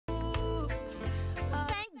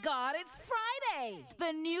God, it's Friday,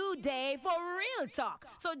 the new day for real talk.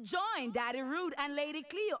 So join Daddy Rude and Lady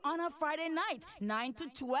Cleo on a Friday night, 9 to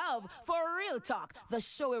 12, for real talk. The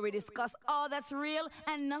show where we discuss all that's real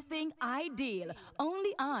and nothing ideal.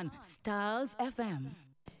 Only on Styles FM.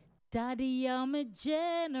 Daddy, I'm a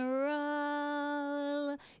general.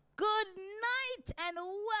 Good night and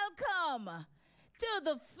welcome to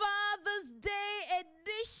the Father's Day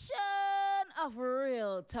edition of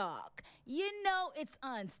Real Talk. You know it's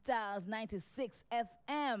on Styles 96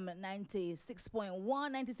 FM, 96.1,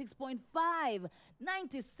 96.5,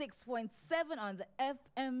 96.7 on the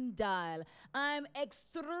FM dial. I'm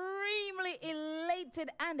extremely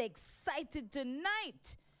elated and excited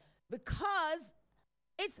tonight because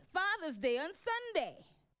it's Father's Day on Sunday.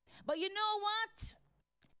 But you know what?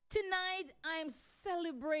 Tonight, I'm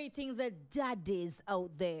celebrating the daddies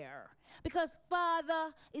out there. Because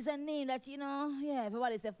father is a name that,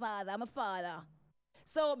 everybody say father. I'm a father.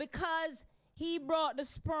 So because he brought the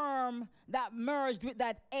sperm that merged with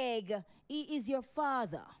that egg, he is your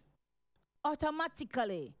father.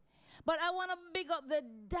 Automatically. But I want to big up the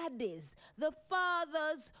daddies, the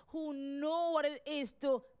fathers who know what it is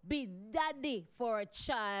to be daddy for a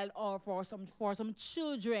child or for some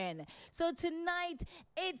children. So tonight,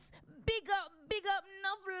 it's big up,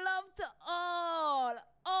 enough love to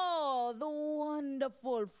all the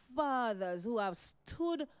wonderful fathers who have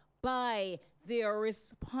stood by their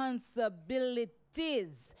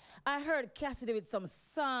responsibilities. I heard Cassidy with some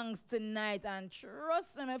songs tonight, and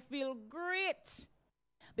trust me, I feel great.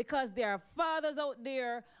 Because there are fathers out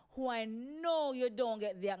there who I know you don't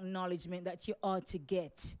get the acknowledgement that you ought to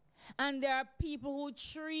get. And there are people who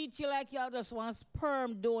treat you like you're just one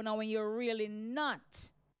sperm donor when you're really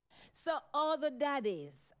not. So all the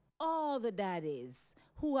daddies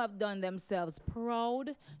who have done themselves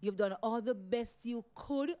proud, you've done all the best you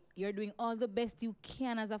could, you're doing all the best you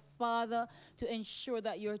can as a father to ensure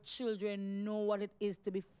that your children know what it is to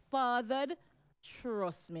be fathered.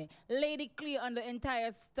 Trust me. Lady Cleo and the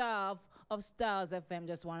entire staff of Stars FM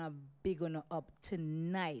just want to big on up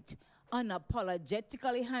tonight.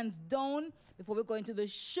 Unapologetically, hands down. Before we go into the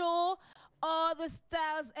show, all the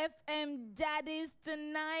Stars FM daddies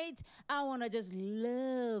tonight, I want to just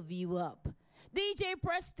love you up. DJ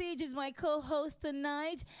Prestige is my co-host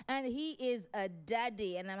tonight, and he is a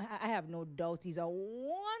daddy, and I have no doubt he's a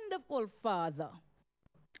wonderful father.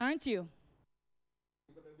 Aren't you?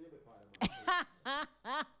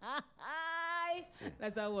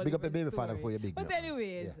 That's how big up a baby father for your big. But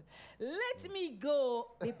anyways, let me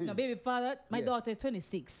go. No, baby father, my daughter is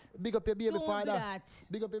 26. Big up your baby father. Do that.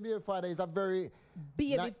 Big up your baby father is a very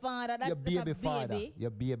baby father. That's your baby father. Baby.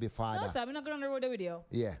 Your baby father. No, sir, we're not going on the road with you.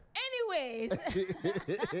 Yeah. Anyways,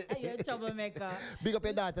 you're a troublemaker. Big up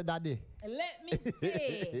your daughter, daddy. Let me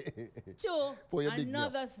say to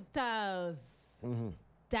another Styles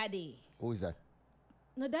daddy. Who is that?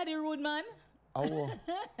 No, Daddy Rude, man. Oh.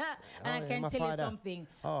 And I can tell you something.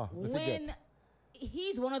 Oh, when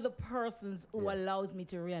he's one of the persons who allows me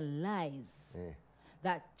to realize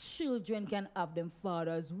that children can have them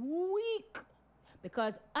fathers weak.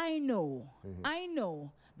 Because I know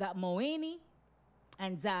that Moeni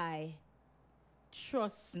and Zai,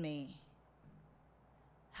 trust me,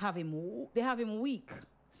 they have him weak.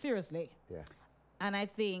 Seriously. Yeah. And I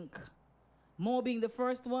think Mo being the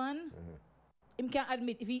first one, him can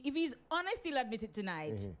admit, if he's honest, he'll admit it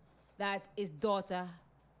tonight, that his daughter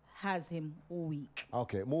has him weak.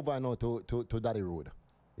 Okay, move on now to Daddy Rude.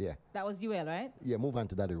 Yeah. That was UL, right? Yeah, move on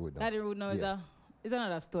to Daddy Rude now. Daddy Rude now is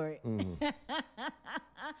another story.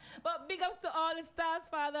 But big ups to all the Stars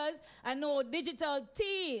fathers. I know Digital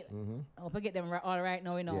T. I hope I get them all right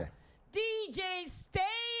now, Yeah. DJ,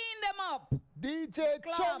 stain them up. DJ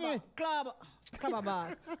Chongy. Club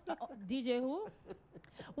boss. DJ who?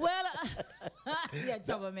 Well, yeah,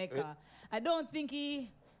 troublemaker. I don't think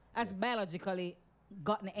he has biologically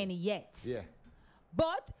gotten any yet. Yeah.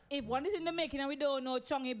 But if one is in the making and we don't know,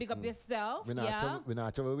 Chongy, big up yourself. We're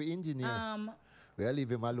not trouble with engineer. We'll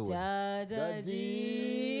leave him alone.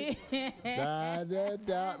 Da-da-dee.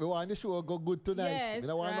 Da-da-da. We want the show go good tonight. Yes, we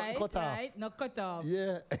don't want nothing cut off. Not cut off.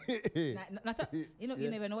 Yeah. You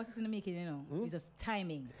never know what's in the making, It's just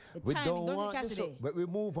timing. We don't want the show, but we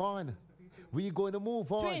move on. We're going to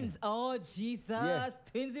move on. Twins. Oh, Jesus. Yeah.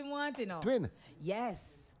 Twins in one, Twin.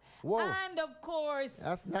 Yes. Whoa. And of course.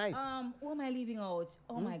 That's nice. Who am I leaving out?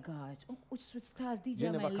 Oh my gosh. Which stars DJ You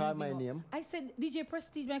am never I called leaving my out? name. I said DJ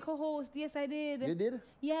Prestige, my co-host. Yes, I did. You did?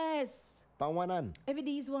 Yes. Pan one on. Every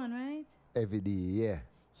day is one, right? Every day, yeah.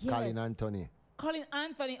 Yes. Colin Anthony. Colin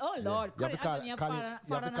Anthony. Oh, Lord. You have Colin Anthony, to call him.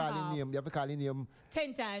 You have to call him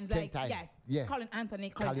 10 times. 10 times. Yeah. Colin Anthony.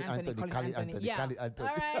 Colin Anthony. Yeah. Colin Anthony.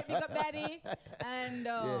 All right. Big up, Daddy. And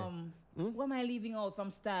what am I leaving out from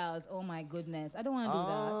Styles? Oh, my goodness. I don't want to do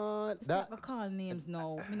that. Stop the call names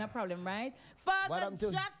now. No problem, right? Father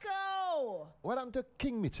Jacko. What happened to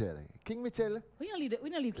King Mitchell? King Mitchell? We don't leave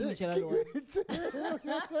King Mitchell alone.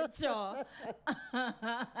 Sure.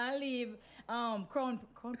 I leave Crown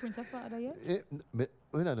Prince of Father yet? We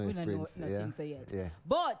don't know if Prince. Yet. Yeah.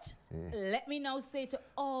 But let me now say to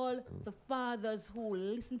all the fathers who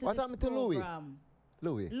listen to what this happened to program.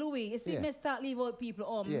 Louis, you see, me start leave out people.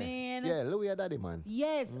 Oh, man. Yeah, Louis a daddy, man.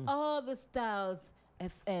 Yes, all the Styles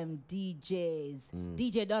FM DJs,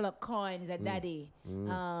 DJ Dollar Coins a daddy.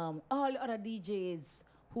 All the other DJs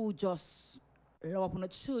who just love up on the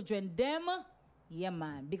children, them. Yeah,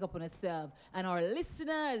 man, big up on yourself. And our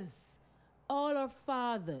listeners, all our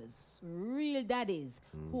fathers, real daddies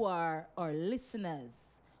who are our listeners.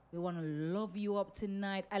 We want to love you up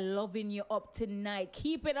tonight. I'm loving you up tonight.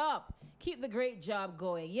 Keep it up. Keep the great job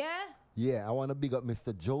going, yeah? Yeah, I want to big up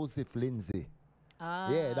Mr. Joseph Lindsay.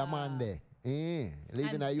 Yeah, that man there.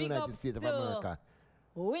 Living in the United States of America.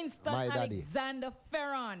 Winston Alexander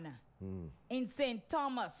Ferron in St.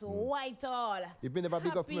 Thomas, Whitehall. You've been never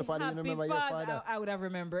big up for my father, you remember your father? I would have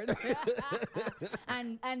remembered.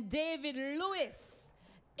 and David Lewis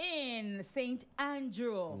in St.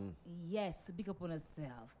 Andrew. Yes, big up on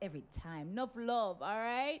yourself every time. Enough love, all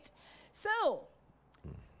right? So,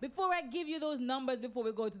 before I give you those numbers, before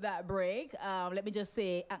we go to that break, let me just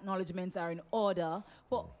say acknowledgements are in order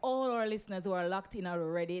for all our listeners who are locked in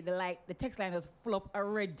already. The text line is full up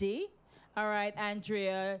already. All right,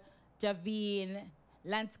 Andrea, Javine,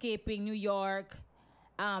 Landscaping, New York.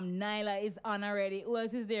 Nyla is on already. Who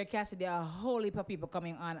else is there, Cassidy? A whole heap of people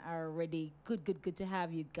coming on already. Good to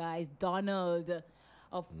have you guys. Donald,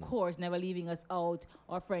 of course, never leaving us out.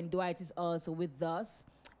 Our friend Dwight is also with us.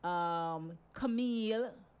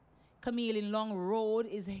 Camille in Long Road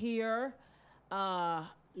is here.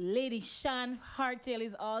 Lady Shan Hartail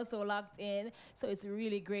is also locked in. So it's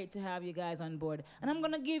really great to have you guys on board. And I'm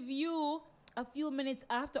going to give you a few minutes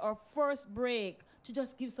after our first break to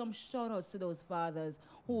just give some shout outs to those fathers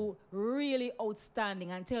who really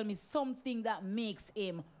outstanding and tell me something that makes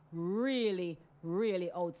him really,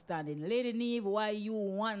 really outstanding. Lady Neve, why you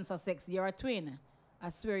want so sexy? You're a twin. I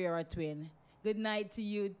swear you're a twin. Good night to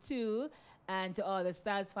you too. And to all the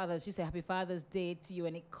Styles fathers, she said happy Father's Day to you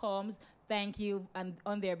when it comes. Thank you. And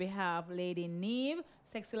on their behalf, Lady Neve,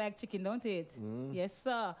 sexy like chicken, don't it? Yes,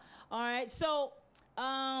 sir. All right, so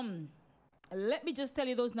let me just tell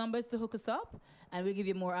you those numbers to hook us up, and we'll give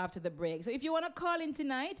you more after the break. So if you want to call in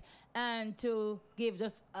tonight and to give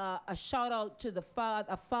just a shout out to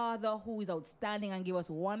a father who is outstanding, and give us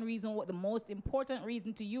one reason, what the most important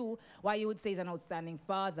reason to you why you would say is an outstanding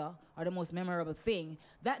father or the most memorable thing,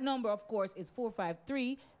 that number, of course, is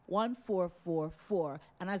 453-1444.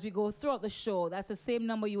 And as we go throughout the show, that's the same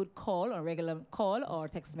number you would call, or regular call, or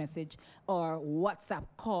text message, or WhatsApp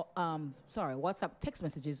call. WhatsApp text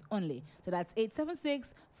messages only. So that's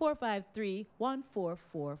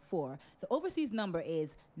 876-453-1444. The overseas number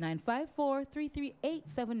is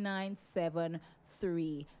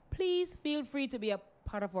 954-338-7973. Please feel free to be a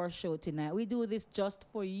part of our show tonight. We do this just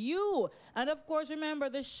for you. And of course, remember,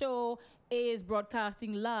 the show is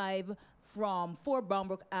broadcasting live from 4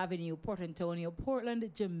 Brownbrook Avenue, Port Antonio, Portland,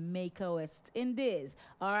 Jamaica, West Indies.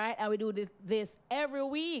 All right, and we do this every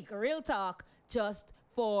week. Real talk, just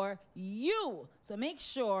for you. So make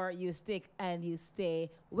sure you stick and you stay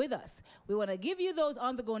with us. We want to give you those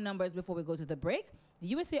on-the-go numbers before we go to the break. The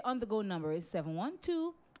USA on-the-go number is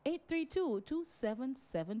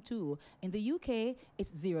 712-832-2772. In the UK,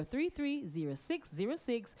 it's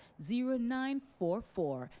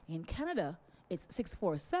 033-0606-0944. In Canada, it's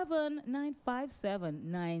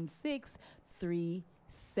 647-957-9637.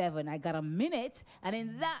 I got a minute, and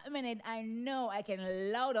in that minute, I know I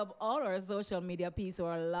can loud up all our social media peeps who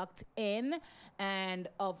are locked in. And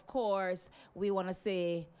of course, we want to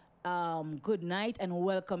say good night and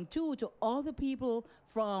welcome to all the people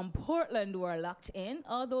from Portland who are locked in,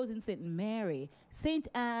 all those in St. Mary, St.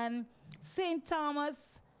 Anne, St. Thomas,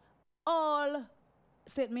 all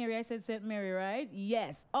St. Mary, I said St. Mary, right?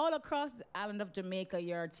 Yes, all across the island of Jamaica,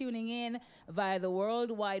 you're tuning in via the World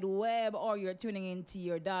Wide Web, or you're tuning into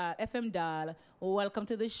your dial, FM dial. Welcome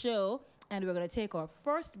to the show, and we're going to take our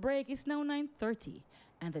first break. It's now 9:30,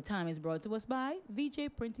 and the time is brought to us by VJ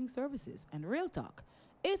Printing Services, and Real Talk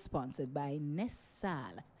is sponsored by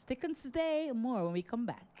Nessal. Stick and stay, more when we come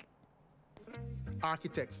back.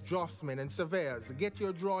 Architects, draftsmen, and surveyors, get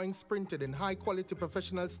your drawings printed in high-quality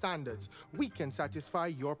professional standards. We can satisfy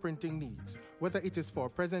your printing needs. Whether it is for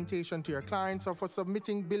presentation to your clients or for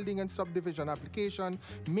submitting building and subdivision application,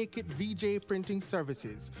 make it VJ Printing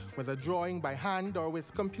Services. Whether drawing by hand or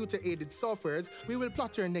with computer-aided softwares, we will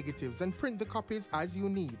plot your negatives and print the copies as you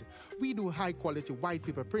need. We do high-quality white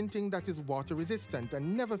paper printing that is water-resistant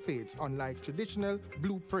and never fades, unlike traditional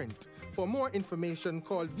blueprint. For more information,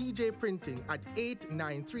 call VJ Printing at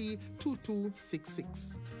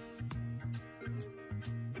 893-2266.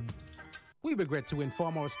 We regret to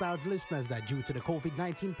inform our Styles listeners that due to the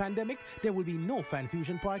COVID-19 pandemic, there will be no Fan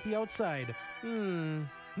Fusion party outside.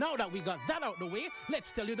 Now that we got that out the way,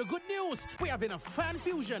 let's tell you the good news. We are having a Fan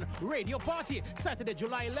Fusion radio party Saturday,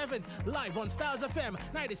 July 11th, live on Styles FM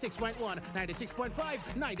 96.1, 96.5,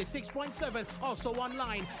 96.7. Also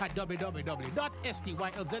online at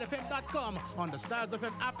www.stylzfm.com on the Styles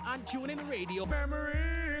FM app and TuneIn Radio.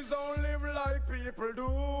 Memories don't live like people do.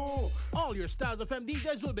 All your Styles FM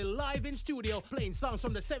DJs will be live in studio playing songs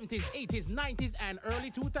from the 70s, 80s, 90s, and early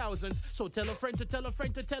 2000s. So tell a friend to tell a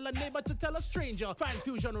friend to tell a neighbor to tell a stranger. Fan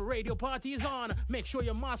Fusion radio party is on. Make sure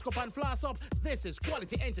you mask up and floss up. This is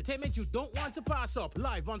quality entertainment you don't want to pass up.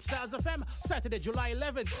 Live on Styles FM, Saturday, July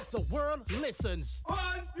 11th. The world listens.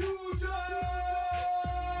 Fan Fusion!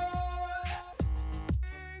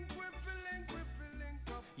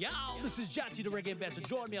 Yo, this is Jati, the reggae ambassador.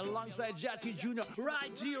 Join me alongside Jati Jr.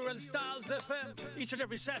 right here on Styles FM each and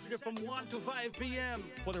every Saturday from 1 to 5 p.m.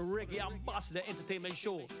 for the Reggae Ambassador Entertainment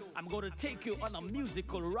Show. I'm going to take you on a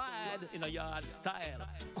musical ride in a yard style.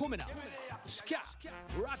 Coming out, ska,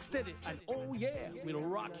 rocksteady, and oh yeah, we'll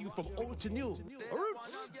rock you from old to new.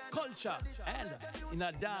 Roots, culture, and in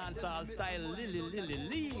a dancehall style,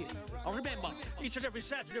 Lily. And remember, each and every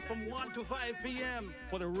Saturday from 1 to 5 p.m.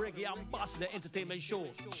 for the Reggae Ambassador Entertainment Show.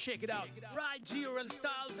 Check it out right here on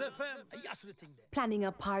Styles FM. Yes, the thing there. Planning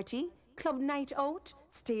a party, club night out,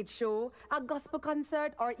 stage show, a gospel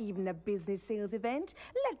concert, or even a business sales event?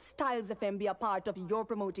 Let Styles FM be a part of your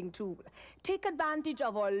promoting tool. Take advantage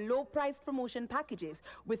of our low-priced promotion packages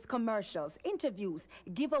with commercials, interviews,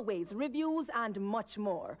 giveaways, reviews, and much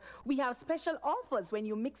more. We have special offers when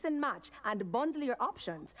you mix and match and bundle your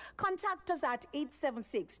options. Contact us at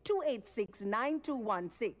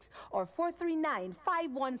 876-286-9216 or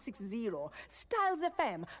 439-5160. Styles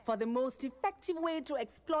FM for the most effective way to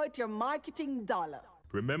exploit your marketing dollar.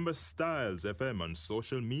 Remember Styles FM on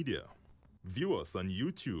social media. View us on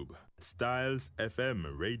YouTube, Styles FM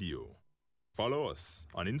Radio. Follow us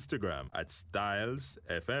on Instagram at Styles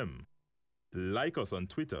FM. Like us on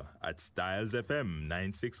Twitter at Styles FM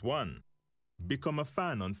 961. Become a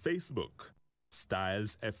fan on Facebook,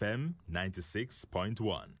 Styles FM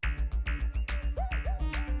 96.1.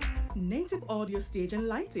 Native Audio Stage and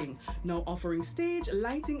Lighting, now offering stage,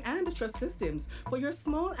 lighting, and truss systems for your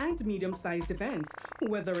small and medium-sized events.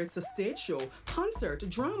 Whether it's a stage show, concert,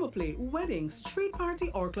 drama play, wedding, street party,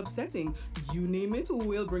 or club setting, you name it,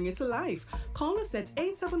 we'll bring it to life. Call us at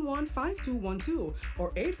 871-5212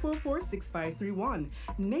 or 844-6531.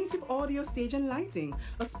 Native Audio Stage and Lighting,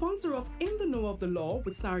 a sponsor of In the Know of the Law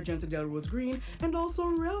with Sergeant Delrose Green, and also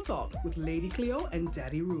Real Talk with Lady Cleo and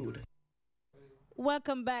Daddy Rude.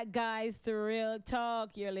 Welcome back, guys, to Real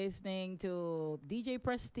Talk. You're listening to DJ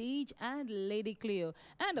Prestige and Lady Cleo.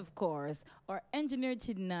 And, of course, our engineer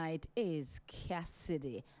tonight is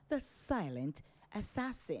Cassidy, the silent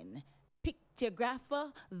assassin.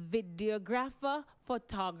 Pictographer, videographer,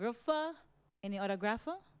 photographer. Any other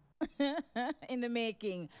grapher? In the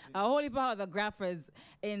making. A whole heap of other graphers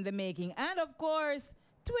in the making. And, of course,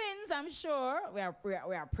 twins, I'm sure. We are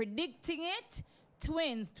predicting it.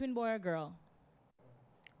 Twins, twin boy or girl?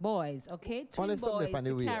 Boys, okay? Twin boys to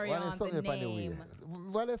carry on the name.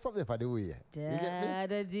 Well, there's something for the way.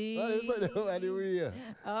 Daddy. Well, there's something for the way.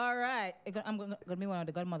 All right. I'm going to be one of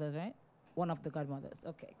the godmothers, right? One of the godmothers.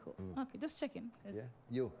 Okay, cool. Okay, just checking. Yeah,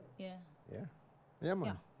 you. Yeah. Yeah. Yeah,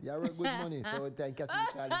 man. You have good money, so thank you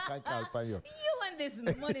can call for you. You want this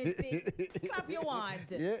money thing. Clap you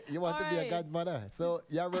want. Yeah, you want to be a godmother. So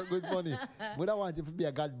you have good money. But I want you to be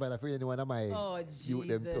a godmother for anyone of my youth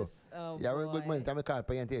them too. Oh, you have good money. Time I call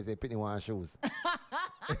for you and say, put one shoes.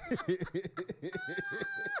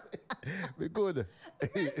 Be good.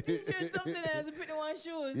 There's something else, put one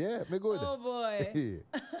shoes. Yeah, be good. Oh, boy.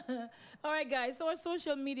 All right, guys. So our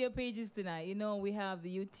social media pages tonight. You know, we have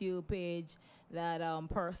the YouTube page that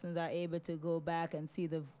persons are able to go back and see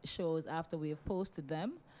the shows after we have posted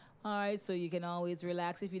them. All right, so you can always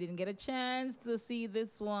relax if you didn't get a chance to see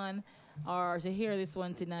this one or to hear this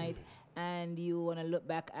one tonight. and you want to look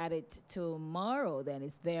back at it tomorrow, then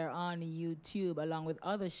it's there on YouTube along with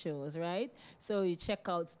other shows, right? So you check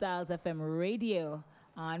out Styles FM Radio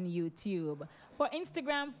on YouTube. For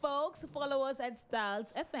Instagram, folks, follow us at Styles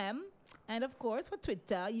FM. And of course, for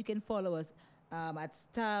Twitter, you can follow us at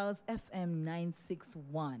Styles FM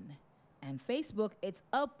 961. And Facebook, it's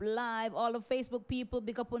up live. All the Facebook people,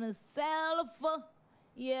 big up on yourself.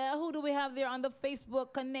 Yeah, who do we have there on the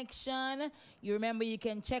Facebook connection? You remember you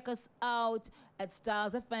can check us out at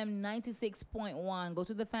Styles FM 96.1. Go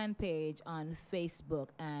to the fan page on Facebook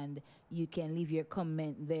and you can leave your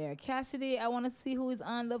comment there. Cassidy, I want to see who is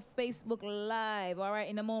on the Facebook Live. All right,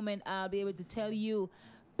 in a moment, I'll be able to tell you.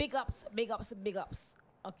 Big ups, big ups, big ups.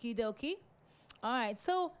 Okie dokie. All right,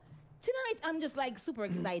 so tonight I'm just like super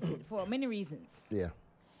excited for many reasons. Yeah.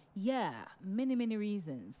 Yeah, many, many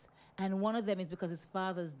reasons. And one of them is because it's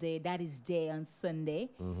Father's Day, Daddy's Day on Sunday.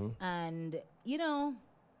 And, you know,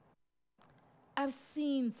 I've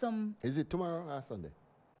seen some... Is it tomorrow or Sunday?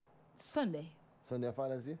 Sunday. Sunday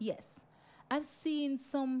Father's Day? Yes. I've seen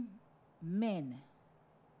some men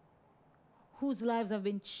whose lives have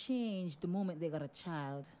been changed the moment they got a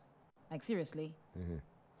child. Like, seriously.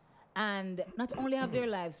 And not only have their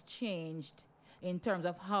lives changed in terms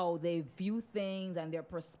of how they view things and their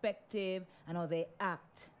perspective and how they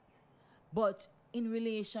act, but in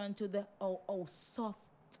relation to the how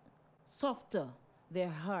softer their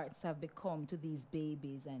hearts have become to these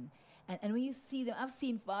babies. And when you see them, I've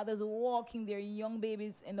seen fathers walking their young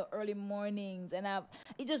babies in the early mornings, and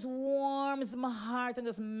it just warms my heart and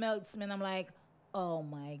just melts me. And I'm like, oh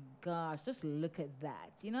my gosh, just look at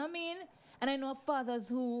that. You know what I mean? And I know fathers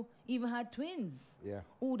who even had twins. Yeah.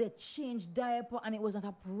 Who they changed diaper and it was not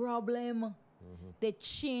a problem. They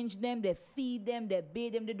change them, they feed them, they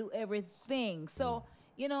bathe them, they do everything. So,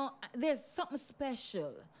 you know, there's something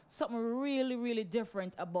special, something really, really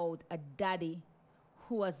different about a daddy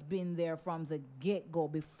who has been there from the get-go,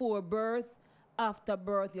 before birth, after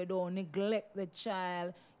birth. You don't neglect the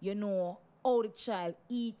child. You know how the child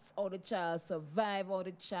eats, how the child survives, how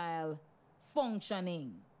the child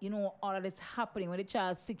functioning. You know, all of this happening. When the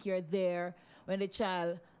child's sick, you're there. When the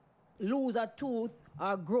child lose a tooth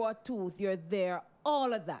or grow a tooth, you're there.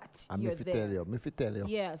 All of that, you're there. Me fi tell you.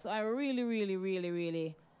 Yeah, so I really, really, really,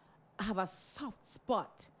 really have a soft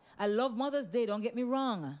spot. I love Mother's Day, don't get me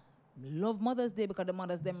wrong. Love Mother's Day because the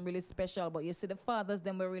mothers, them really special. But you see the fathers,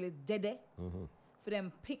 them were really dead. For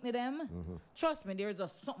them picnic them. Trust me, there's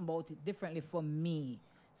just something about it differently for me.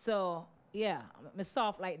 So, yeah, I'm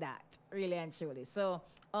soft like that, really and truly. So,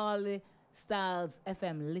 all the Styles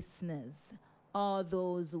FM listeners, all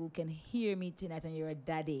those who can hear me tonight and you're a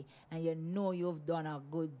daddy and you know you've done a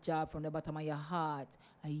good job from the bottom of your heart,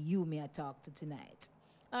 and you may I talk to tonight.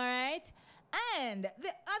 All right? And the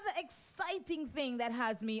other exciting thing that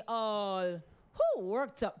has me all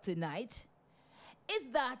worked up tonight is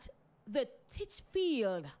that the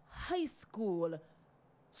Titchfield High School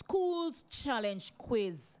Schools Challenge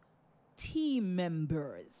Quiz team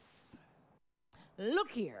members.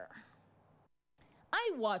 Look here.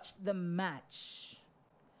 I watched the match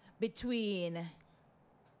between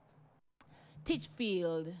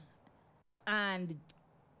Titchfield and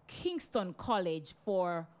Kingston College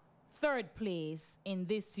for third place in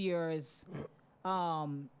this year's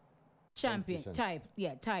title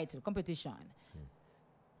competition.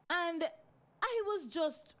 And I was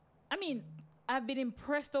just, I've been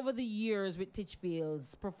impressed over the years with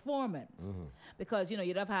Titchfield's performance because, you know,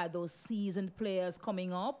 you'd have had those seasoned players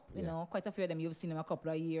coming up, you know, quite a few of them, you've seen them a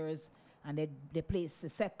couple of years and they place the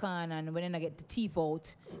second, and when they get the teeth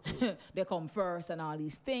out, they come first and all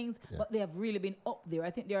these things. Yeah. But they have really been up there.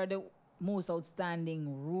 I think they are the most outstanding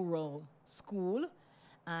rural school,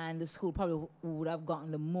 and the school probably would have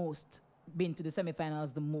gotten the most, been to the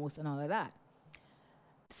semifinals the most and all of that.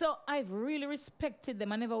 So I've really respected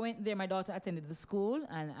them. I never went there. My daughter attended the school,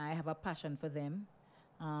 and I have a passion for them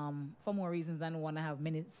for more reasons than one. I have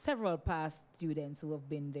several past students who have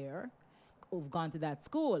been there, who've gone to that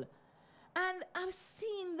school. And I've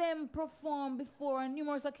seen them perform before on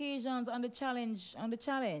numerous occasions on the challenge.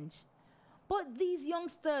 But these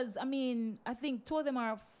youngsters, I think two of them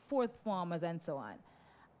are fourth formers and so on.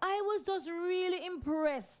 I was just really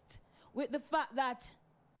impressed with the fact that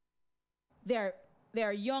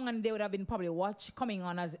they're young and they would have been probably coming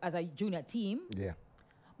on as a junior team. Yeah.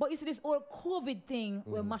 But you see this whole COVID thing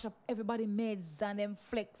will mash up everybody meds and them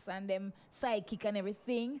flex and them sidekick and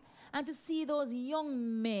everything. And to see those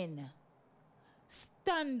young men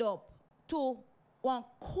stand up to one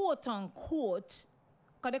quote-unquote,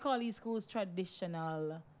 because they call these schools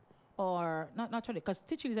traditional, or not traditional, because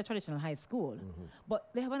Titchfield is a traditional high school, but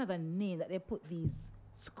they have another name that they put these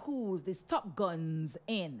schools, these top guns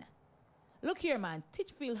in. Look here, man.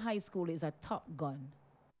 Titchfield High School is a top gun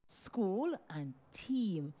school and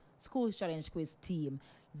team, Schools Challenge Quiz team.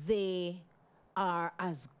 They are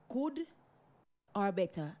as good or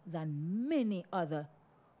better than many other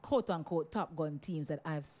quote-unquote top gun teams that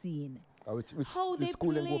I've seen. Which How they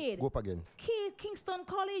school played. go up against? Kingston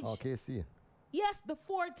College. Oh, KC. Yes, the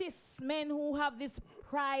Fortis men who have this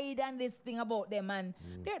pride and this thing about them, and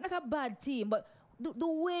they're not a bad team, but the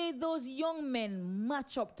way those young men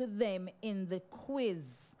match up to them in the quiz,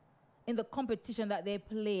 in the competition that they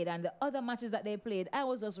played, and the other matches that they played, I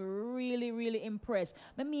was just really, really impressed.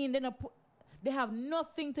 I mean, they have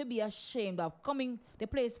nothing to be ashamed of. They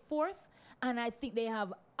placed fourth, and I think they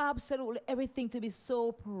have absolutely everything to be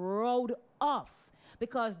so proud of,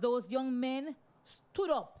 because those young men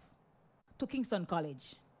stood up to Kingston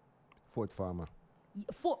College. Fort Farmer.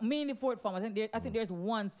 Mainly Fort Farmer. I think there's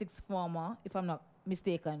one sixth former, if I'm not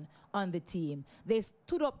mistaken, on the team. They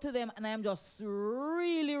stood up to them, and I'm just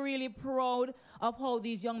really, really proud of how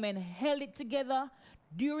these young men held it together.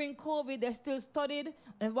 During COVID, they still studied,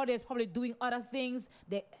 and what they're probably doing other things.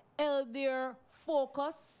 They held their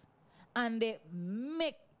focus, and they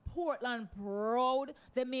make Portland proud.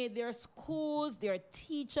 They made their schools, their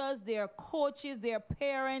teachers, their coaches, their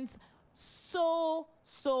parents so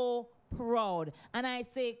proud. And I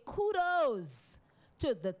say kudos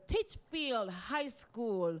to the Titchfield High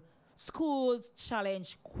School Schools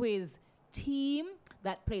Challenge Quiz team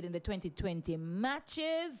that played in the 2020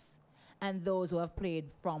 matches and those who have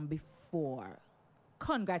played from before.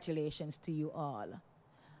 Congratulations to you all.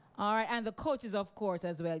 All right, and the coaches, of course,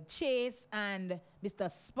 as well. Chase and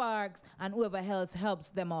Mr. Sparks and whoever else helps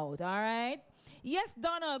them out, all right? Yes,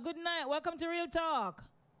 Donald, good night. Welcome to Real Talk.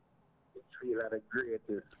 At the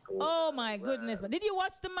greatest school. Oh, my goodness. Did you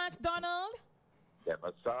watch the match, Donald?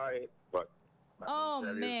 Never saw it, but... Oh,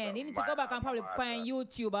 man. You need to go back and probably find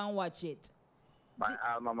YouTube and watch it. My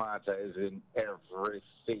alma mater is in every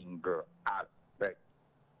single aspect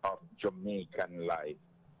of Jamaican life.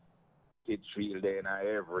 It's real in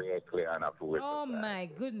every eclair and oh, my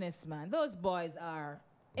goodness, man. Those boys are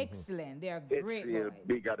excellent. They are great it's boys.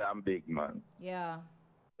 Bigger than big, man. Yeah.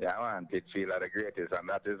 Yeah, man. It's real at the greatest, and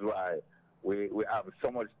that is why we have so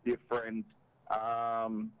much different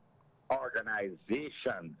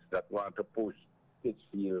organizations that want to push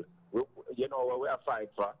Pittsfield. You know what we are fighting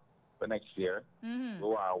for next year? We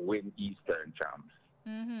want to win Eastern champs.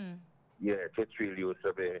 Yeah, Pittsfield used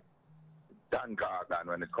to be Dan Gargan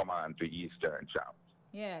when it come on to Eastern champs.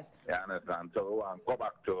 Yes. You understand? So we want to go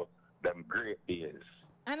back to them great days.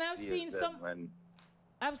 And I've seen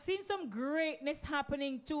some greatness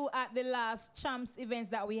happening too at the last champs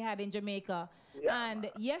events that we had in Jamaica. Yeah, and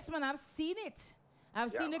man. Yes, man, I've seen it.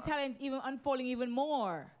 I've seen the talent even unfolding even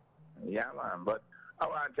more. Yeah, man. But I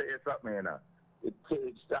want to tell you something, you know. It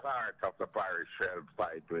takes the heart of the parish shell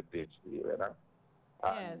fight with this, you know.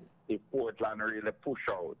 And yes. If Portland really push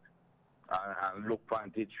out and look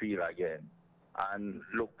on Titchfield again, and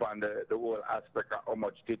look on the whole aspect of how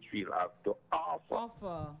much Titchfield has to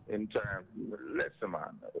offer. In terms, listen,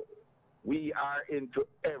 man, we are into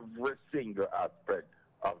every single aspect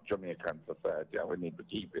of Jamaican society, and we need to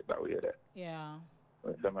keep it that way there. Yeah.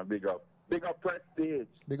 So, man, big up Prestige.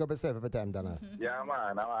 Big up yourself every time, Dana. Yeah,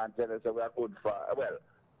 man, I want to tell you, so we are good for, well,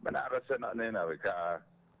 I'm not going to say nothing, you know, because...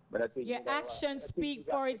 Your actions speak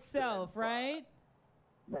for itself, right?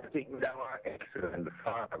 I think that was excellent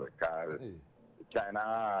father, because it's kind of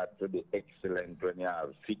hard to be excellent when you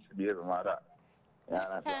have 6 years mother. You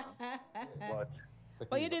understand?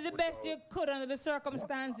 But you did the best you could under the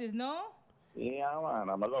circumstances, no? Yeah, man.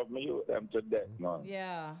 I love me youth them to death, man.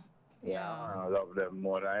 Yeah. Yeah, man. I love them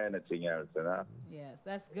more than anything else, you know? Yes,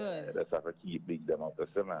 that's good. Yeah, just have to keep big them up, you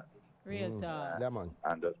man. Real talk. Yeah, man.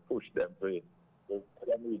 And just push them to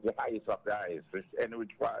them reach the highest of the highest, which any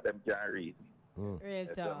which part them can reach. Real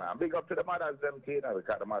talk. Man. Big up to the mothers them too, you know,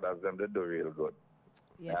 because the mothers them they do real good.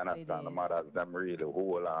 Yes, you understand? The mothers them really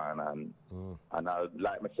hold on and I'll,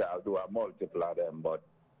 like myself, I'll do a multiple of them, but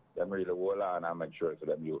them really hold on and make sure so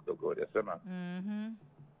them youth do good, you see, man?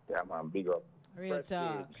 Yeah, man, big up. Real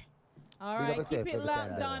talk. All right, keep it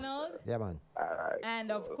locked, Donald. Yeah, man. All right.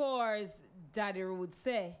 And of course, Daddy would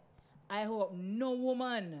say, I hope no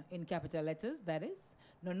woman, in capital letters, that is,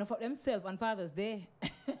 none of themselves on Father's Day.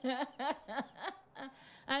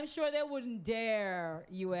 I'm sure they wouldn't dare,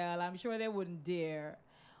 UL. I'm sure they wouldn't dare.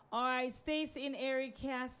 All right, Stacy in Erie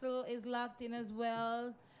Castle is locked in as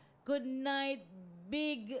well. Good night,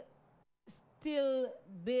 Big Still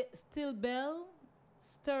Bell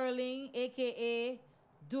Sterling, a.k.a.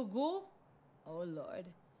 Dugu. Oh, Lord.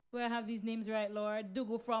 Do I have these names right, Lord?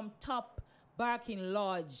 Dugu from Top Barking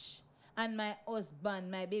Lodge. And my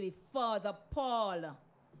husband, my baby father, Paul.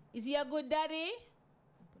 Is he a good daddy?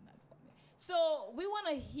 So we want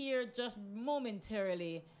to hear just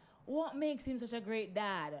momentarily what makes him such a great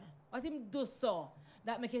dad. What him do so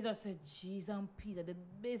that makes us just say, Jesus and Peter, the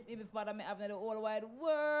best baby father may have in the whole wide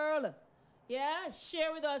world. Yeah,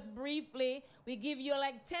 share with us briefly. We give you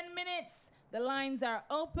like 10 minutes. The lines are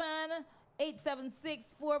open.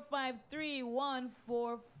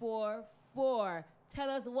 876-453-1444. Tell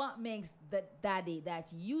us what makes the daddy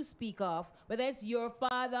that you speak of, whether it's your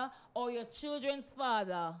father or your children's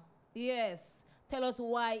father. Yes. Tell us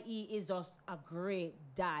why he is just a great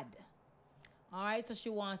dad. All right, so she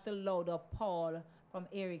wants to load up Paul from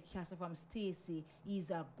Eric Castle, from Stacy. He's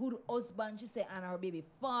a good husband, she said, and her baby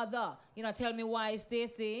father. You know, tell me why,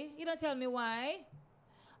 Stacy. You know, tell me why.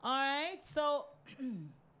 All right, so,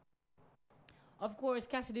 of course,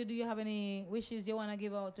 Cassidy, do you have any wishes you want to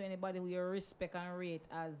give out to anybody who you respect and rate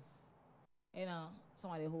as, you know,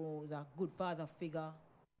 somebody who is a good father figure?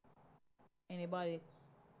 Anybody?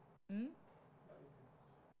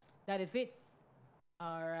 Daddy Fitz.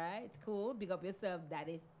 All right, cool. Big up yourself,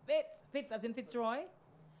 Daddy Fitz. Fitz as in Fitzroy.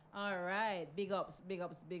 All right, big ups, big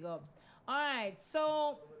ups, big ups. All right,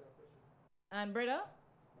 so, and brother?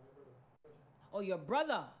 Oh, your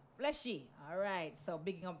brother, Fleshy. All right, so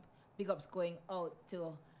big ups going out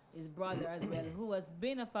to his brother as well, who has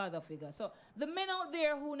been a father figure. So the men out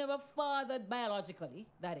there who never fathered biologically,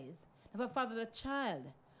 that is, never fathered a child,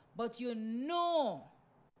 but you know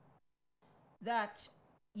that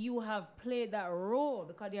you have played that role,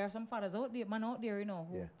 because there are some fathers out there, man out there, you know,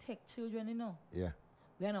 who take children, you know. Yeah.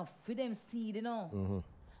 We are not feed them seed, you know,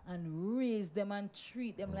 and raise them and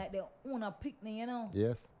treat them like they own a picnic, you know.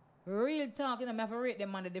 Yes. Real talk, you know, I have to rate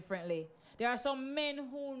them man differently. There are some men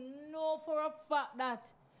who know for a fact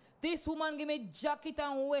that this woman give me jacket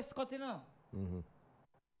and waistcoat, you know.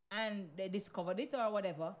 And they discovered it or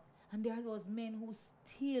whatever. And there are those men who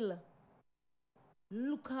still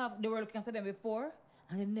they were looking after them before,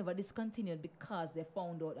 and they never discontinued because they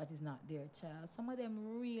found out that it's not their child. Some of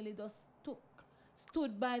them really just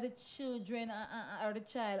stood by the children or the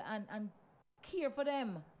child and care for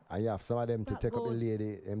them. And you have some of them to take up the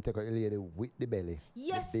lady with the belly.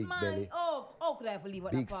 Yes, the big man. belly. Oh, could I have leave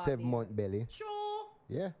at big that party? 7-month belly. True.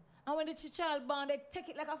 Yeah. And when the child born, they take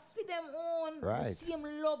it like a feed them own. Right. Same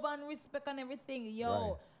love and respect and everything. Yo,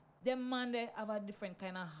 right. Them man, they have a different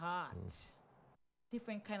kind of heart.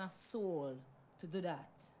 Different kind of soul to do that.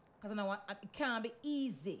 Because it can't be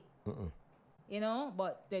easy. You know,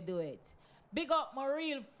 but they do it. Big up my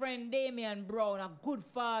real friend Damian Brown, a good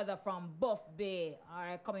father from Buff Bay. All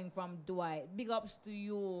right, coming from Dwight. Big ups to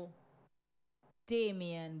you,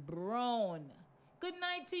 Damian Brown. Good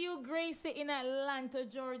night to you, Gracie, in Atlanta,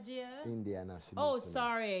 Georgia. Indiana. Oh,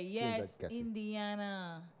 sorry. Yes,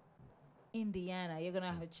 Indiana. Indiana. You're going to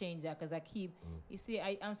have to change that because I keep, you see,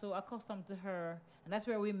 I'm so accustomed to her. And that's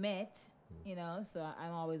where we met, you know, so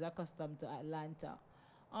I'm always accustomed to Atlanta.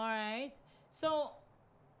 All right. So,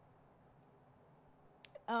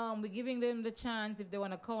 we're giving them the chance, if they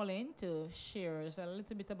want to call in, to share us a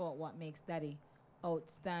little bit about what makes Daddy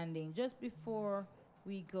outstanding. Just before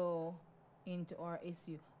we go into our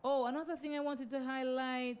issue. Oh, another thing I wanted to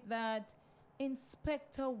highlight, that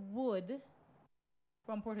Inspector Wood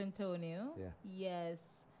from Port Antonio. Yeah. Yes.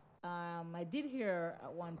 I did hear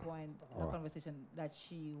at one point in a conversation that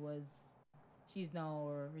she's now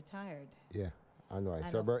retired. Yeah. I know.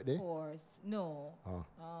 It's her birthday? Of course. No.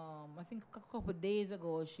 I think a couple of days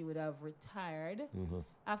ago she would have retired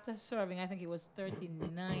after serving, I think it was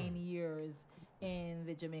 39 years in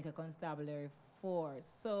the Jamaica Constabulary Force.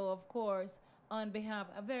 So, of course, on behalf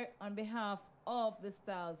of the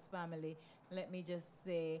Styles family, let me just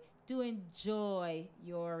say, do enjoy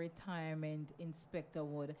your retirement, Inspector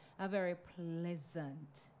Wood. A very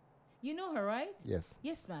pleasant. You know her, right? Yes.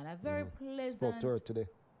 Yes, man. A very pleasant. Spoke to her today.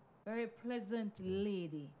 Very pleasant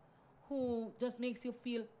lady who just makes you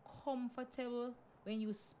feel comfortable when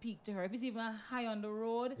you speak to her. If it's even a high on the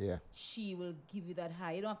road, she will give you that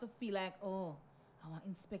high. You don't have to feel like, oh, I want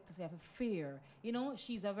inspectors to have a fear. You know,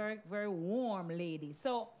 she's a very, very warm lady.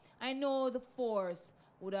 So I know the force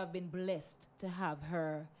would have been blessed to have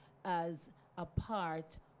her as a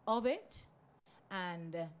part of it.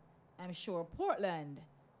 And I'm sure Portland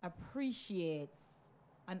appreciates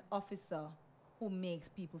an officer who makes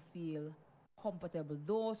people feel comfortable.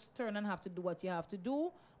 Though stern and have to do what you have to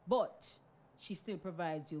do, but she still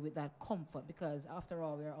provides you with that comfort, because after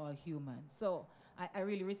all, we're all human. So I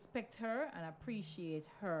really respect her and appreciate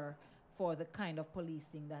her for the kind of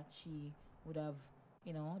policing that she would have,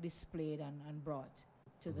 you know, displayed and brought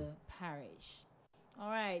to the parish. All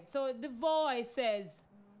right. So the voice says,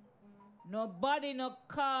 nobody no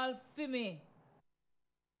call for me.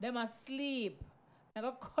 Them asleep. I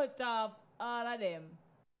got cut off all of them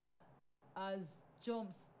as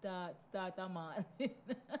jump start a man.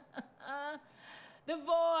 The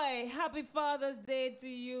boy, happy Father's Day to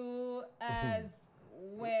you as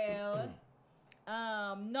well.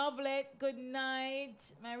 Novelet, good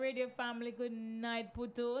night. My radio family, good night,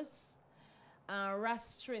 Putus.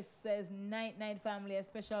 Rastris says, night, family. A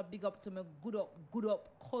special big up to my good up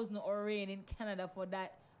cousin Orain in Canada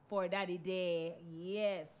for Daddy Day.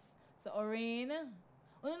 Yes. So Orain,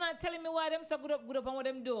 you're not telling me why them so good up and what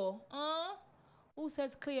them do? Huh? Who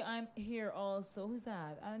says Cleo? I'm here also. Who's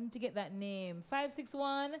that? I need to get that name.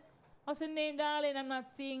 561. What's the name, darling? I'm not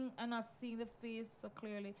seeing the face so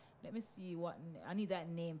clearly. Let me see what I need that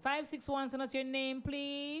name. 561. Send us your name,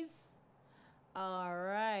 please. All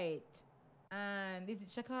right. And is it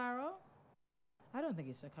Shakara? I don't think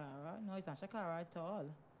it's Shakara. No, it's not Shakara at all.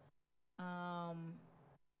 I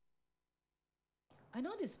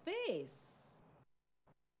know this face.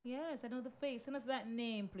 Yes, I know the face. Send us that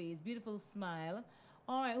name, please. Beautiful smile.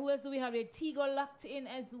 All right, who else do we have there? Tigo locked in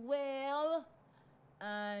as well.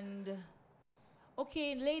 And,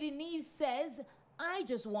 okay, Lady Neve says, I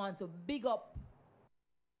just want to big up.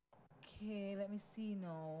 Okay, let me see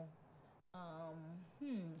now.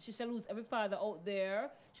 She salutes every father out there.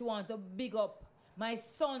 She wants to big up my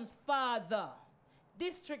son's father,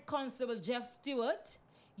 District Constable Jeff Stewart.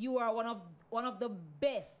 You are one of the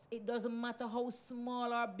best. It doesn't matter how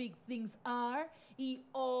small or big things are. He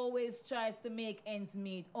always tries to make ends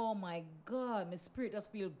meet. Oh my God, my spirit does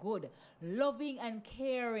feel good. Loving and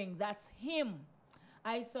caring, that's him.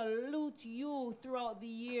 I salute you throughout the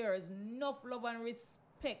years. Enough love and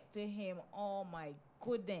respect to him. Oh my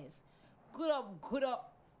goodness. Good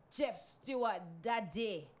up, Jeff Stewart,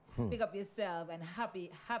 Daddy. Pick up yourself and happy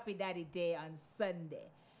Daddy Day on Sunday.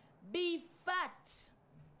 Be fat.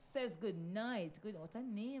 Says good night. Good. What a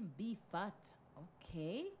name? Be fat.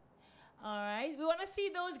 Okay. All right. We want to see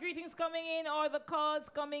those greetings coming in or the calls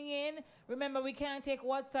coming in. Remember, we can't take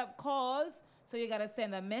WhatsApp calls, so you got to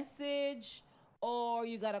send a message or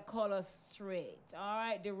you got to call us straight. All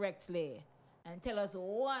right, directly. And tell us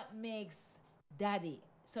what makes Daddy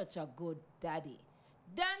such a good daddy.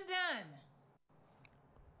 Dan.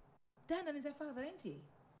 Dan is a father, ain't he?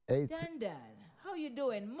 Dan. How you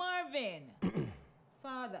doing? Marvin.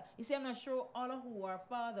 Father. You see, I'm not sure all of who are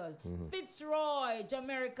fathers. Fitzroy,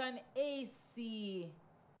 Jamaican AC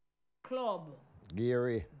Club.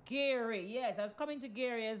 Gary, yes. I was coming to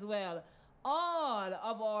Gary as well. All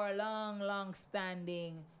of our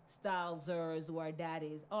long-standing Stylesers who are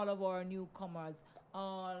daddies. All of our newcomers.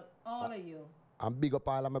 All of you. I'm big up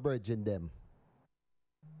all of my brethren them.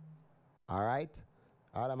 All right?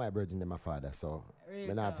 All of my brethren them my father, so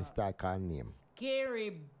I have to start calling name.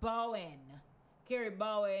 Gary Bowen. Gary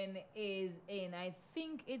Bowen is in, I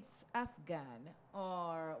think it's Afghan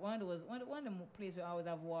or one of the places where I always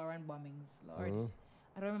have war and bombings, Lord.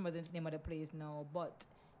 I don't remember the name of the place now, but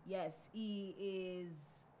yes, he is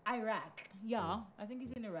Iraq. Yeah, I think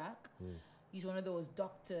he's in Iraq. He's one of those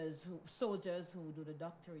soldiers who do the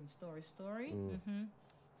doctoring story.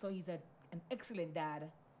 So he's an excellent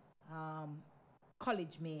dad,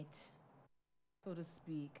 college mate, so to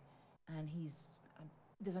speak, and he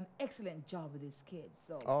does an excellent job with his kids.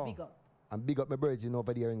 So big up. And big up my virgin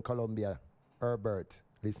over there in Colombia, Herbert,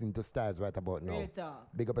 listening to Styles right about now. Real talk.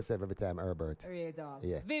 Big up yourself every time, Herbert. Real talk.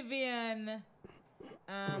 Yeah. Vivian,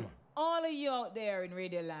 all of you out there in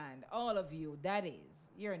Radio Land, all of you, that is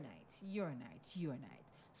your night.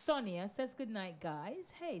 Sonia says good night, guys.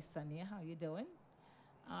 Hey, Sonia, how you doing?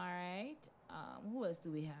 All right. Who else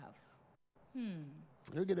do we have? You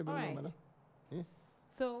get a all right. number. Yeah.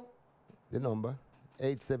 So the number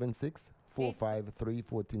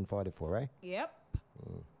 876-453-1444, right? Yep.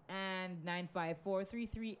 And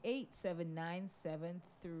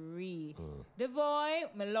 954-338-7973. The boy,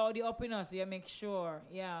 melody up in us, so you make sure.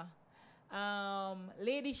 Yeah.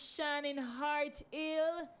 Lady Shannon Heart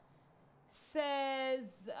Ill says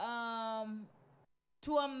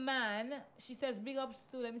to a man, she says big ups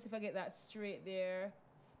to, let me see if I get that straight there.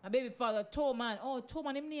 My baby father, Toe Man. Oh, Toe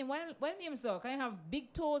Man, him name. Why name so? Can I have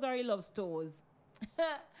big toes or he loves toes?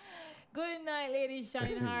 Good night, Lady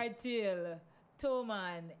Shannon Heart Ill. Toe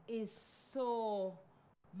Man is so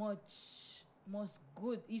much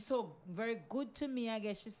good. He's so very good to me, I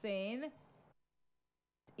guess she's saying.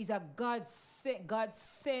 He's a God send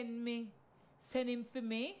him for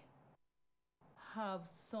me. Have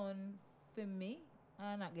son for me.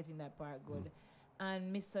 I'm not getting that part good.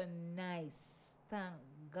 And Mr. Nice. Thank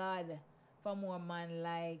God for more man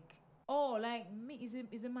like Oh, like me,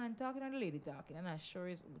 is a man talking or the lady talking? I'm not sure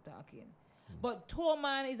is who talking. But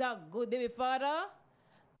Toman is a good baby father.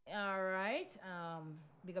 All right.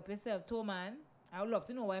 Big up yourself, Toman. I would love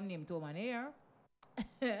to know why I'm named Toman here.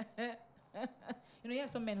 You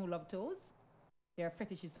have some men who love toes. There are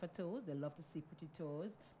fetishes for toes. They love to see pretty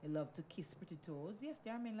toes. They love to kiss pretty toes. Yes,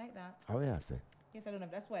 there are men like that. Oh, yeah, sir. Yes, I don't know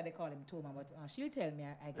if that's why they call him Toman, but she'll tell me,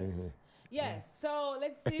 I guess. Yes, so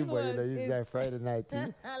let's see who else. It's like Friday night.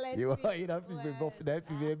 You have to be buff that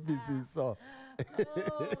busy, so.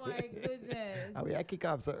 Oh my goodness. And we are kick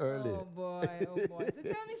off so early. Oh boy. So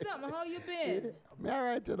tell me something. How you been? Me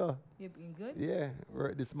alright, you know. You been good? Yeah,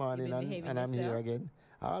 work this morning and I'm here again.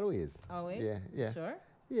 Always. Always? Yeah. Sure?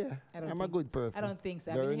 Yeah. I'm a good person. I don't think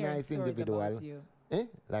so. Very nice individual. You.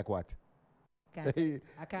 Like what?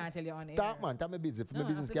 I can't tell you on air. Talk, man. Tell me business. My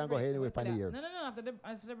business can't go anywhere for the year. No. After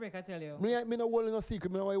the break, I tell you. Me no hold no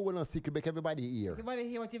secret. Me no hold no secret. Make everybody hear. Everybody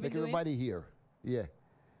hear what you've been doing? Everybody hear. Yeah.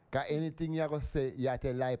 Because anything you gonna say, you have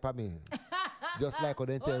to lie for me. Just like when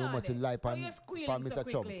they tell you how much you lie for Mr.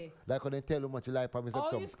 Chum. Like when they tell you how much you lie for Mr. Chum.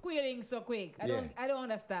 Oh, you squealing so quick. I don't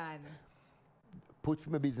understand. Put for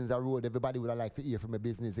my business on road. Everybody would have liked to hear from my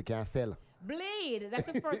business. They can't sell. Blade. That's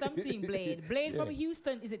the first I'm seeing Blade. Blade from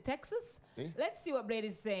Houston. Is it Texas? Let's see what Blade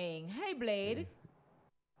is saying. Hey, Blade.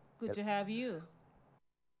 Good to have you.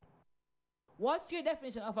 What's your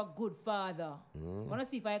definition of a good father? I want to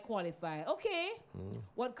see if I qualify. Okay.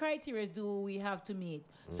 What criteria do we have to meet?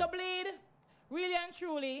 So, Blade, really and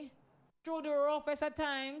truly, through the roughest of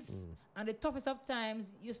times and the toughest of times,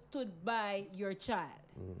 you stood by your child.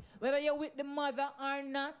 Whether you're with the mother or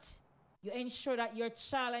not, you ensure that your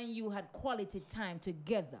child and you had quality time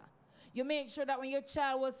together. You made sure that when your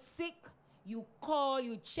child was sick, you called,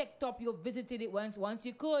 you checked up, you visited it once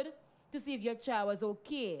you could to see if your child was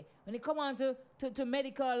okay. When it come on to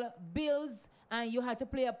medical bills and you had to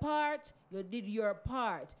play a part, you did your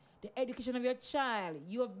part. The education of your child,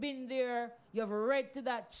 you have been there, you have read to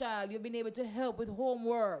that child, you've been able to help with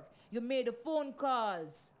homework, you made the phone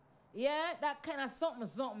calls. Yeah, that kind of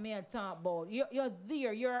something me I talk about. You're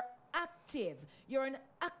there, you're active. You're an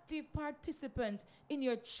active participant in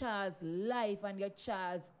your child's life and your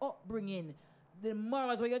child's upbringing. The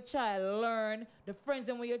morals where your child learn, the friends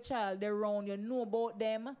and where your child around, you know about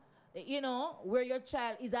them. You know, where your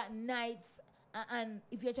child is at nights. And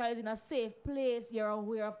if your child is in a safe place, you're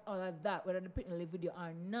aware of all of that, whether the parent live with you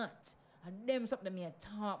or not. And them something me I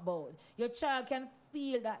talk about. Your child can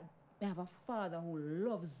feel that I have a father who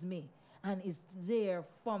loves me and is there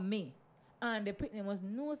for me. And the parent must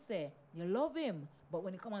know, say, you love him. But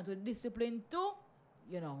when it comes on to discipline too,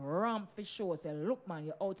 ramp for sure. Say, look, man,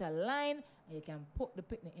 you're out of line and you can put the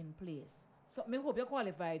parent in place. So I hope you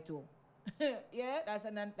qualify too. Yeah, that's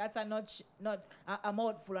a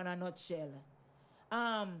mouthful and a nutshell.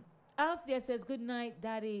 Althea says, good night,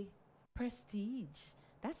 Daddy Prestige.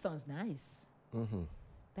 That sounds nice.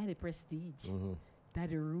 Daddy Prestige.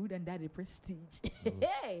 Daddy Rude and Daddy Prestige.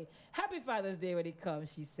 Hey, happy Father's Day when it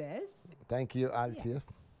comes, she says. Thank you, Althea. Yes.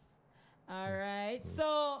 All right.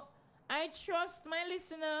 So I trust my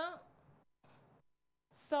listener.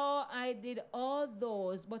 So I did all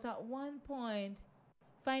those, but at one point,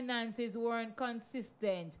 finances weren't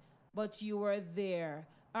consistent, but you were there.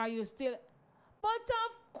 Are you still? But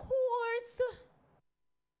of course,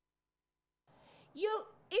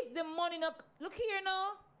 if the money not, look here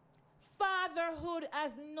now, fatherhood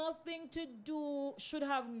has nothing to do, should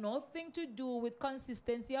have nothing to do with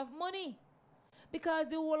consistency of money. Because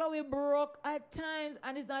the whole of we broke at times,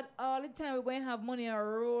 and it's not all the time we're going to have money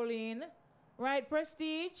rolling. Right,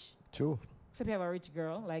 Prestige? True. Except you have a rich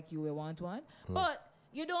girl like you will want one. But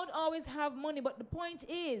you don't always have money. But the point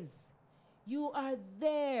is, you are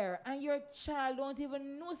there, and your child don't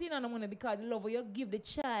even know see no money because the love you give the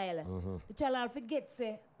child. The child will forget,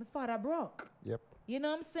 say, my father broke. Yep. You know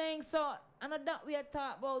what I'm saying? So, I know that we are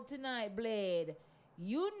talking about tonight, Blade.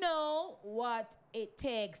 You know what it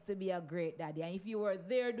takes to be a great daddy. And if you were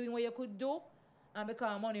there doing what you could do, and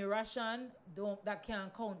because money ration, that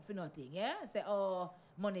can't count for nothing, yeah? Say, oh,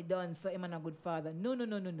 money done, so I'm not a good father. No.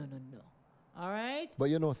 All right? But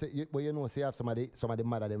you know, say you have some of the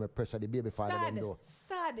mother them pressure the baby father them though.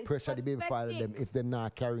 Sad. Pressure the baby father them if they're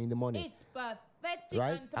not carrying the money. It's pathetic.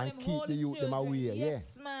 Right? And keep the youth them away.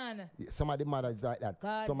 Yes, man. Some of the mothers like that.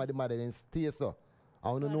 God. Some of the mothers then stay so.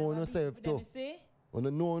 I want to know yourself too. Want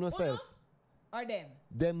to know yourself. Or them?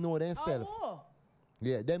 Them know themselves. Oh.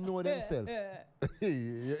 Yeah, them know themselves.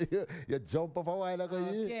 you jump off a while ago.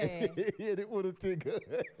 Okay. Yeah, the other thing.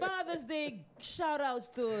 Father's Day shout outs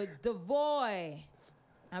to Devoy.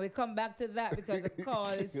 And we come back to that because the call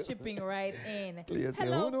is chipping right in. Cleo say,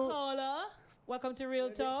 hello, caller. Welcome to Real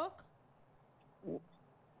Talk.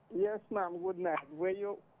 Yes, ma'am. Good night. Where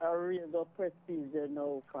you are raised up Prestige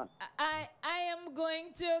now, fan? I am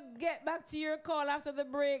going to get back to your call after the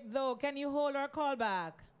break, though. Can you hold our call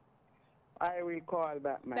back? I will call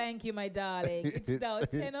back, ma'am. Thank you, my darling. It's now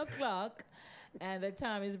 10 o'clock, and the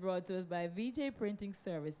time is brought to us by VJ Printing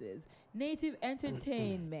Services, Native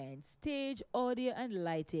Entertainment, Stage, Audio, and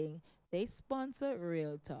Lighting. They sponsor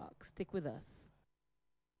Real Talk. Stick with us.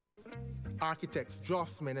 Architects,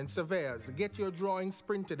 draftsmen, and surveyors, get your drawings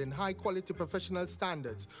printed in high-quality professional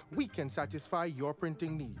standards. We can satisfy your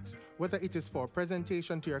printing needs. Whether it is for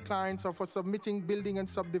presentation to your clients or for submitting building and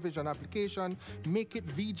subdivision application, make it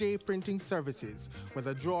VJ Printing Services.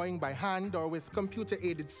 Whether drawing by hand or with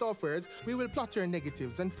computer-aided softwares, we will plot your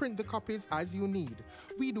negatives and print the copies as you need.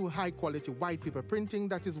 We do high-quality white paper printing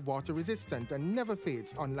that is water-resistant and never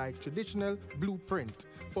fades, unlike traditional blueprint.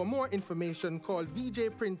 For more information, call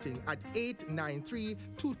VJ Printing at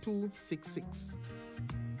 893-2266.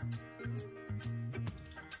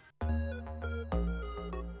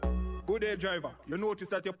 Good day, driver. You notice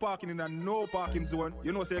that you're parking in a no parking zone.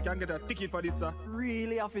 You know, so you can get a ticket for this, sir.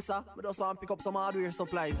 Really, officer? I just want to pick up some hardware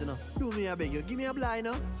supplies, you know. Do me a beg you. Give me a blind,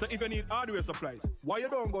 you know. So if you need hardware supplies, why you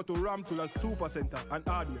don't go to Ramtula Super Center and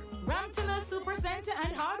Hardware? Ramtula Super Center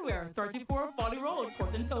and Hardware, 34 Folly Road,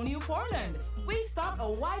 Port Antonio, Portland. We stock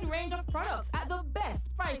a wide range of products at the best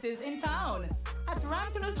prices in town. At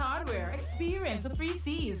Ramtula's Hardware, experience the 3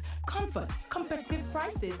 C's: comfort, competitive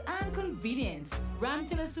prices, and convenience.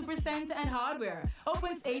 Ramtula Super Center and Hardware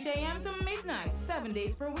opens 8 a.m. to midnight, 7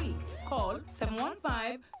 days per week. Call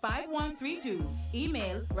 715-5132.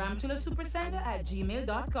 Email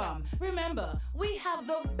ramtulasupercenter@gmail.com. Remember, we have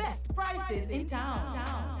the best prices in town.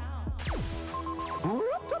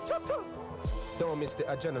 Don't miss the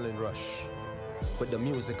adrenaline rush with the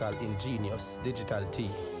musical ingenious Digital T.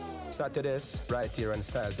 Saturdays, right here on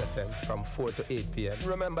Styles FM from 4 to 8 p.m.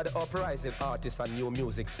 Remember the uprising artists and new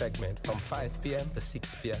music segment from 5 p.m. to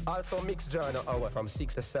 6 p.m. Also mixed journal hour from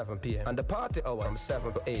 6 to 7 p.m. And the party hour from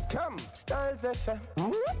 7 to 8. Come, Styles FM.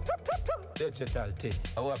 Digital T.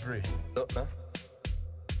 Our pray. Look, man.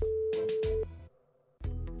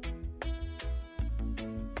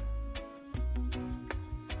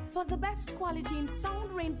 For the best quality in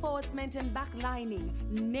sound reinforcement and backlining,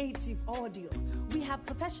 Native Audio. We have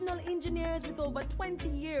professional engineers with over 20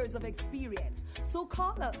 years of experience. So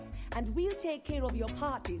call us and we'll take care of your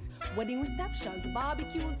parties, wedding receptions,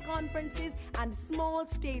 barbecues, conferences, and small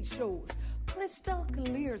stage shows. Crystal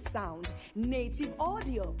clear sound, Native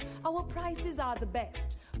Audio. Our prices are the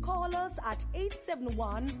best. Call us at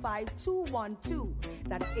 871-5212.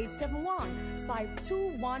 That's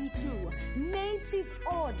 871-5212. Native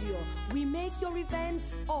Audio. We make your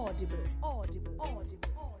events audible.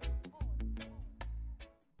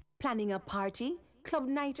 Planning a party, club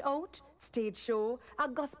night out, stage show, a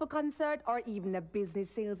gospel concert, or even a business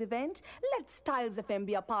sales event? Let Styles FM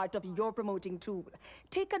be a part of your promoting tool.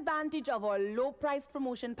 Take advantage of our low-priced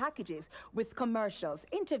promotion packages with commercials,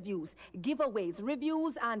 interviews, giveaways,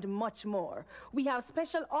 reviews, and much more. We have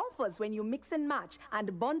special offers when you mix and match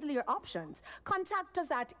and bundle your options. Contact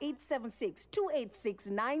us at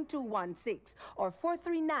 876-286-9216 or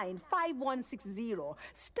 439-5160.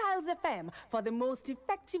 Styles FM for the most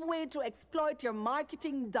effective way to exploit your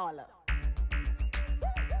marketing dollar.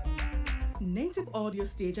 Native Audio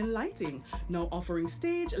Stage and Lighting, now offering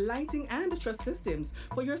stage, lighting, and truss systems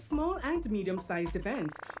for your small and medium-sized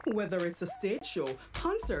events. Whether it's a stage show,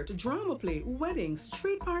 concert, drama play, wedding,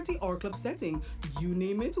 street party, or club setting, you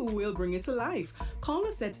name it, we'll bring it to life. Call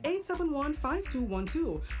us at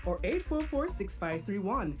 871-5212 or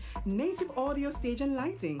 844-6531. Native Audio Stage and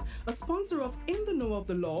Lighting, a sponsor of In the Know of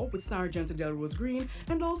the Law with Sergeant Delrose Green,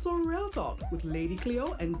 and also Real Talk with Lady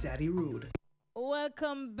Cleo and Daddy Rude.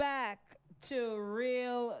 Welcome back to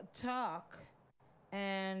Real Talk.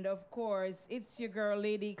 And of course, it's your girl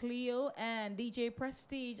Lady Cleo and DJ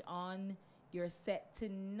Prestige on your set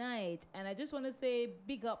tonight. And I just want to say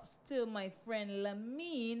big ups to my friend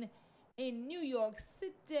Lamine in New York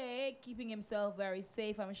City, keeping himself very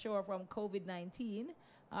safe, I'm sure, from COVID-19.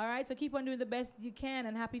 All right, so keep on doing the best you can,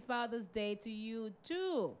 and happy Father's Day to you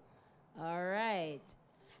too. All right.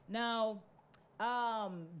 Now,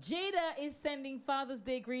 Jada is sending Father's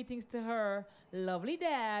Day greetings to her lovely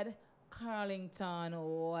dad, Carlington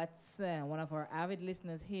Watson, one of our avid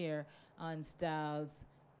listeners here on Styles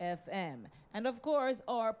FM. And of course,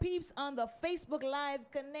 our peeps on the Facebook Live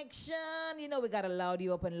connection. You know we gotta loud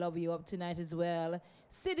you up and love you up tonight as well.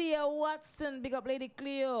 Cydia Watson, big up Lady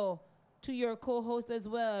Cleo. To your co-host as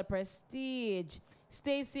well, Prestige.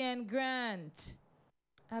 Stacy and Grant.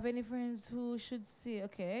 Have any friends who should see?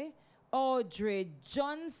 Okay. Audrey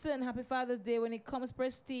Johnson, happy Father's Day when it comes,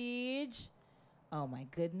 Prestige. Oh my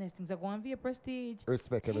goodness, things are going for your Prestige.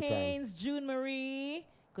 Respect every time. Haynes, June Marie,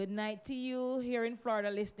 good night to you here in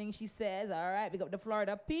Florida listening, she says. All right, big up the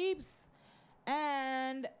Florida peeps.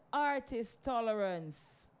 And Artist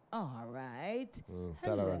Tolerance. All right.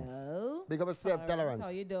 Tolerance. Hello. Big up yourself, Tolerance.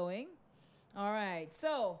 How you doing? All right,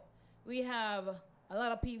 so we have a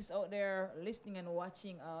lot of peeps out there listening and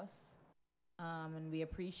watching us. And we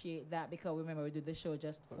appreciate that because remember we do the show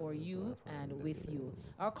just for you and with you.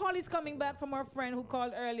 Our call is coming back from our friend who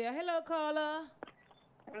called earlier. Hello, caller.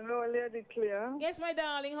 Hello, Lady Cleo. Yes, my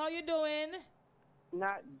darling. How you doing?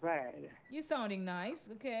 Not bad. You sounding nice.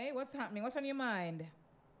 Okay, what's happening? What's on your mind?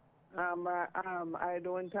 I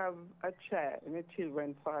don't have a child, my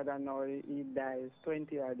children's father now. He dies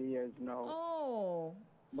 20 odd years now. Oh.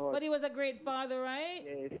 But he was a great father, right?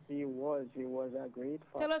 Yes, he was. He was a great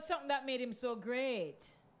father. Tell us something that made him so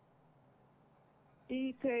great.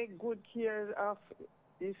 He take good care of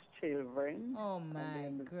his children. Oh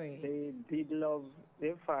my, great. They did love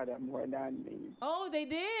their father more than me. Oh, they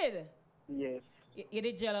did? Yes. You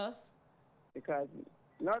did jealous? Because,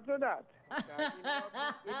 not to that.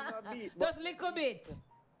 Just a little bit.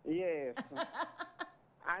 Yes.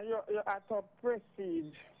 And you're at a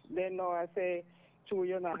Prestige. Then now I say,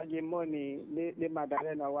 you not give money, the mother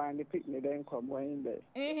then want the picnic then come when there.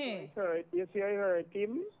 You see I heard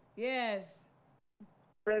him? Yes.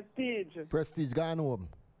 Prestige. Prestige gone home.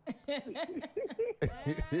 The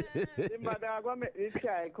mother go make the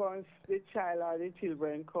child or the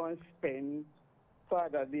children can spend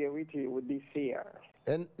Father Day with you with this year.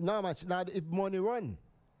 And no much now if money run,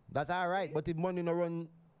 that's all right. But if money no run,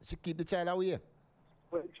 she keep the child away.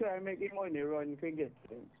 Well, try and make the money run to get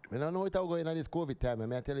them. I don't know what I'm going on this COVID time.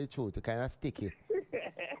 I tell you the truth. It's kind of sticky.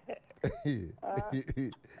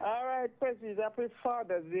 All right, Prestige. Happy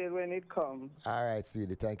Father's Day when it comes. All right,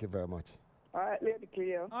 sweetie. Thank you very much. All right, Lady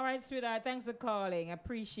Cleo. All right, sweetheart. Thanks for calling.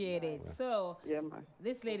 Appreciate it. So,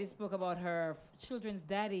 this lady spoke about her children's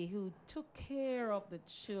daddy who took care of the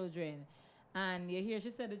children. And you hear she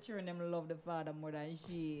said the children them love the father more than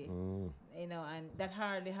she. You know, and that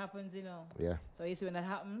hardly happens, you know. Yeah. So you see when that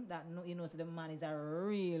happens, that you know, so the man is a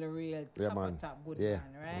real top good yeah.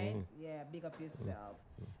 man, right? Yeah, big up yourself.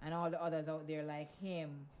 And all the others out there like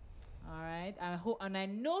him. All right. And I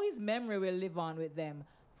know his memory will live on with them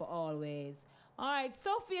for always. All right,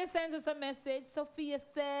 Sophia sends us a message. Sophia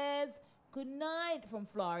says, good night from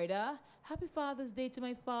Florida. Happy Father's Day to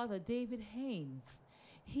my father, David Haynes.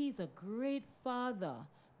 He's a great father.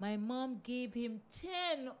 My mom gave him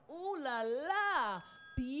 10, ooh la la,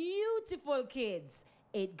 beautiful kids.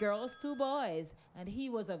 8 girls, 2 boys. And he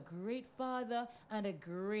was a great father and a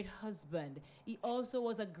great husband. He also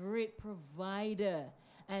was a great provider.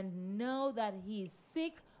 And now that he's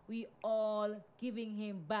sick, we all giving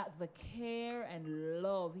him back the care and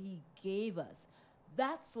love he gave us.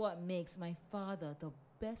 That's what makes my father the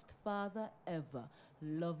best father ever.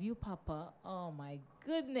 Love you, Papa. Oh, my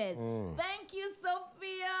goodness. Thank you,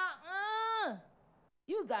 Sophia.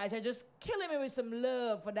 You guys are just killing me with some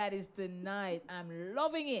love for Daddies tonight. I'm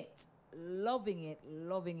loving it. Loving it,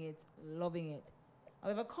 loving it, loving it. I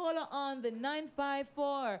have a caller on the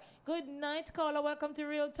 954. Good night, caller. Welcome to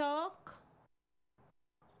Real Talk.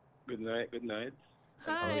 Good night, good night.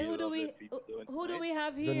 Hi, who do we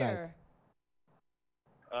have here? Good night.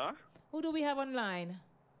 Huh? Who do we have online?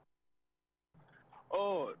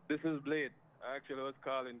 Oh, this is Blade. I actually was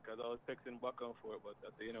calling because I was texting back and forth, but I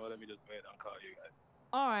said, you know what, let me just wait and call you guys.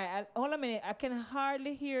 All right, hold a minute. I can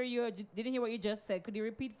hardly hear you. I didn't hear what you just said. Could you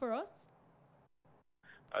repeat for us?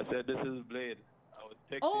 I said, this is Blade. I was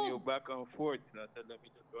texting you back and forth, and I said, let me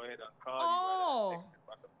just go ahead and call you. Rather than texting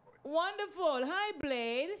back and forth. Wonderful. Hi,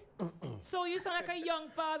 Blade. So you sound like a young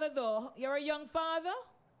father, though. You're a young father?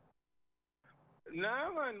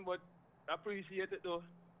 Nah, man, but I appreciate it, though.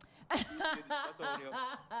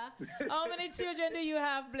 How many children do you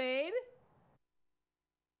have, Blade?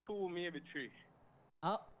 2, maybe 3.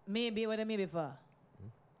 Oh, maybe. What a maybe for?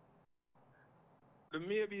 The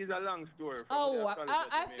maybe is a long story.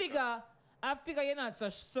 I figure you're not so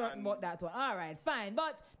certain about that one. All right, fine.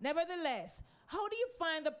 But nevertheless, how do you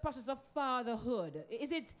find the process of fatherhood?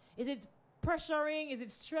 Is it pressuring? Is it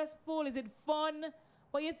stressful? Is it fun?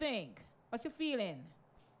 What do you think? What's your feeling?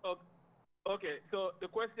 Okay, so the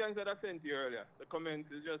questions that I sent you earlier, the comments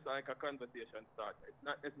is just like a conversation starter. It's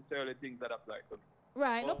not necessarily things that apply to me.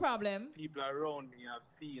 Right, no problem. People around me have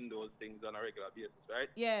seen those things on a regular basis, right?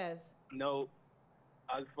 Yes. Now,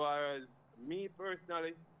 as far as me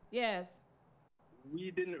personally, yes, we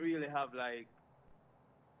didn't really have like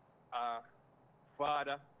a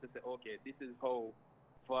father to say, okay, this is how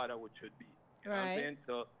fatherhood should be. You know what I'm saying?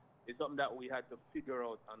 So it's something that we had to figure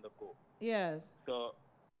out on the go. Yes. So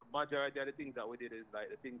majority of the things that we did is like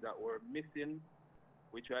the things that were missing,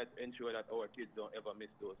 we try to ensure that our kids don't ever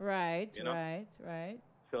miss those. Right, you know? right.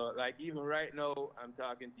 So like even right now, I'm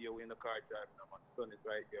talking to you in the car driving, and my son is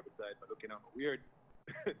right here beside me looking at me weird.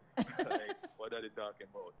 Like, what are they talking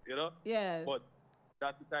about? You know? Yes. But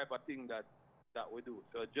that's the type of thing that we do.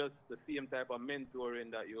 So just the same type of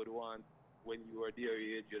mentoring that you would want when you were their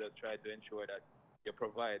age, you just try to ensure that you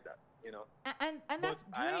provide that, you know. And that's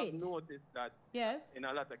great. I have great. noticed that in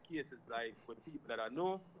a lot of cases, like with people that I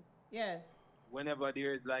know, whenever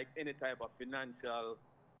there is like any type of financial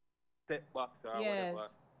setbacks or whatever,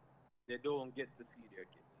 they don't get to see their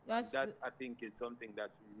kids. That I think is something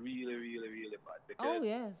that's really, really, really bad.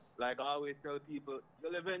 Because, like I always tell people,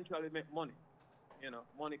 you'll eventually make money. You know,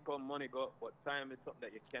 money come, money go, but time is something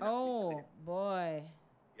that you cannot reclaim. Boy.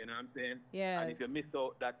 You know what I'm saying? Yes. And if you miss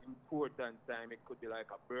out that important time, it could be like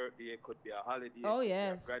a birthday, it could be a holiday, it oh could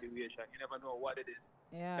yes, be a graduation. You never know what it is.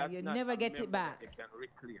 Yeah, you never get it back. You can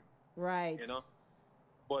reclaim. Right. You know?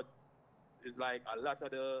 But it's like a lot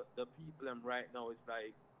of the people right now, it's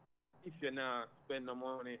like, if you're not spend the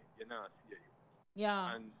money, you're not serious.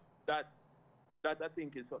 Yeah. And that I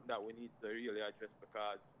think is something that we need to really address,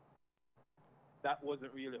 because that wasn't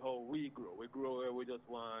really how we grew. We grew where we just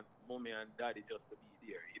want mommy and daddy just to be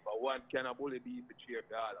there. If I want can a bully beef, a cheer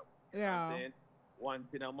for all of us. You know what I'm saying? One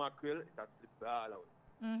thing a mackerel, it's a slip for all of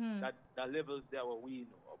us. That levels there what we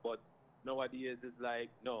know. But nowadays it's like,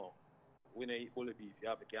 no, we don't eat bully beef. You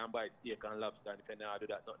have to can buy steak and lobster, and if you not do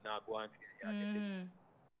that, not go on for you.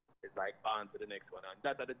 It's like on to the next one. And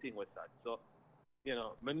that's the thing with that. So, you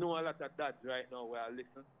know, I know a lot of dads right now where I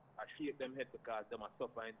listen, I shake them head because them are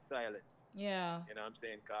suffering in silence. Yeah. You know what I'm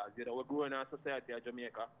saying? Because, you know, we're growing in a society in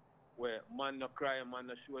Jamaica where man no cry, man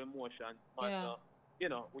no show emotion, man no,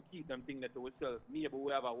 you know, we keep them things to ourselves. Maybe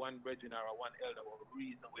we have a one brethren or a one elder or a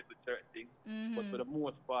reason with certain things, but for the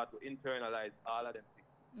most part, we internalize all of them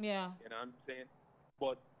things. Yeah. You know what I'm saying?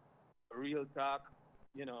 But real talk,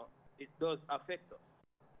 you know, it does affect us.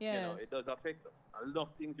 Yes. You know, it does affect us. Enough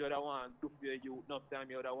things you don't want to do for you, enough time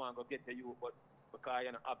you don't want to get to you, but because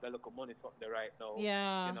you don't have the local money something right now,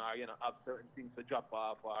 you know, or you don't have certain things to drop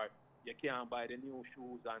off, or you can't buy the new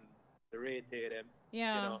shoes and the rate them, you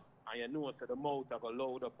know, and you know so the mouth are going to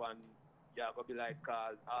load up and you're going to be like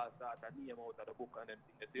called all sorts of name out of the book and them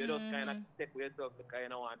things. So you just kind of take with yourself because you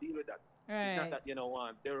don't want to deal with that. Right. It's not that you don't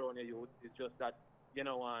want their own youth, it's just that you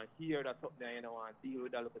don't want to hear that something and you don't want to deal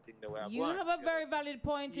with that little thing the way you have a very valid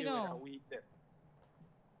point, you know.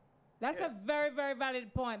 That's a very, very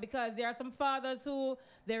valid point, because there are some fathers who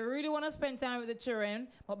they really want to spend time with the children,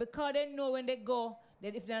 but because they know when they go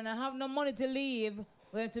that if they don't have no money to leave,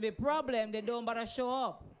 going to be a problem, they don't bother show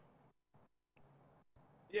up.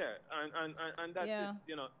 Yeah, and that's it,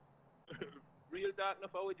 you know. Real talk,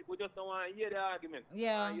 we just don't want to hear the argument. We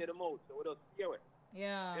don't want to hear the mouth, so we just hear it.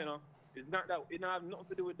 Yeah. You know, it's not that it don't have nothing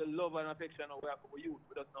to do with the love and affection of we have for youth.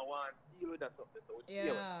 We just don't want to deal with that something, so we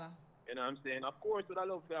hear it. You know what I'm saying? Of course, with a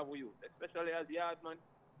love for you, especially as yard man,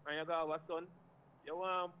 and you got a son, you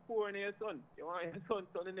want pour in your son. You want your son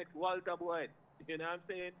to the next Walter boy. You know what I'm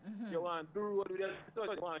saying? You want to road with your son.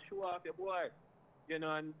 You want to show off your boy. You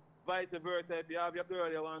know, and vice versa. If you have your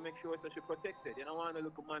girl, you want to make sure that she's protected. You don't want to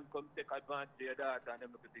look a man come take advantage of your daughter and them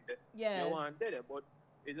look at things. Yes. You want that, but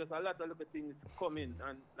it's just a lot of little things coming,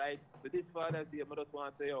 and like with this Father's Day, I just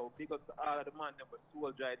want to say, yo, pick up all of the man that was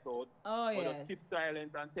soldier out. Oh, yes. Just keep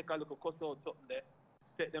silent and take a look at cuss out something there.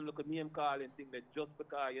 Take them look at name calling thing there just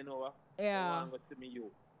because, you know what? I want to see me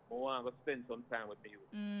you. I want to spend some time with me you.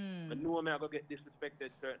 I know I'm going to get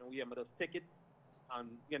disrespected certain way, I just take it and,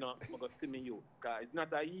 you know, I'm going to see me you. Because it's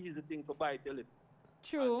not an easy thing to bite your lip.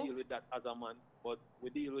 True. And deal with that as a man, but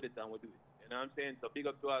we deal with it and we do it. You know what I'm saying? So big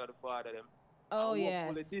up to all of the father them. Oh, yes.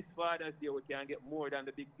 Hopefully this Father's Day we can get more than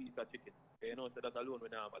the big piece of chicken. You know, so that alone we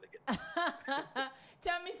don't have get.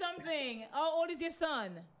 Tell me something. How old is your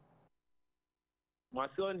son? My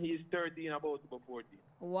son, he's 13, about to be 14.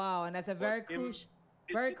 Wow, and that's a very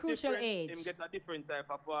crucial age. Him get a different type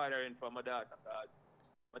of father in from my daughter.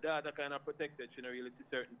 My daughter kind of protected, she don't really see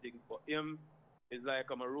certain things. But him is like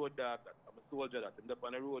I'm a road dog, I'm a soldier that end up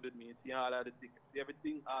on the road with me, see all of the things, see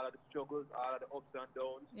everything, all of the struggles, all of the ups and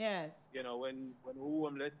downs. Yes. You know, when we're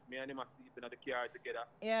homeless, me and him are sleeping at the car together.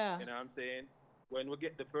 Yeah. You know what I'm saying? When we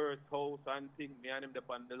get the first house and thing, me and him up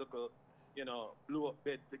on the local, you know, blew up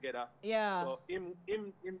bed together. Yeah. So him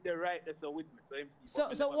the right that's with me. So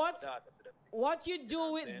what you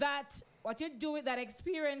do with that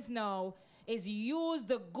experience now is use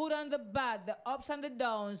the good and the bad, the ups and the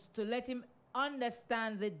downs to let him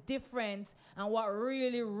understand the difference and what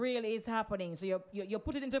really is happening. So you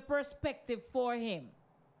put it into perspective for him,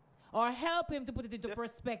 or help him to put it into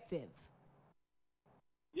perspective.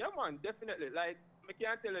 Yeah, man, definitely. Like, I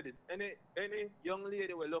can't tell you this. Any young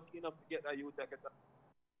lady we're lucky enough to get a youth like that.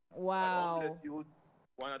 Wow. Youth,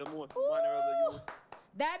 one of the most vulnerable youth.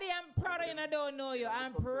 Daddy, I'm proud of you and I don't know you.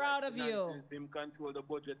 I'm proud of you. Him control the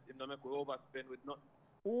budget, him not make we overspend with nothing.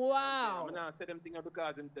 Wow. I'm not say them things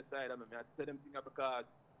because him decide. I say them things because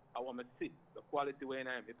I want to see the quality when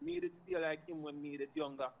I'm. If needed still like him when needed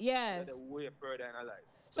younger. Yes. They're way further in our life.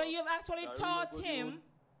 So you've actually taught him.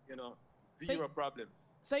 You know, zero problem.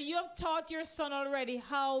 So you have taught your son already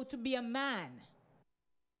how to be a man.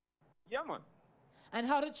 Yeah, man. And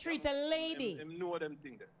how to treat a lady. Him know them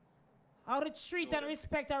things there. How to treat and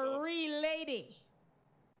respect a real lady.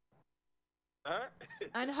 Huh?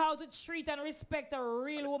 And how to treat and respect a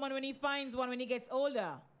real woman when he finds one when he gets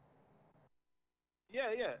older.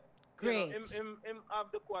 Yeah. Great. You know, him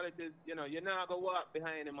have the qualities, you know, you're not going to walk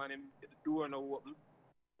behind him and him the door no open.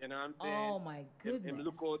 You know what I'm saying? Oh my goodness. Him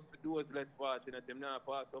look out for doors less fortunate. Him not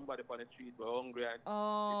pass somebody on the street who are hungry and isn't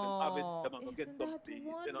that wonderful?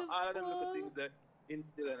 You know, all of them little things that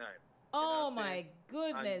instill in him. Oh my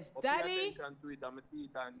goodness, and Daddy. Attention to it, I'm a see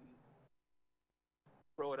it and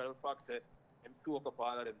proud of the fact that him soak up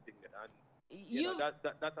all of them things. And you know,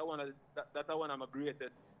 that's one of my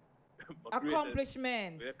greatest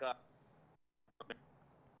accomplishments.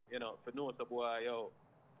 You know, for no so boy, yo,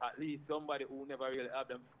 at least somebody who never really have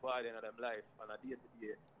them father in their life on a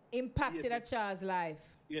day-to-day. Impacted a child's life.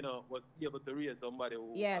 You know, was able to raise somebody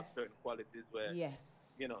who has certain qualities where,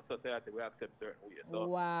 you know, society will accept certain ways. So,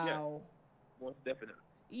 wow. Yeah, most definitely.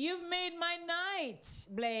 You've made my night,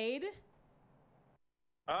 Blade.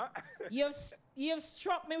 Huh? You've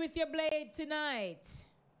struck me with your blade tonight.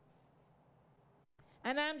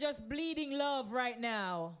 And I'm just bleeding love right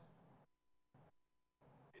now.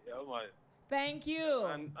 Yeah, man. Thank you.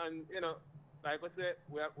 And you know, like I said,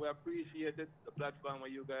 we appreciate it, the platform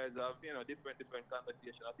where you guys have, you know, different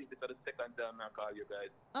conversations. I think this is the second time I call you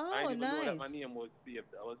guys. Oh, I didn't even know that nice. my name was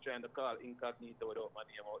saved. I was trying to call incognito without my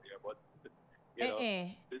name out there, but you know,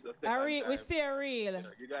 this is the second time. We stay real. You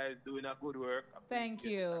know, you guys doing a good work. Thank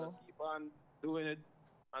you. Keep on doing it.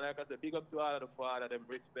 And like I said, big up to all of the father, them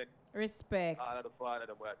respect. All of the father,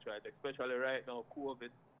 them we are trying, especially right now,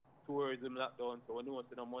 COVID. Tourism lockdown, so we know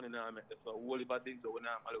no money now make so whole heap of things so we're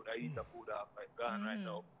not allowed to eat the food off like gone right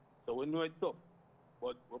now. So we know it's tough.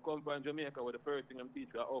 But we come from Jamaica where the first thing I'm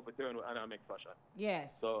teaching are overturn with anamic fashion.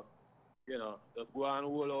 Yes. So, you know, just go on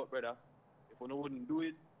all out, brother. If we wouldn't do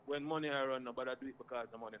it when money I run, nobody do it because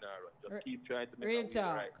the money I run. Just keep trying to make Real it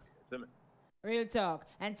talk. right. Real talk.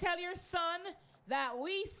 And tell your son that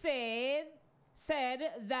we said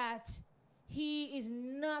that he is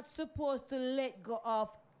not supposed to let go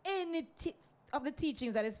of any of the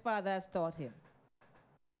teachings that his father has taught him.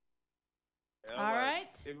 Yeah, all right?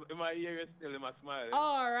 In my ear, still in my smile.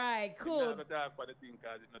 All right, cool. I'm not talk for the thing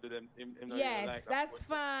because yes, like that's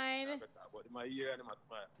fine. But in my ear and in my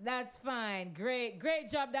smile. That's fine. Great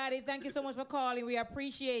job, Daddy. Thank you so much for calling. We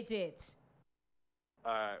appreciate it.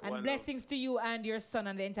 All right. And blessings to you and your son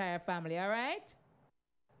and the entire family, all right?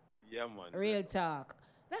 Yeah, man. Real talk.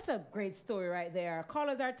 That's a great story right there.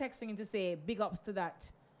 Callers are texting in to say big ups to that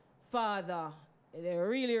father. They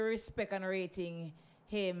really respect and rating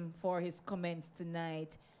him for his comments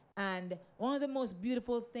tonight. And one of the most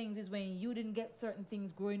beautiful things is when you didn't get certain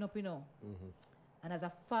things growing up, you know. And as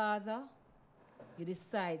a father, you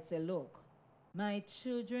decide, say, look, my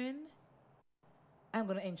children, I'm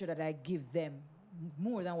going to ensure that I give them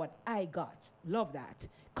more than what I got. Love that.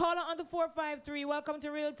 Caller on the 453. Welcome to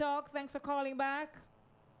Real Talk. Thanks for calling back.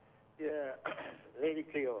 Yeah, Lady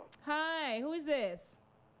Cleo. Hi, who is this?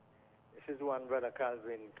 This is one brother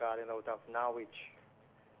Calvin calling out of Norwich.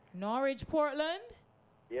 Norwich, Portland?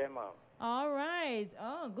 Yeah, ma'am. All right.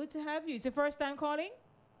 Oh, good to have you. It's your first time calling?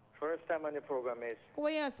 First time on the program, is. Oh,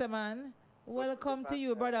 yes, man. Welcome to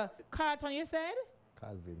you, brother. Carlton, you said?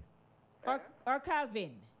 Calvin. Or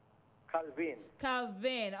Calvin? Calvin.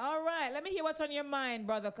 Calvin. All right. Let me hear what's on your mind,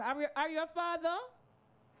 brother. Are you a father?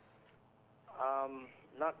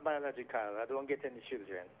 Not biological. I don't get any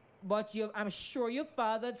children. But I'm sure you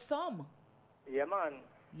fathered some. Yeah, man.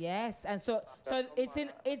 Yes, and so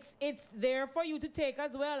it's there for you to take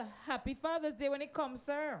as well. Happy Father's Day when it comes,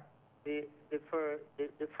 sir. The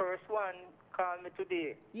first one called me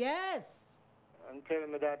today. Yes. And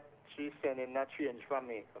telling me that she's sending that change from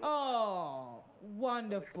me. Oh,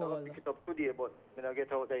 wonderful. I'll pick it up today, but I don't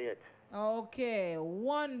get out there yet. Okay,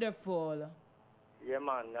 wonderful. Yeah,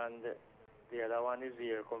 man, and the other one is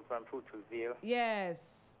here, come from Fruitvale. Yes.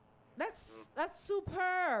 That's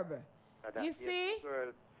superb. You see?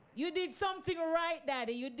 You did something right,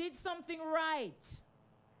 Daddy. You did something right.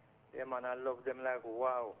 Yeah, man, I love them like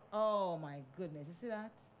wow. Oh, my goodness. You see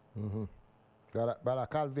that? Mm-hmm. Brother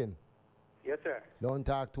Calvin. Yes, sir. Don't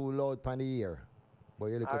talk too loud pan the ear. But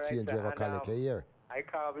you look change your call here. I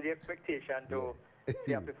call with the expectation to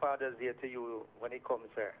say Happy Father's Day to you when it comes,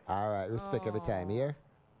 sir. All right. Respect every time here.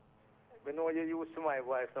 We know you used to my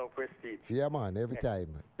voice now, Prestige. Yeah, man. Every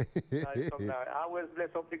time. I always bless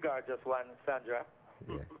up the gorgeous one, Sandra.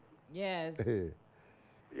 Yes.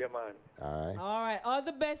 Yeah, man. All right. All right. All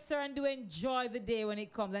the best, sir, and do enjoy the day when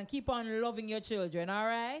it comes. And keep on loving your children, all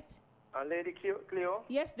right? And Lady Cleo?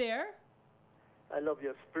 Yes, dear? I love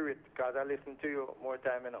your spirit because I listen to you more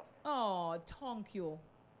time, you know. Oh, thank you.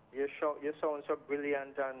 You sound so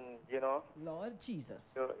brilliant and, you know. Lord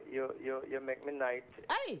Jesus. You make me night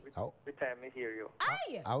every time I hear you.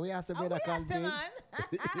 Aye. Are we asking Brother Calvin?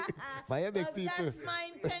 That's my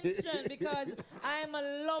intention because I'm a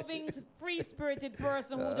loving, free-spirited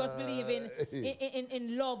person who just believe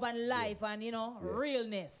in love and life and, you know,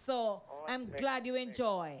 realness. So I'm glad you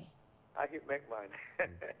enjoy. I can make mine.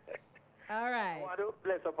 All right. I want to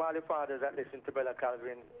bless up all the fathers that listen to Brother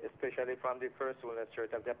Calvin, especially from the First Wellness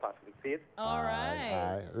Church of the Apostolic Faith. All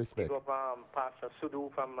right. Respect. Pick up Pastor Sudu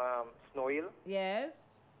from Snow Hill. Yes.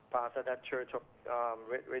 Pastor that church of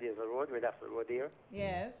Red Hazel Road, Red Hazel Road there.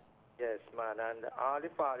 Yes. Yes, man. And all the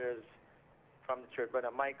fathers from the church,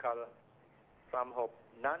 Brother Michael from Hope,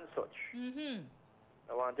 none such. Mm-hmm.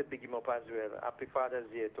 I want to pick him up as well. Happy Father's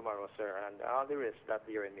Day tomorrow, sir, and all the rest that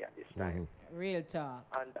hearing me at this time. Real talk.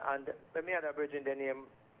 And let me add a bridge in the name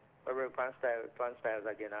of work on styles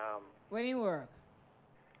again. When you work?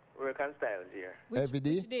 Work on styles here. Every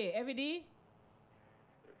day? Which day? Every day?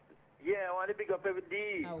 Yeah, I want to pick up every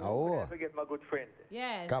day. Oh. I forget my good friend.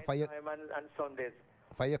 Yes. And Sundays.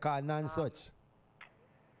 For your car, none such.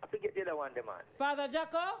 I forget the other one, the man. Father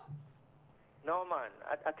Jacko? No, man.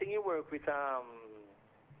 I think you work with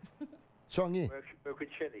Chongi. Work with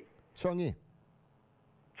Shelly. Chongi.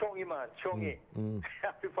 Chongi, man. Chongi.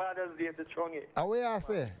 Happy Father's Day to Chongi. Away, I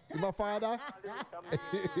say. My father?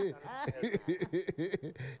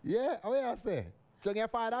 Yeah, away, I say. Chongi, your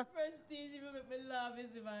father? Prestige, you make me laugh,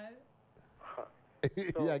 is it, man?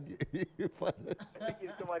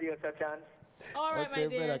 Give somebody else a chance. All right, my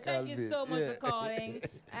dear. Thank you so much for calling.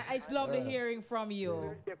 It's lovely hearing from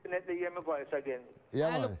you. Definitely hear my voice again. Yeah,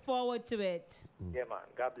 I look forward to it. Yeah, man.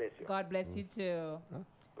 God bless you. God bless you too.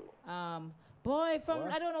 Boy,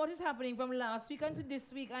 I don't know what is happening from last week until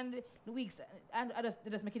this week and the weeks, and I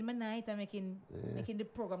just making my night and making the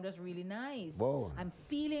program just really nice. Wow. I'm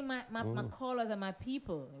feeling my callers and my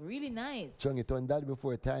people really nice. Chongi turned that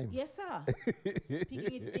before time. Yes, sir.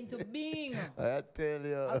 Speaking it into being. I tell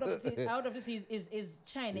you. Out of the sea is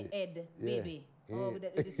China Ed, baby. Oh, with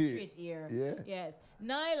the straight ear. Yeah. Yes.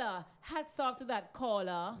 Nyla, hats off to that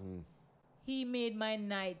caller. He made my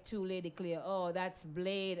night too, Lady Cleo. Oh, that's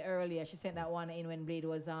Blade earlier. She sent that one in when Blade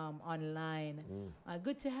was online.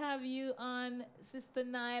 Good to have you on, Sister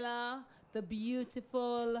Nyla, the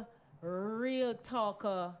beautiful, real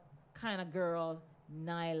talker kind of girl,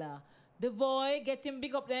 Nyla. The boy, get him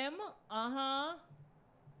big up them.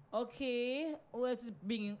 Okay. Who else is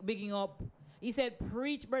bigging up? He said,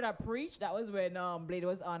 preach, brother, preach. That was when Blade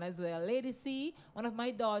was on as well. Lady C, one of my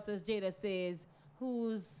daughters, Jada, says,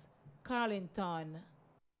 who's Carlington?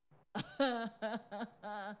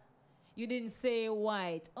 You didn't say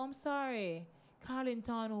White. Oh, I'm sorry.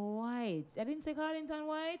 Carlington White. I didn't say Carlington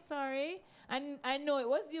White, sorry. And I know it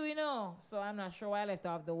was you, you know. So I'm not sure why I left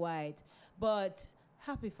off the White. But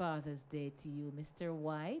happy Father's Day to you, Mr.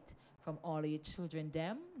 White. From all of your children,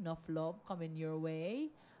 them. Enough love coming your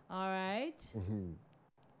way. All right.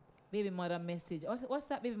 Baby mother message. What's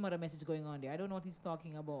that baby mother message going on there? I don't know what he's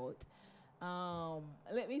talking about.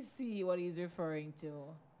 Let me see what he's referring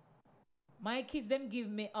to. My kids, them give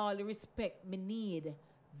me all the respect me need,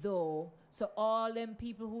 though. So all them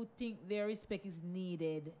people who think their respect is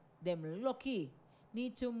needed, them lucky.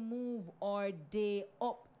 Need to move our day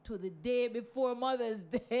up to the day before Mother's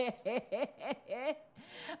Day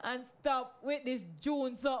and stop with this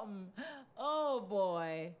June something. Oh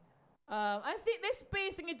boy. I think they're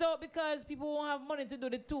spacing it out because people won't have money to do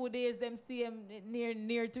the 2 days them see them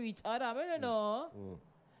near to each other. I don't know.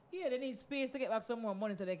 Yeah, they need space to get back some more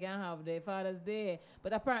money so they can have their Father's Day.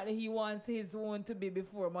 But apparently he wants his one to be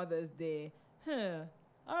before Mother's Day.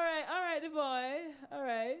 All right, the boy. All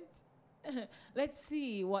right. Let's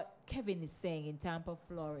see what Kevin is saying in Tampa,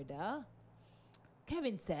 Florida.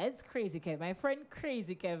 Kevin says, Crazy Kevin, my friend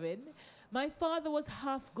Crazy Kevin, my father was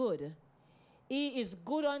half good. He is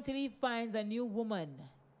good until he finds a new woman.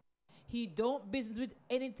 he don't business with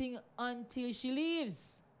anything until she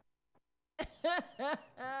leaves.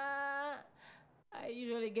 I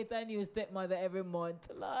usually get a new stepmother every month.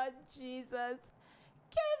 Lord Jesus.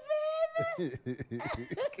 Kevin!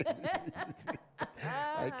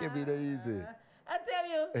 I can be the easy. I tell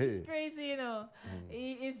you, it's crazy, you know.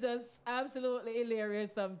 It's just absolutely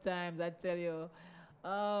hilarious sometimes, I tell you.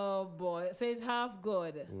 Oh, boy. So it's half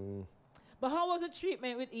good. But how was the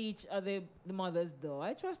treatment with each of the mothers, though?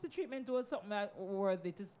 I trust the treatment was something that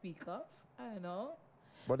worthy to speak of. I don't know.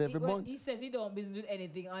 But every month. He says he don't business with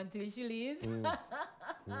anything until she leaves.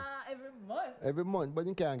 Every month. Every month, but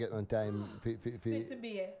you can't get on time to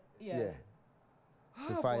be, yeah.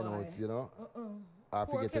 To find out, you know.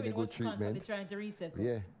 After Poor get Kevin any good was constantly treatment. trying to reset.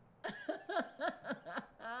 Yeah.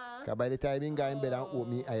 Because by the time he go in bed and open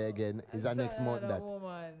me eye again, it's the next month that.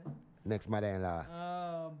 Woman. Next mother-in-law.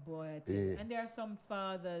 Oh, boy. I tell you. And there are some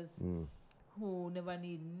fathers who never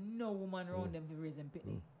need no woman around them to raise them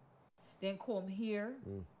pitney. Then come here.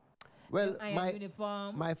 Well,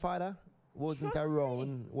 uniform. my father wasn't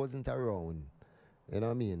around. You know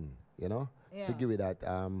what I mean? You know? Yeah. To give you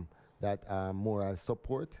that moral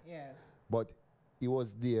support. Yes. But he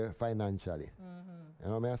was there financially. You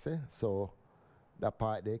know what I say? So that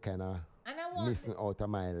part they kind of missing out of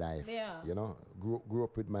my life. Yeah. You know? Grew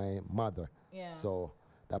up with my mother. Yeah. So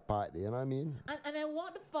that part, you know what I mean? And I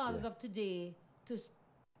want the fathers of today to,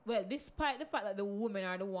 well, despite the fact that the women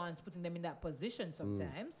are the ones putting them in that position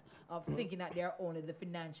sometimes of thinking that they're only the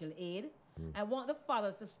financial aid, I want the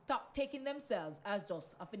fathers to stop taking themselves as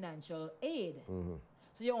just a financial aid.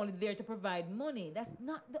 So you're only there to provide money. That's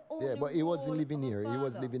not the only Yeah, but he wasn't living here. He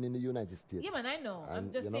was father. living in the United States. Yeah, man, I know. And,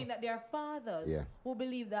 I'm just saying that there are fathers who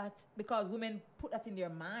believe that because women put that in their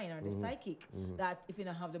mind or the psychic, that if you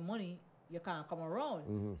don't have the money, you can't come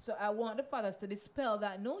around. So I want the fathers to dispel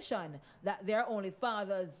that notion that they're only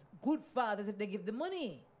fathers, good fathers, if they give the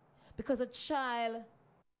money. Because a child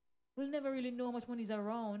will never really know how much money is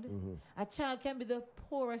around. A child can be the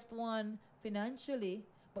poorest one financially,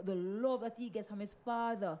 but the love that he gets from his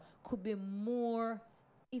father could be more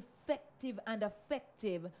effective and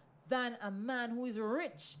effective than a man who is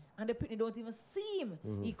rich and the people don't even see him.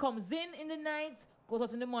 He comes in the night, goes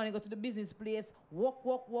out in the morning, go to the business place, walk.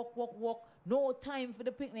 No time for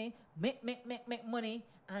the picnic, make money,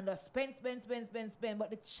 and spend.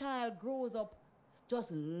 But the child grows up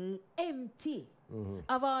just empty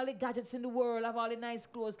of all the gadgets in the world, of all the nice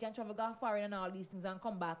clothes, can travel, go foreign and all these things and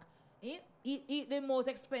come back. Eat the most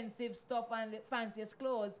expensive stuff and the fanciest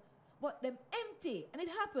clothes, but them empty, and it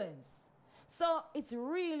happens. So it's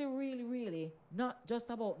really, really, really not just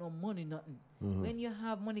about no money, nothing. When you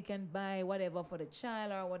have money, can buy whatever for the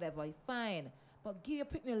child or whatever, fine. But give your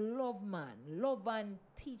picnic love, man. Love and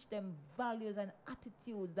teach them values and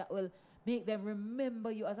attitudes that will make them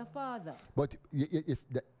remember you as a father. But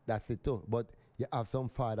that's it too. But you have some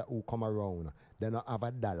father who come around, they don't have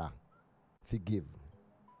 $1 to give.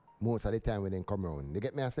 Most of the time when they come around. You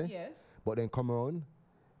get me I say? Yes. But then come around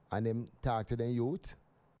and them talk to the youth,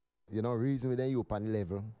 you know, reason with the youth on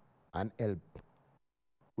level and help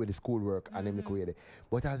with the schoolwork and them look away.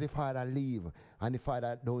 But as the father leave and the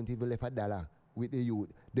father don't even left $1 with the youth,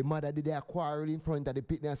 the mother did their quarrel in front of the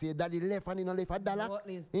picnic and say, Daddy left and he don't left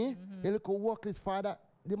 $1. He look a workless father.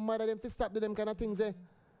 The mother them to stop to them kind of things there.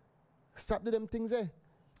 Stop to them things there.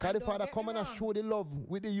 Because the father come and show the love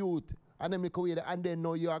with the youth. And then away and then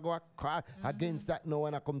now you are going to cry against that now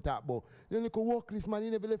when I come talk about. You look a workless man,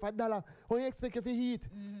 you never left $1. How you expect if you eat?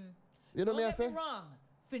 You know what I say? Don't get me wrong.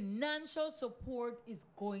 Financial support is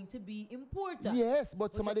going to be important. Yes,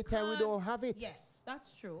 but some of the time we don't have it. Yes,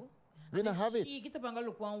 that's true. We don't have it. She get up and go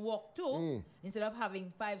look one walk too, instead of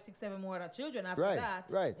having 5, 6, 7 more other children after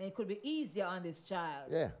that. Right. And it could be easier on this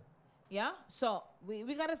child. Yeah. Yeah? So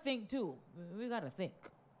we got to think too. We got to think.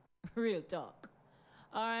 Real talk.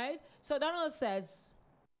 All right? So Donald says,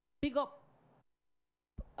 big up,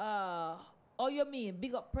 you mean,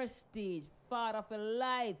 big up Prestige, father for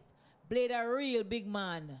life, Blade a real big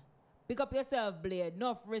man. Big up yourself, Blade.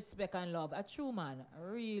 Enough respect and love. A true man.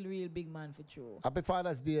 A real, real big man for true. Happy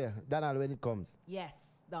Father's Day, Donald, when it comes. Yes,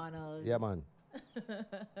 Donald. Yeah, man.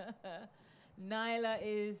 Nyla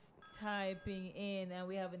is typing in, and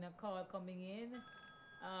we having a call coming in.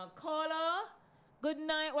 Caller, good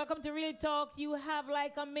night. Welcome to Real Talk. You have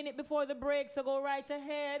like a minute before the break, so go right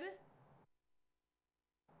ahead.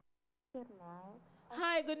 Good night.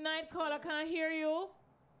 Hi, good night, caller. Can't hear you.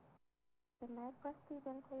 Good night, Prestige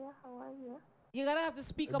and Cleo. How are you? You're gonna have to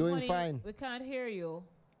speak up, doing honey. fine. We can't hear you.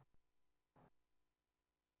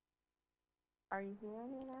 Are you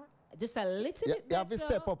hearing me now? Just a little bit You have better. to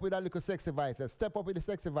step up with a little sexy voice. Step up with the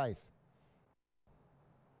sexy voice.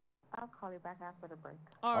 I've call you back after the break.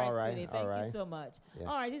 All right, All right, sweetie. all Thank you right. so much. Yeah.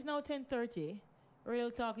 All right, it's now 10:30.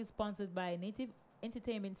 Real Talk is sponsored by Native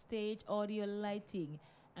Entertainment Stage Audio Lighting,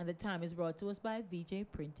 and the time is brought to us by VJ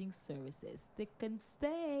Printing Services. Stick and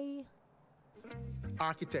stay.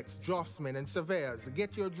 Architects, draftsmen, and surveyors,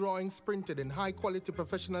 get your drawings printed in high-quality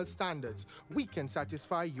professional standards. We can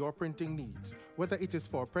satisfy your printing needs. Whether it is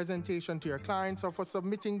for presentation to your clients or for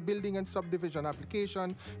submitting building and subdivision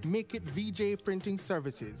application, make it VJ Printing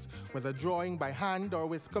Services. Whether drawing by hand or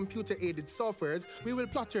with computer-aided softwares, we will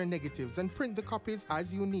plot your negatives and print the copies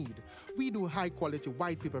as you need. We do high-quality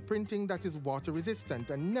white paper printing that is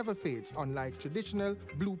water-resistant and never fades, unlike traditional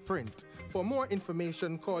blueprint. For more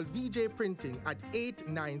information, call VJ Printing at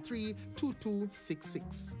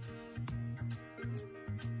 893-2266.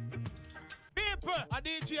 People, a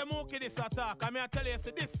DJ Mookie this attack. I mean, I tell you,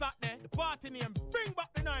 so this Saturday, the party name, bring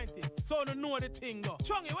back the 90s. So you know the thing go.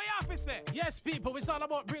 Chungy, what you have to say? Yes, people, it's all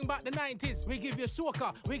about bring back the 90s. We give you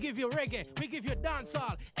soca, we give you reggae, we give you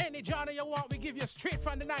dancehall. Any genre you want, we give you straight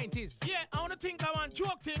from the 90s. Yeah, I want to think I want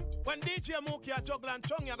joke thing. When DJ Mookie a juggle and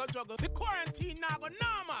Chungy a go juggle, the quarantine now go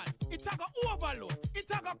normal. It a go overload. It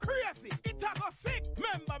a go crazy. It a go sick.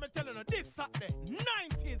 Remember me telling you, this Saturday,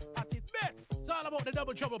 90s at its best. It's all about the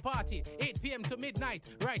Double Trouble Party, 8 p.m. to midnight,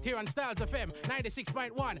 right here on Styles FM,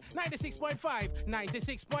 96.1, 96.5,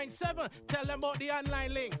 96.7. Tell them about the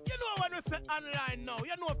online link. You know when we say online now,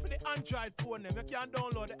 you know for the Android phone them, you can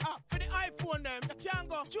download the app. For the iPhone them, you can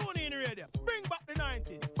go tune in radio. Bring back the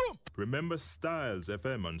 90s. Boom! Remember Styles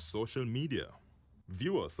FM on social media.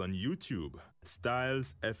 View us on YouTube,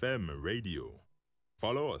 Styles FM Radio.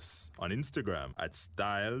 Follow us on Instagram at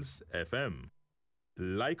Styles FM.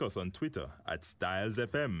 Like us on Twitter at Styles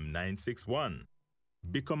FM 961.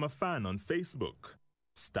 Become a fan on Facebook,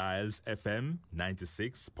 Styles FM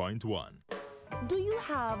 96.1. Do you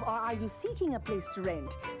have or are you seeking a place to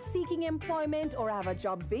rent, seeking employment or have a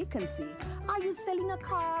job vacancy? Are you selling a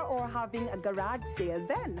car or having a garage sale?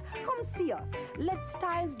 Then come see us. Let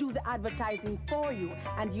Styles do the advertising for you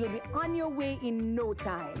and you'll be on your way in no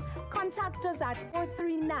time. Contact us at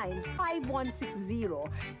 439-5160.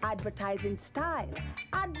 Advertising Style.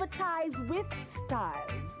 Advertise with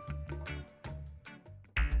Styles.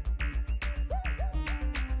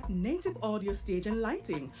 Native Audio Stage and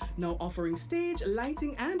Lighting, now offering stage,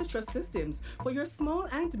 lighting, and truss systems for your small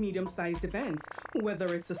and medium-sized events.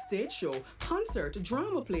 Whether it's a stage show, concert,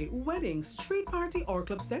 drama play, wedding, street party, or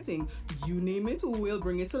club setting, you name it, we'll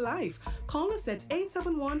bring it to life. Call us at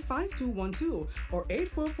 871-5212 or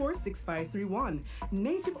 844-6531.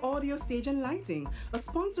 Native Audio Stage and Lighting, a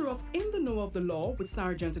sponsor of In the Know of the Law with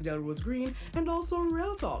Sergeant Delrose Green and also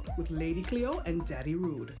Real Talk with Lady Cleo and Daddy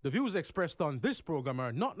Rude. The views expressed on this program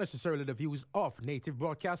are not necessarily the views of Native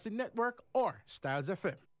Broadcasting Network or Styles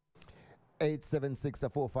FM.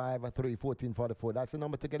 876-453-1444. That's the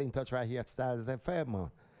number to get in touch right here at Styles FM.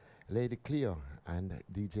 Lady Cleo and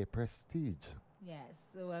DJ Prestige. Yes,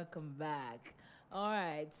 so welcome back. All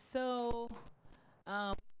right, so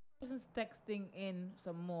person's texting in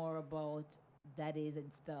some more about daddies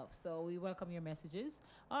and stuff. So we welcome your messages.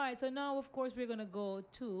 All right, so now of course we're gonna go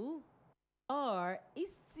to our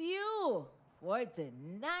issue for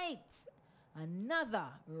tonight. Another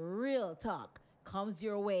Real Talk comes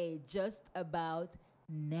your way just about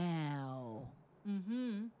now.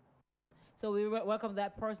 So we welcome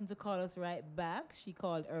that person to call us right back. She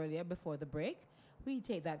called earlier before the break. We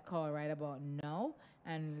take that call right about now.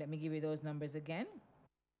 And let me give you those numbers again.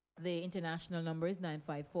 The international number is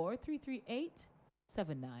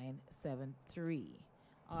 954-338-7973.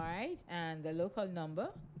 All right. And the local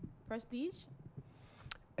number, Prestige?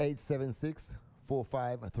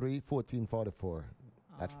 876-453-1444.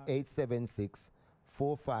 That's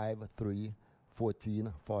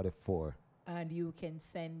 876-453-1444. And you can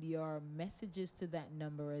send your messages to that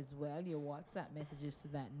number as well, your WhatsApp messages to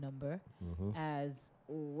that number as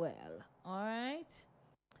well. All right?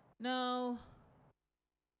 Now,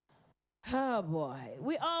 oh boy,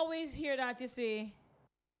 we always hear that, you see,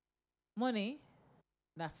 money,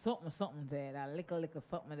 that's something there, that little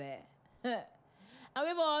something there. And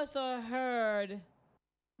we've also heard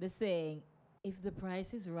the saying, if the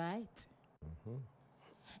price is right,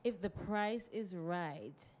 if the price is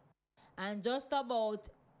right, and just about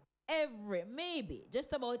every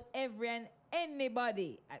and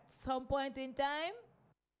anybody at some point in time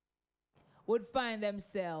would find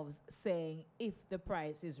themselves saying, if the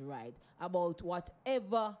price is right, about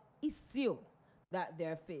whatever issue that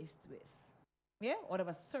they're faced with. Yeah?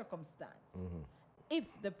 Whatever circumstance. If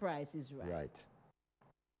the price is right. Right.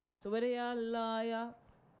 So whether you're a lawyer,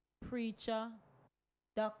 preacher,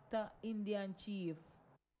 doctor, Indian chief,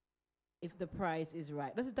 if the price is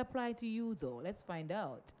right. Does it apply to you though? Let's find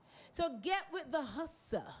out. So get with the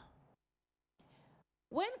hustle.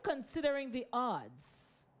 When considering the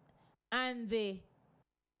odds and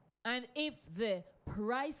if the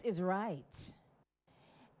price is right,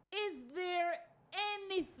 is there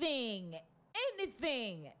anything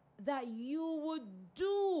that you would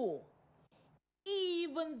do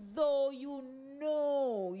even though you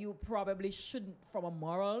know you probably shouldn't from a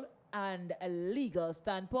moral and a legal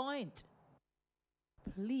standpoint?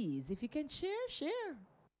 Please, if you can share.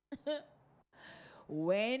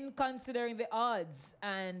 When considering the odds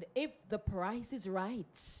and if the price is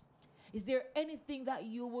right, is there anything that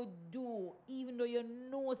you would do even though you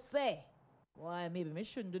know say, well, maybe me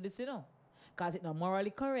shouldn't do this, because it's not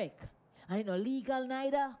morally correct and it's not legal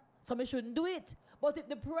neither, so me shouldn't do it. But if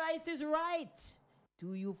the price is right,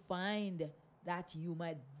 do you find that you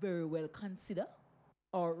might very well consider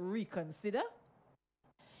or reconsider?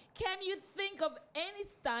 Can you think of any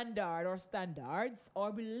standard or standards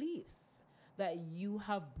or beliefs that you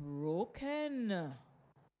have broken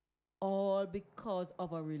all because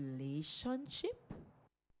of a relationship?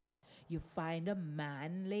 You find a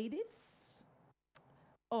man, ladies,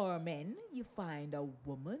 or men, you find a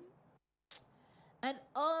woman, and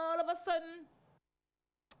all of a sudden,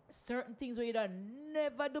 certain things where you done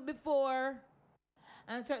never do before,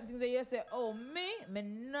 and certain things that you say, oh, me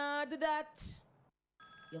not do that.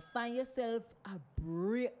 You find yourself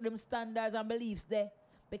break them standards and beliefs there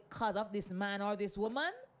because of this man or this woman.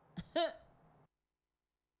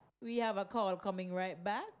 We have a call coming right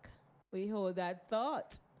back. We hold that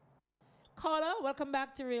thought. Caller, welcome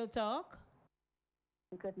back to Real Talk.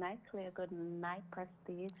 Good night, Cleo. Good night,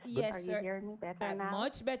 Prestige. Yes, Are sir. you hearing me better now?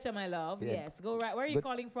 Much better, my love. Yeah. Yes, go right. Where are you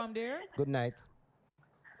calling from, dear? Good night.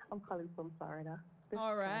 I'm calling from Florida.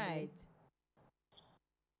 All right.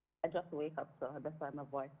 I just wake up, so that's why my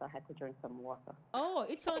voice. So I had to drink some water. Oh,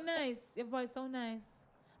 it's so nice. Your voice so nice.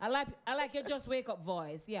 I like your just wake up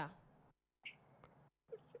voice. Yeah.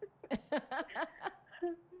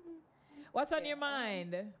 What's on your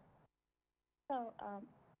mind? So,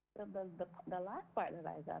 the last part that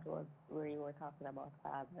I got was where you were talking about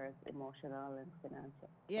fathers, emotional and financial.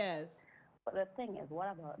 Yes. But the thing is,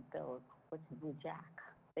 what about those which do jack?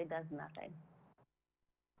 They does nothing.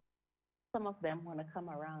 Some of them want to come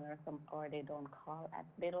around, or they don't call.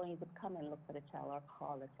 They don't even come and look for the child or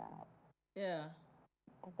call the child. Yeah.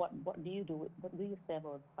 What do you do? What do you say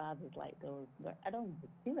about fathers like those? I don't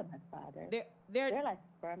see them as fathers. They're like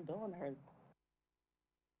sperm donors.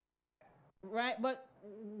 Right, but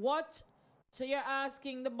what? So you're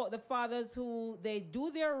asking the fathers who they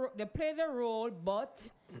play their role, but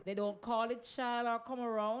they don't call the child or come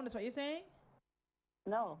around. That's what you're saying?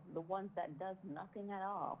 No, the ones that does nothing at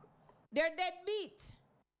all. They're deadbeat.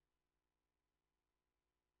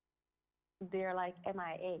 They're like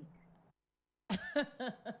MIA.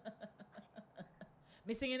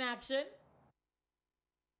 Missing in action?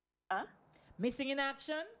 Huh? Missing in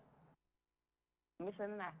action?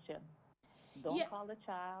 Missing in action. Don't call the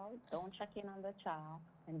child, don't check in on the child,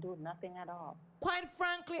 and do nothing at all. Quite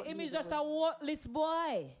frankly, him is just a worthless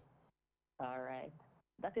boy. All right.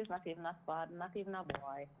 That is not even a spot, not even a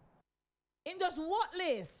boy. Him just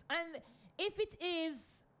worthless. And if it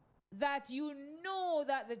is that you know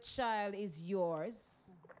that the child is yours,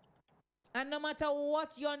 and no matter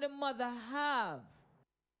what you and the mother have,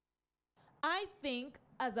 I think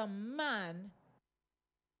as a man,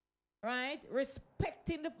 right,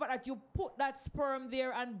 respecting the fact that you put that sperm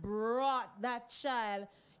there and brought that child,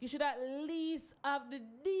 you should at least have the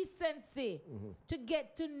decency to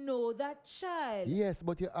get to know that child. Yes,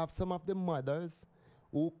 but you have some of the mothers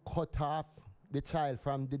who cut off the child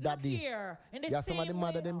from the daddy. Look here, in the yeah, same some of the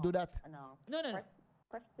mother them do that. No. No.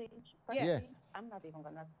 Prestige. Yes. I'm not even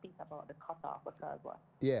going to speak about the cutoff because what?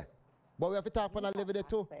 Yeah. But we have to talk on a level there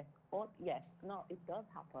too. Oh, yes. No, it does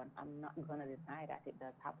happen. I'm not going to deny that it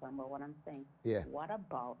does happen. But what I'm saying, what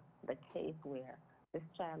about the case where this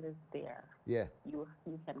child is there? Yeah. You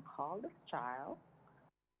can call this child,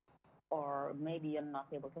 or maybe you're not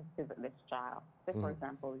able to visit this child. Say, for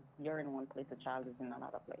example, you're in one place, the child is in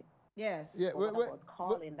another place. Yes. Yeah. What about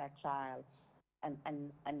calling that child? And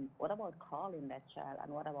what about calling that child?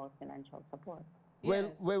 And what about financial support?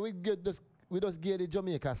 Well, we just get the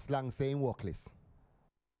Jamaica slang saying workless.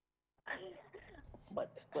 But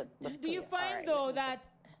do you find though that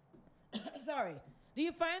sorry, do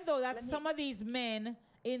you find though that some of these men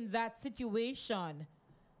in that situation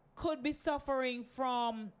could be suffering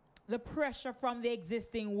from the pressure from the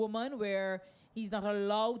existing woman where he's not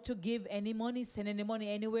allowed to give any money, send any money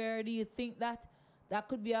anywhere? Do you think that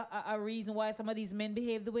could be a reason why some of these men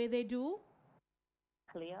behave the way they do?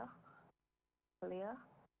 Cleo, Clear?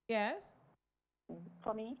 Yes.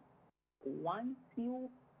 For me, once you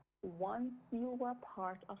were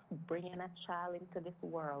part of bringing a child into this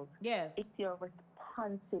world, yes, it's your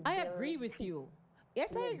responsibility. I agree with you.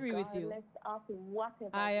 Yes, I agree with you. Regardless of whatever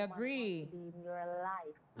I the agree. man wants to be in your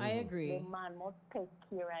life, I agree. the man must take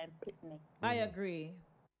care and picnic. I agree.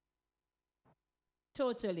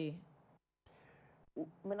 Totally. I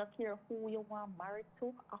don't care who you were married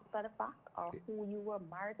to after the fact or who you were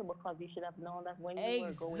married to, because you should have known that when you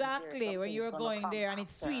were going there. Exactly, when you were going there and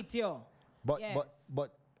it's sweet, yo. But yes.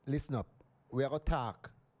 but listen up. We are gonna talk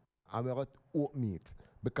and we are gonna open it.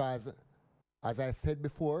 Because as I said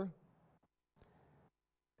before,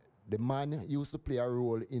 the man used to play a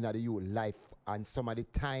role in the youth life, and some of the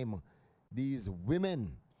time these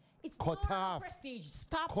women it's cut off. Prestige.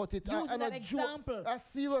 Stop cut it using that example.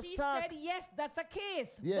 She said yes, that's a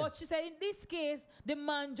case. Yeah. But she said in this case, the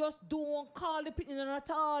man just don't call the picnic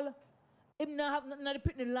at all. Him not have nothing the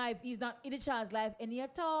picnic life. He's not in the child's life any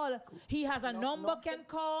at all. He has a number can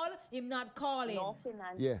call. Him not calling.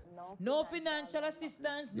 No financial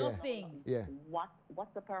assistance. Nothing. Yeah.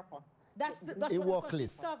 What's the purpose? That's in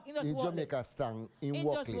workless. In Jamaica stand in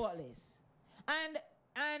workless. And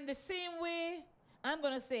the same way, I'm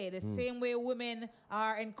gonna say the same way women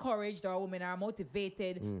are encouraged or women are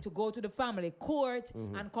motivated to go to the family court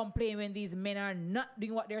and complain when these men are not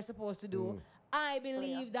doing what they're supposed to do. I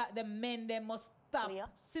believe that the men they must stop. Cleo?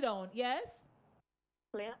 Sit down. Yes?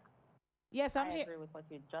 Clear? Yes, I'm here. I agree with what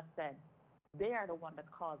you just said. They are the one that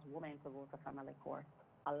cause women to go to family court.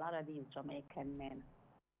 A lot of these Jamaican men.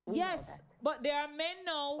 Yes, but there are men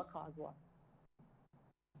now. Because what?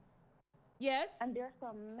 Yes. And there are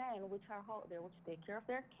some men which are out there which take care of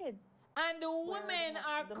their kids. And the women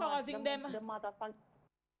are causing them. The mother.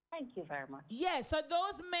 Thank you very much. Yes, so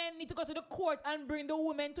those men need to go to the court and bring the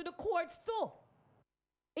women to the courts too.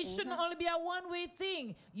 It shouldn't only be a one-way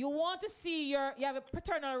thing. You want to see you have a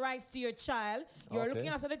paternal rights to your child. You're looking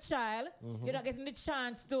after the child. You're not getting the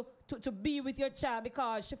chance to be with your child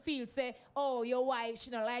because she feels say, oh, your wife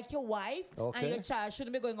shouldn't like your wife. And your child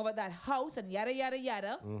shouldn't be going over that house and yada, yada,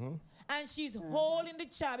 yada. And she's holding the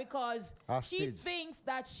child because she thinks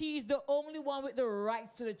that she's the only one with the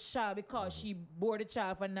rights to the child because she bore the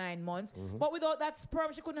child for 9 months. But without that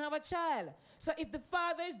sperm, she couldn't have a child. So if the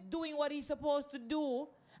father is doing what he's supposed to do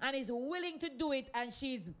and is willing to do it and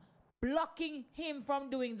she's blocking him from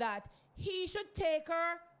doing that, he should take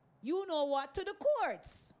her, you know what, to the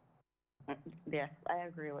courts. Yes, I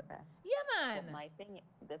agree with that. Yeah, man. But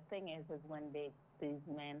the thing is when these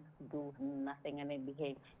men do nothing and they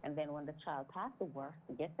behave, and then when the child passes the work,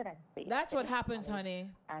 to get to that stage. That's what happens, honey.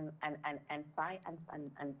 And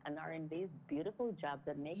are in these beautiful jobs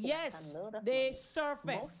that make yes, a load of they money.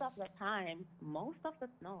 surface. Most of the time,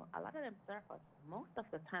 a lot of them surface. Most of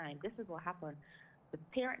the time, this is what happens. The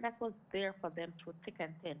parent that was there for them through thick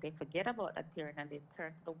and thin, they forget about that parent and they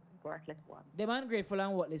turn to the worthless one. Them ungrateful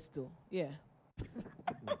and worthless too. Yeah.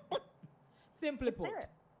 Simply put.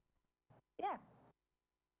 Yeah.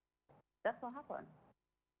 That's what happened.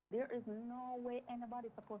 There is no way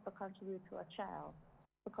anybody's supposed to contribute to a child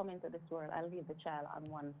to come into this world and leave the child on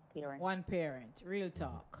one parent. One parent. Real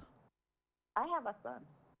talk. I have a son.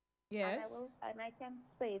 Yes. And I can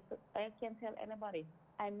say, I can tell anybody,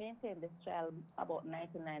 I maintain this child about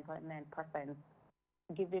 99.9%.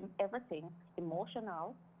 Give him everything,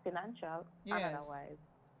 emotional, financial, and otherwise.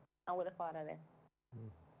 And with the father there.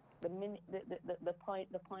 The 0.1%,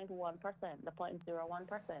 the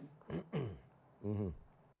 0.01%,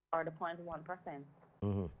 or the 0.1%,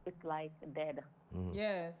 it's like dead.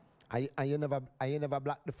 Yes. And you never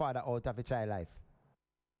blocked the father out of a child life?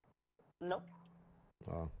 Nope.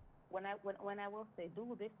 Oh. When I will say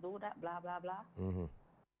do this, do that, blah blah blah,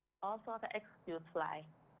 all sort of excuse fly.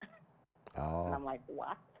 And I'm like,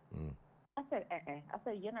 what? I said, I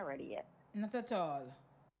said, you're not ready yet. Not at all.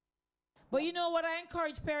 But you know what I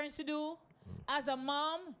encourage parents to do? As a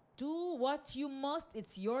mom, do what you must.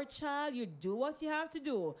 It's your child. You do what you have to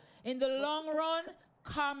do. In the long run,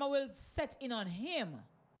 karma will set in on him.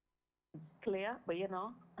 Clear, but you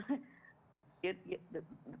know, the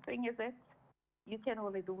thing is that you can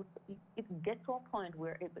only do it. Gets to a point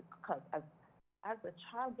where because as the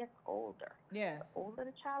child gets older, the older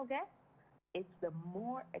the child gets, it's the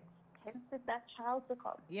more expensive that child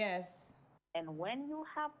becomes. Yes. And when you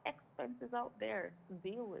have expenses out there to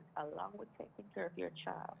deal with, along with taking care of your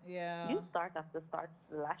child, you have to start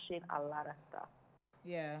slashing a lot of stuff.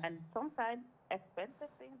 Yeah. And sometimes expensive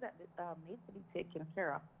things that need to be taken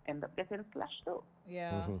care of end up getting slashed too.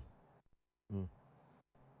 Yeah.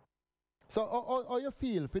 So how you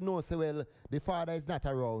feel if you know, say, well, the father is not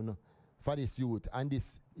around for this youth, and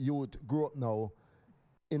this youth grow up now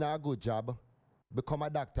in a good job, become a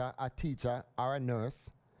doctor, a teacher, or a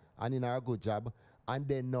nurse, and in a good job, and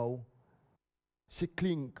then now she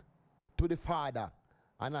cling to the father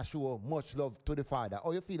and I show much love to the father.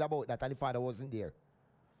 How you feel about that? And the father wasn't there.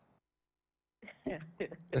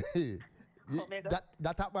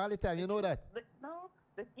 that happen all the time. You know that?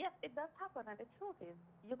 Yes, it does happen, and the truth is,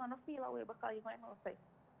 you're gonna feel away because you're gonna say,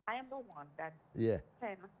 "I am the one that 10,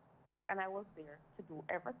 and I was there to do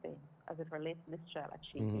everything as it relates to this child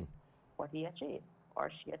achieving what he achieved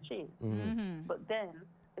or she achieved." But then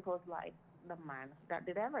it was like the man that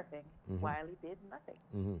did everything while he did nothing.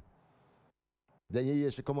 Then you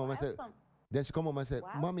hear she come home and say,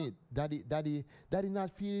 "Mommy, daddy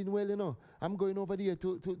not feeling well, you know. I'm going over there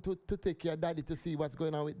to take care of daddy to see what's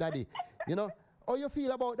going on with daddy." You know? How you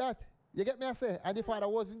feel about that? You get me, I say? And the father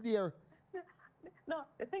wasn't there. No,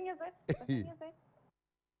 the thing is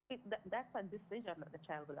that's a decision that the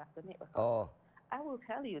child will have to make. I will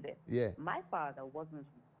tell you this. Yeah. My father wasn't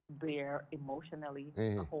there emotionally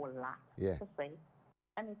a whole lot to say.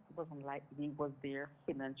 And it wasn't like he was there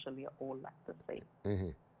financially a whole lot to say.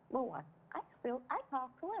 But what? I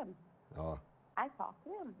talk to him. I talk to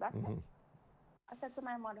him. That's it. I said to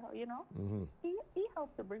my mother, you know, he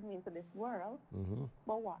helped to bring me into this world.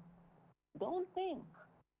 But what? Don't think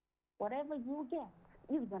whatever you get,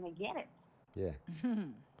 you're going to get it. Yeah.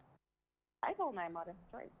 I told my mother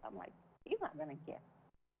straight. I'm like, he's not going to get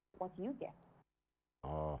what you get.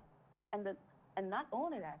 And not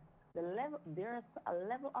only that, there's a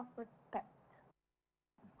level of respect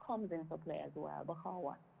comes into play as well. Because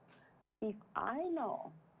what? If I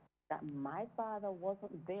know that my father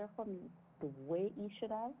wasn't there for me the way he should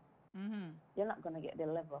have, you're not going to get the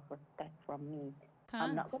level of respect from me.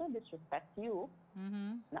 I'm not going to disrespect you.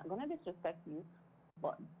 Not going to disrespect you,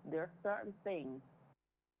 but there are certain things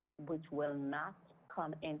which will not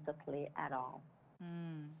come into play at all.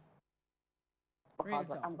 Because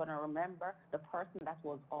I'm going to remember the person that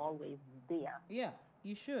was always there. Yeah,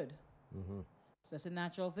 you should. So that's a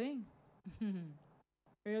natural thing.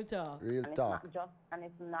 Real talk. Real talk.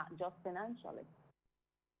 It's not just financially.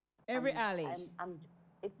 Every alley.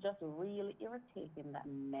 It's just really irritating that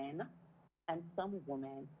men and some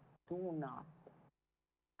women do not.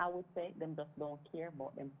 I would say them just don't care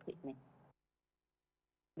about them picnic.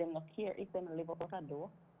 They don't care if them live out a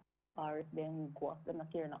door or if them go up, they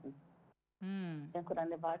don't care nothing. They could have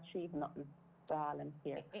never achieved nothing for all them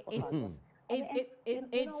care.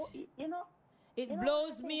 It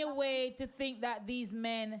blows me away to think that these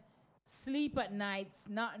men sleep at nights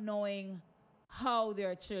not knowing how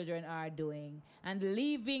their children are doing and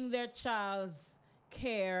leaving their child's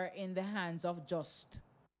care in the hands of just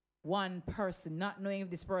one person, not knowing if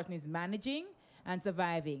this person is managing and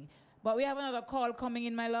surviving. But we have another call coming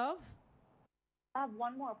in, my love. I have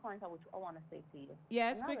one more point I want to say to you.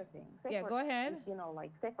 Yes, another thing. Go ahead. You know,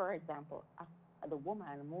 like, say, for example, the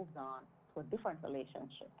woman moves on to a different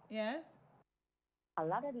relationship. Yes. A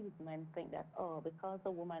lot of these men think that, because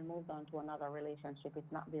the woman moved on to another relationship,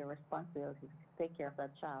 it's not their responsibility to take care of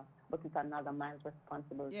their child, but it's another man's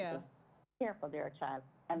responsibility to care for their child,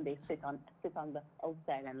 and they sit on the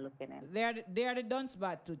outside and looking in. They are the dunce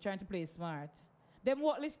bat too, trying to play smart. Them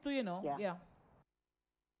what list too, you know.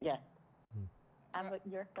 Yeah. And with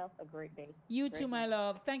yourself, a great day. You too, my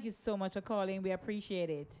love. Thank you so much for calling. We appreciate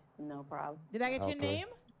it. No problem. Did I get your name?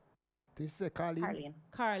 This is Carlene.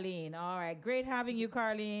 Carlene. All right. Great having you,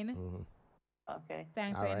 Carlene. Okay.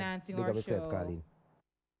 Thanks for enhancing our Big up show. yourself, Carlene.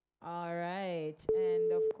 All right.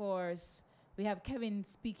 And of course, we have Kevin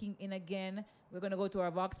speaking in again. We're going to go to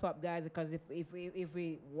our Vox Pop, guys, because if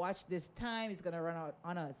we watch this time, it's going to run out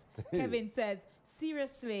on us. Kevin says,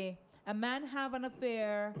 seriously, a man has an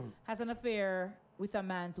affair with a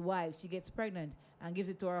man's wife. She gets pregnant and gives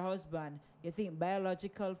it to her husband. You think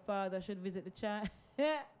biological father should visit the child?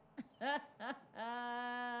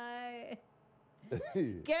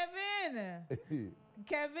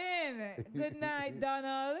 Kevin, good night,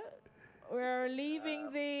 Donald. We're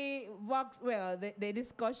leaving the the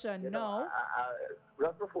discussion now.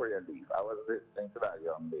 Just before you leave, I was listening to that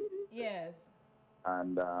young lady. Yes.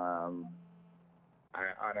 And I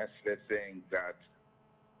honestly think that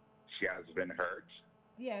she has been hurt.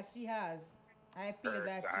 Yes, she has. I feel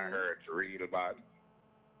that too. I hurt real bad.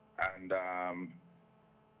 And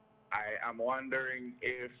I am wondering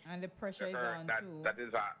if the pressure is on too. That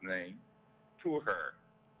is happening to her.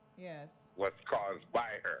 Yes. Was caused by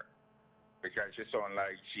her. Because she sounds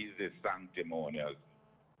like she's this sanctimonious,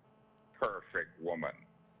 perfect woman.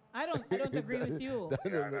 I don't agree with you. I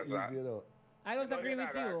don't agree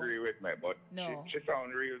with you. I agree with me, but she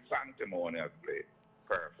sounds real sanctimoniously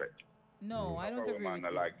perfect. No, I don't agree with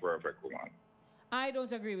you. Like perfect woman. I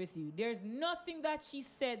don't agree with you. There's nothing that she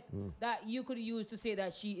said that you could use to say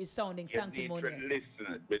that she is sounding sanctimonious. You need to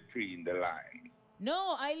listen between the lines.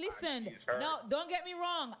 No, I listened. Now, don't get me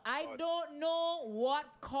wrong. I don't know what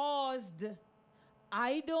caused.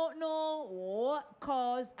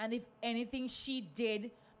 And if anything she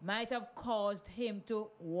did might have caused him to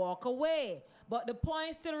walk away. But the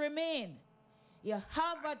point still remains. You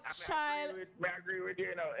have a child. I agree with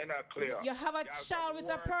you, Cleo. You have a child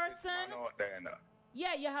with a person.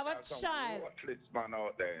 Yeah, you have a child. Man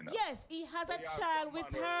out there, yes, he has a child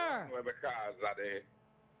with her. Because of the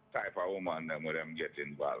type of woman them get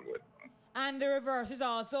involved with. And the reverse is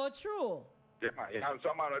also true. Yeah, man. You have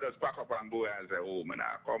some man who just pack up and go and say, oh, man,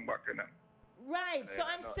 I come back. Right, so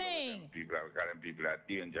I'm saying. People are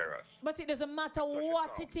dangerous. But it doesn't matter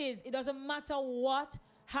what it is. It doesn't matter what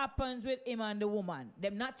happens with him and the woman.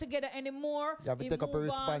 They're not together anymore. You have to take up a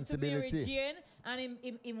responsibility. Jane, and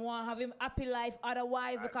him want to have him happy life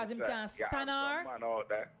otherwise because him can't stand her. Man out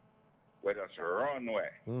there, we just run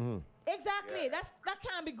away. Exactly. Yeah. That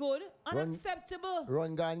can't be good. Unacceptable.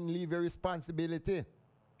 Run, go and leave your responsibility.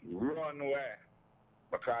 Run away.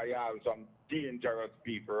 Because you have some dangerous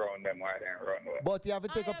people around them while they run away. But you have to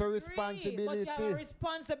take up a responsibility. But you have a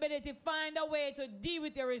responsibility. Find a way to deal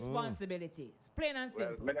with your responsibilities. Plain and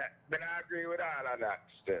simple. Well, I agree with all of that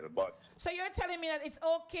still, but... So you're telling me that it's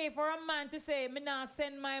okay for a man to say, me not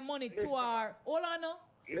send my money to her... Hold on, no?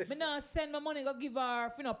 Me not send my money to give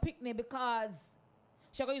her, picnic because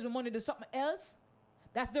she going to use my money to do something else?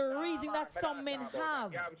 That's the reason that some men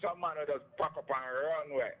have. You have some man who just pack up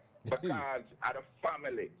and run away. Because of the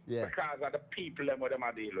family, because of the people them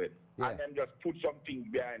are dealing with. And them just put some things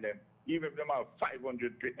behind them. Even if them have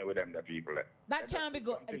 500 people with them, the people. That can't be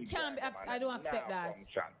good. It can't be. I don't accept that.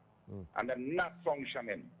 And they're not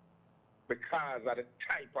functioning because of the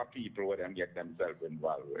type of people where them get themselves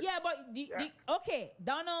involved with. Yeah, but okay,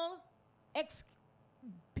 Donald,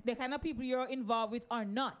 the kind of people you're involved with are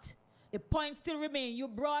not. The point still remains. You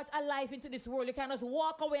brought a life into this world. You can't just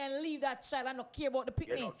walk away and leave that child and not care about the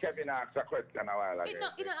picnic. You know, Kevin asked a question a while ago.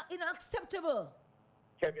 It's not acceptable.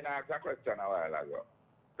 Kevin asked a question a while ago.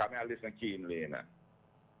 Come here, listen keenly.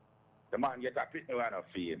 The man get a picnic and a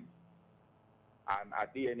fame. And a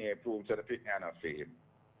DNA proves that the picnic and a fame.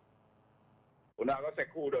 We're not going to say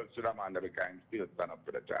kudos to the man that we can still stand up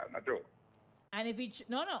for the child. Not true. And if he...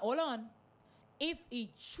 hold on. If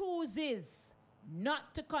he chooses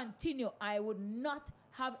not to continue, I would not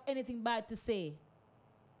have anything bad to say.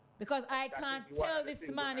 Because I can't tell this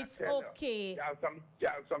man it's okay. You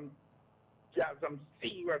have some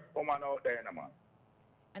serious woman out there, man.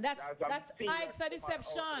 And that's a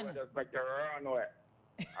deception. Just make you run away.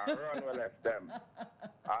 And run away left them.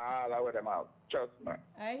 All away them out. Trust me.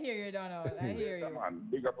 I hear you, Donald. I hear you. Man,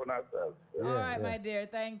 big up on ourselves. All right, my dear.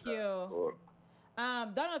 Thank you. Cool.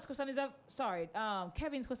 Donald's question is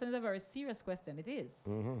Kevin's question is a very serious question. It is.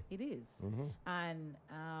 It is. And,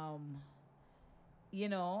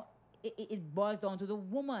 it boils down to the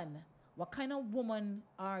woman. What kind of woman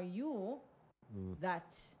are you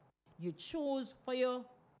that you choose for your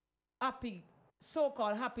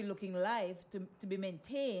so-called happy-looking life to be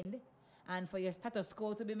maintained, and for your status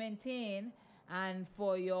quo to be maintained, and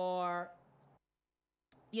for your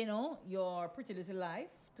pretty little life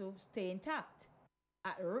to stay intact?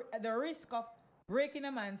 At the risk of breaking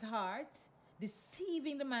a man's heart,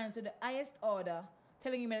 deceiving the man to the highest order,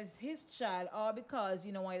 telling him that it's his child, all because,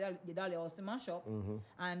 why the dolly house to mash up,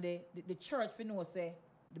 and the church for no say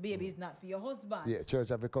the baby is not for your husband. Yeah, church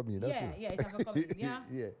have a community. Yeah, it have a community, yeah.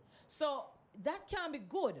 Yeah. So that can't be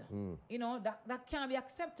good. That can't be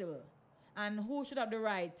acceptable. And who should have the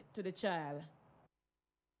right to the child?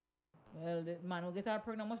 Well, the man who get her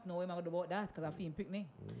pregnant must know him about that because I feel him picnic.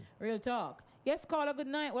 Real talk. Yes, caller, good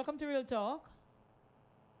night. Welcome to Real Talk.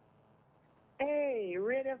 Hey,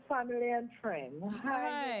 radio family and friends.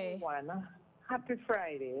 Hi. Everyone. Happy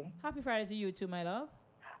Friday. Happy Friday to you too, my love.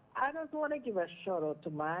 I just want to give a shout out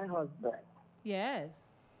to my husband. Yes.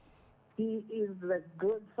 He is the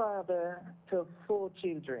good father to 4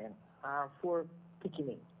 children, 4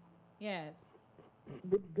 picnic. Yes.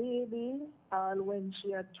 The baby, when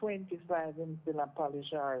she at 25, and still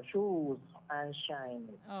polish her shoes and shine.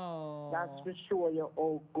 Oh. That's to show you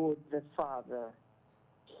how good the father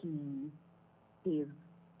he is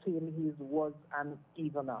till he was and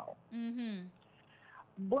even now.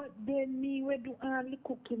 But then me we do all the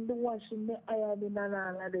cooking, the washing, the ironing and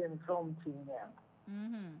all of them something there.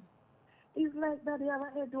 It's like that you have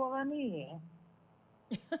a head over me.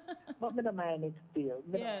 But me don't mind it still.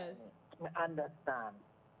 Yes. I understand.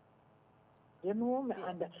 You know,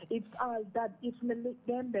 and it's all that if me lick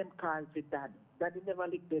them calls it daddy. Daddy never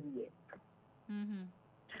lick them yet. Mm-hmm.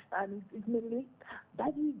 And if me lick,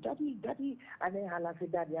 daddy, and they holler for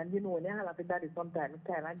daddy. And you know, when they holler for daddy, sometimes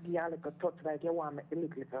it kind of give you a little touch like you want to make the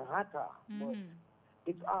lick little hotter. But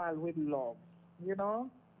it's all with love, you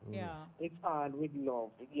know? Yeah. It's all with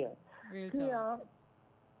love, yeah. Real Yeah.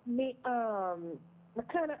 Me, I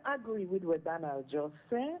kind of agree with what Donald just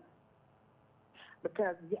said.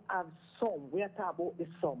 Because you have some, we are talking about the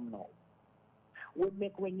some now. We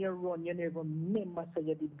make when you run, you never remember say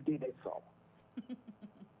you did it some.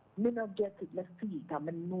 Me not get it, me see it, and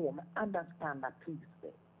me know, me understand that piece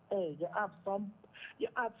there. Hey, you have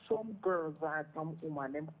some girls or some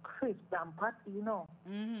women, them crisp and patty, you know.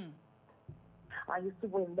 Mm-hmm. And you see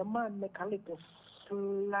when the man make a little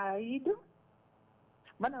slide,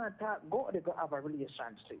 man I talk, they go have a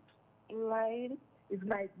relationship. Slide. It's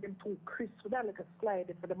like them too crisp, that like a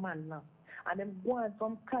slide for the man now. And them go on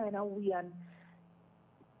some kind of way, and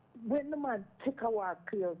when the man take a walk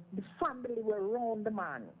clear, the family will round the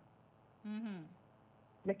man.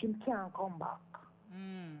 Make him can't come back.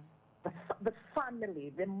 The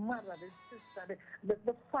family, the mother, the sister,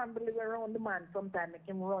 the family will round the man sometimes make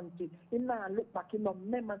him run to. He now look back, he no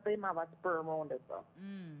remember say him have a sperm around it.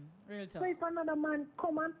 Real tough. So if another man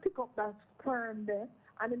come and pick up that sperm there,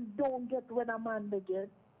 and him don't get what a man they get,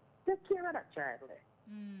 take care of that child.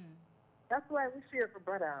 That's why we share for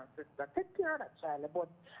brother and sister. Take care of that child. But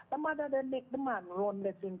the mother they make the man run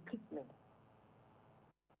let him pick me.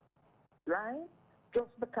 Right?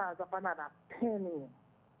 Just because of another penny.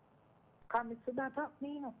 Can you see that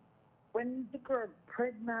happening? You know? When the girl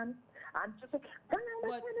pregnant and just like,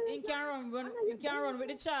 but you can't run with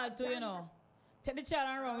the child too, you know. Take the child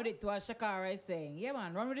and run with it too, as Shakara is saying. Yeah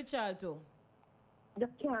man, run with the child too. You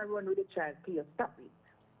can't run with the child, please. Stop it.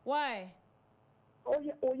 Why?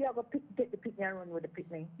 You have to take the picnic and run with the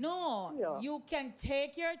picnic. No, yeah. You can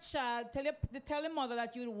take your child, tell the mother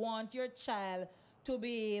that you want your child to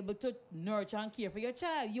be able to nurture and care for your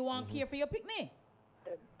child. You want care for your picnic.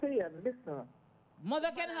 Please, listen.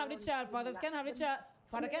 Mother can have the child, fathers can have the child.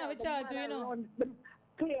 Father can have the child too, you know.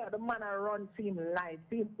 Clear the man run for him life,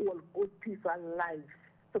 him all good piece of life.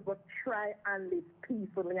 So go try and live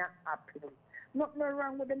peacefully and happily. Nothing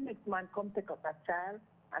wrong with the next man come take up that child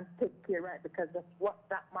and take care of it because that's what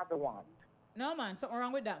that mother wants. No man, something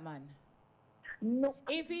wrong with that man. No.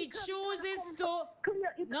 If he chooses to,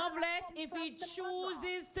 Novlet, if he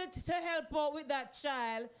chooses to help out with that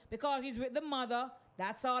child because he's with the mother,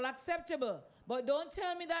 that's all acceptable. But don't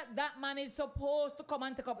tell me that that man is supposed to come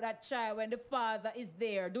and take up that child when the father is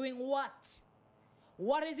there. Doing what?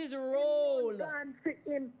 What is his role?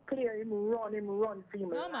 Him clear, him run for him.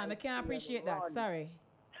 No, man, I can't appreciate that. Sorry.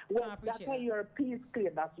 Well, that's why your piece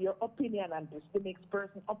clear. That's your opinion, and this the next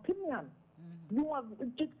person's opinion. You have,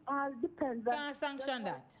 it all depends. Can't sanction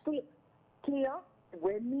that. Clear?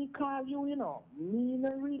 When me call you, you know, me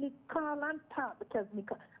not really call and talk because me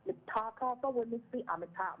talk after when me see, and me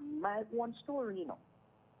talk my one story, you know.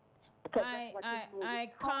 I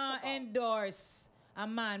can't endorse a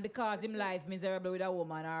man because him life miserable with a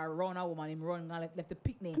woman or run a woman, him run and left the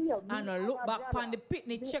picnic and look back on the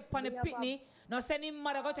picnic, check on the picnic. Now send him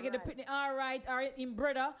mother go check the picnic, all right, or him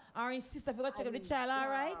brother or his sister go check the child, all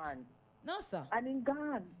right. No sir. And in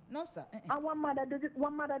gone. No sir. And one mother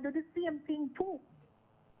do the same thing too.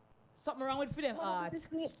 Something wrong with them heart.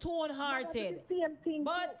 Stone-hearted. Same thing.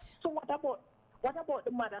 But so what about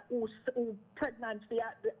the mother who's pregnant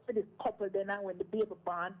for this couple then, and when the baby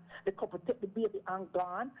born, the couple take the baby and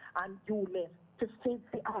gone, and you left to save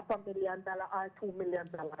 $500 million or $2 million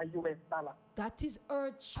US dollar. That is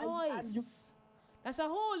her choice. That's a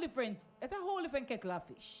whole different kettle of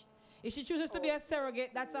fish. If she chooses to be a surrogate,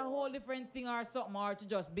 that's a whole different thing or something, or to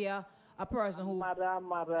just be a person who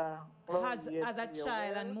has a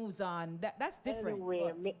child and moves on. That's different.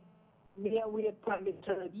 Anyway,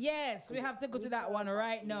 yes, we have to go to that one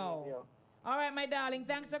right now. All right, my darling,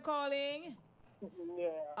 thanks for calling. Yeah.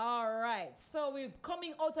 All right, so we're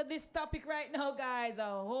coming out of this topic right now, guys. A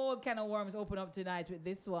whole can of worms open up tonight with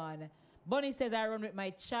this one. Bunny says, I run with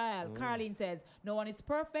my child. Carlene says, no one is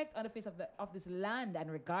perfect on the face of this land,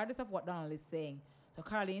 and regardless of what Donald is saying. So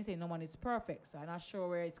Carlene saying no one is perfect. So I'm not sure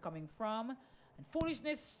where it's coming from. And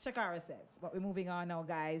foolishness, Shakara says. But we're moving on now,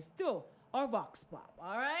 guys, to our Vox Pop.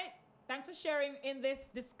 All right? Thanks for sharing in this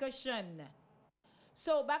discussion.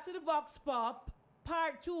 So back to the Vox Pop,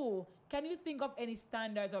 part 2. Can you think of any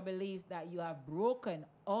standards or beliefs that you have broken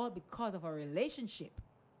all because of a relationship?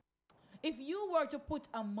 If you were to put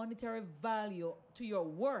a monetary value to your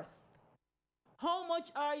worth, how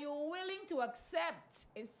much are you willing to accept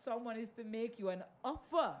if someone is to make you an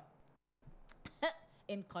offer?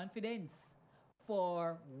 in confidence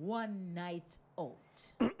for one night out.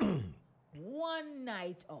 One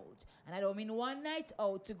night out. And I don't mean one night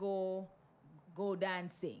out to go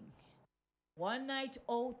dancing. One night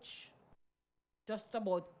out, just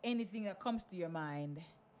about anything that comes to your mind.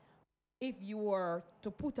 If you were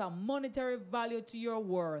to put a monetary value to your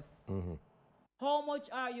worth, how much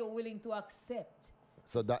are you willing to accept?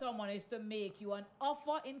 So that someone is to make you an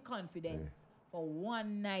offer in confidence for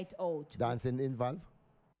one night out. Dancing involved?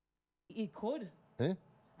 It could. Eh?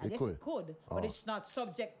 I guess it could, but it's not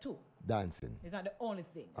subject to. Dancing. It's not the only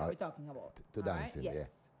thing that we're talking about. To dancing, right?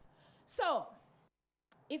 Yes. So,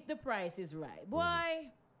 if the price is right, boy,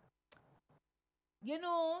 you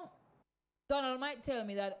know, Donald might tell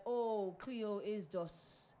me that, oh, Cleo is just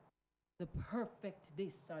the perfect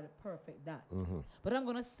this or the perfect that. But I'm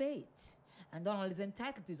going to say it. And Donald is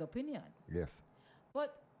entitled to his opinion. Yes.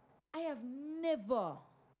 But I have never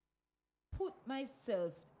put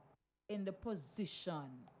myself in the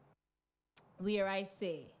position where I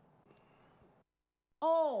say,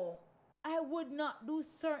 oh, I would not do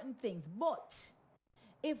certain things, but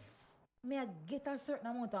if me I get a certain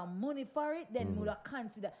amount of money for it, then would I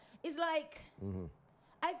consider. It's like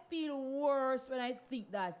I feel worse when I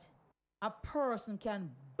think that a person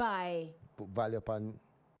can buy. Put value upon.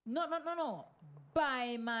 No.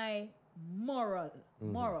 Buy my moral,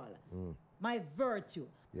 my virtue.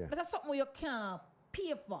 Yeah. But that's something you can't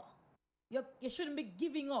pay for. You shouldn't be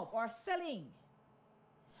giving up or selling.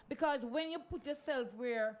 Because when you put yourself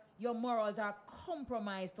where your morals are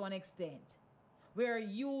compromised to an extent, where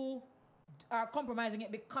you are compromising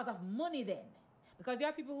it because of money then, because there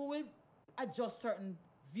are people who will adjust certain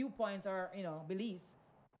viewpoints or, beliefs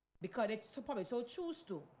because they probably so choose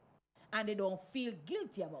to, and they don't feel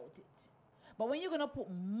guilty about it. But when you're going to put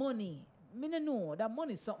money, I don't know, that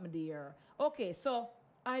money is something there. Okay, so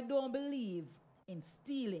I don't believe in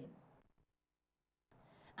stealing.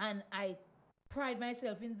 And I pride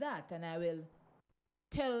myself in that, and I will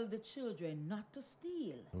tell the children not to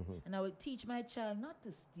steal. And I will teach my child not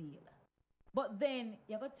to steal. But then,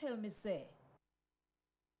 you're going to tell me, say,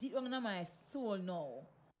 deep down in my soul now,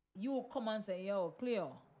 you come and say, yo,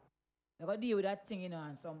 Cleo, you're going to deal with that thing,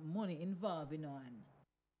 and some money involved, and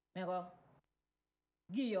I'm going to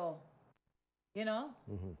give you,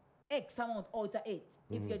 X amount out of it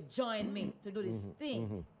if you join me to do this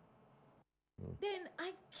thing. Then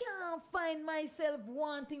I can't find myself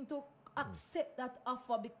wanting to accept that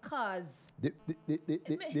offer because the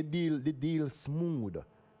deal smooth,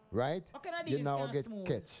 right? How can I deal you now get smooth?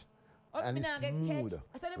 Catch. And it's smooth,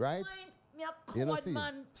 right? You know, see.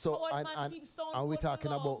 So and we're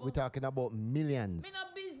talking about millions. Me no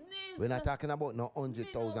business. We're not talking about no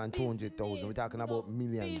 100,000, 200,000. We're talking about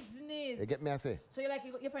millions. Business. You get me? I say. So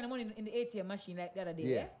you find the money in the ATM machine like the other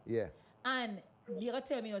day. Yeah. And you gotta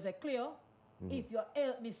tell me, I was like, Cleo, if you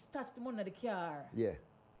help me start the money in the car,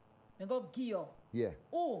 I go give you. Yeah.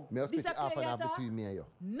 Oh, me split it half and half between me and you.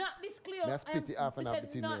 Not this Cleo. Me split it half and half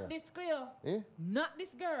between me and you. Not this Cleo. Not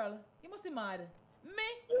this girl. You must be mad. Me?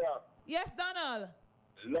 Yeah. Yes, Donald.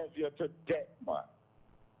 Love you to death, man.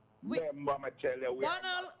 Remember, I tell you, we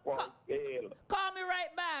Donald, call me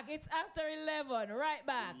right back. It's after 11. Right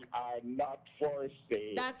back. We are not for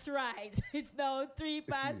sale. That's right. It's now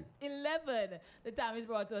 11. The time is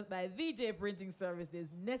brought to us by VJ Printing Services.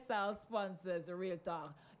 Nessal sponsors Real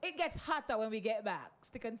Talk. It gets hotter when we get back.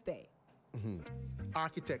 Stick and stay.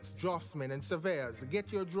 Architects, draftsmen, and surveyors,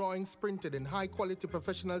 get your drawings printed in high-quality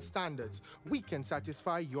professional standards. We can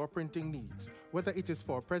satisfy your printing needs. Whether it is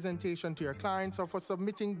for presentation to your clients or for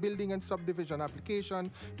submitting building and subdivision application,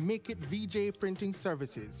 make it VJ Printing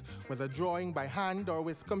Services. Whether drawing by hand or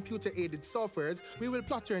with computer-aided softwares, we will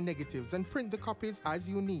plot your negatives and print the copies as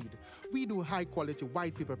you need. We do high-quality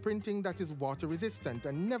white paper printing that is water-resistant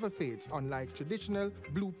and never fades, unlike traditional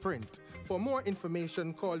blueprint. For more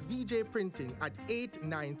information, call VJ Printing at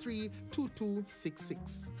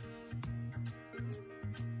 893-2266.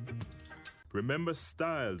 Remember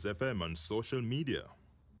Styles FM on social media.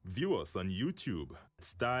 View us on YouTube at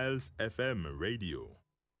Styles FM Radio.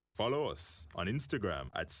 Follow us on Instagram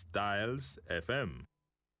at Styles FM.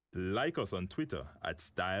 Like us on Twitter at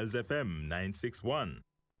Styles FM 961.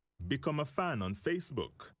 Become a fan on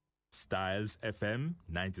Facebook. Styles FM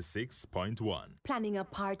 96.1. Planning a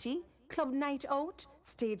party? club night out,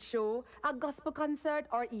 stage show, a gospel concert,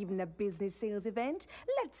 or even a business sales event,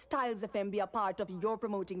 let Styles FM be a part of your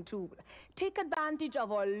promoting tool. Take advantage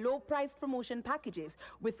of our low-priced promotion packages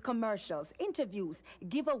with commercials, interviews,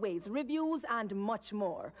 giveaways, reviews, and much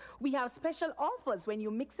more. We have special offers when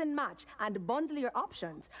you mix and match and bundle your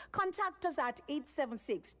options. Contact us at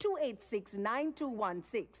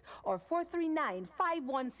 876-286-9216 or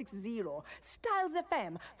 439-5160. Styles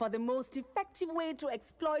FM for the most effective way to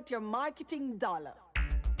exploit your marketing dollar.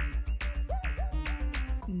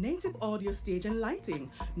 Native Audio Stage and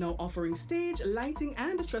Lighting, now offering stage, lighting,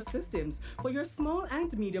 and truss systems for your small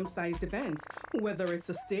and medium-sized events. Whether it's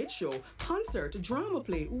a stage show, concert, drama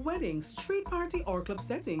play, wedding, street party, or club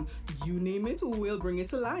setting, you name it, we'll bring it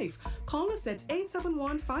to life. Call us at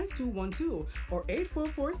 871-5212 or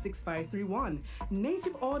 844-6531.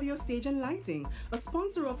 Native Audio Stage and Lighting, a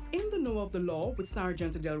sponsor of In the Know of the Law with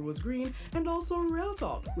Sergeant Delrose Green, and also Real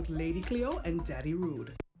Talk with Lady Cleo and Daddy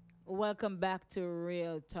Rude. Welcome back to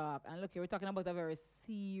Real Talk. And look here, we're talking about a very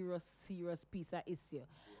serious piece of issue.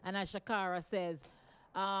 And as Shakara says,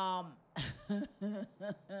 I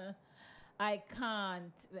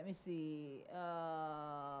can't, let me see,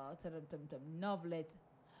 Novelet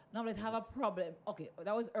have a problem. Okay,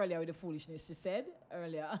 that was earlier with the foolishness she said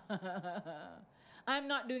earlier. I'm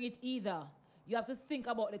not doing it either. You have to think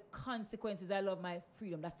about the consequences. I love my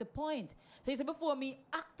freedom. That's the point. So you said before me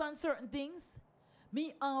act on certain things,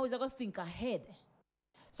 me always gotta think ahead.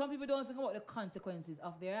 Some people don't think about the consequences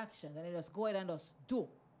of their actions and they just go ahead and just do.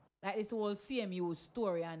 Like this whole CMU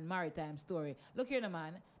story and maritime story. Look here,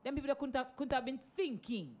 man. Them people that couldn't have been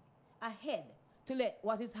thinking ahead to let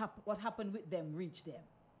what happened with them reach them.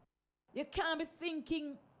 You can't be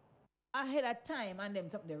thinking ahead of time and them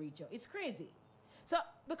something they reach you. It's crazy. So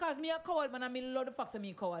because me a coward man, I mean love the facts of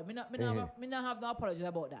me coward. Me not have no apologies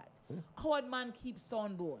about that. Coward man keeps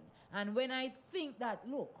sound bone. And when I think that,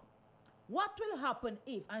 look, what will happen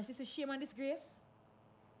if, and she says shame and disgrace,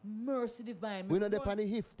 mercy divine. We know the pan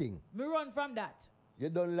the thing. Me run from that. You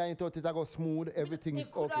don't line it out, it go smooth, everything is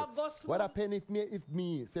okay. What happen if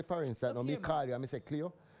me, say for instance, now me call you and me say,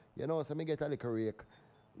 Cleo, you know, so me get a little rake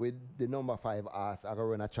with the number 5 ass, I go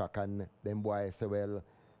run a track and them boys say, well,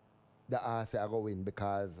 the ass I go win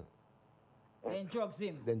because... Then drugs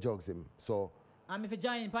him. So... And if you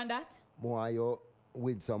join in on that? More you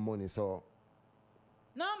with some money, so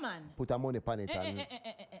no man. Put a money on it and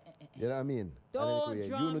you know what I mean? Don't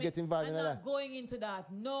you get involved in that. I'm not going into that.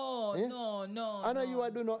 No. I know you are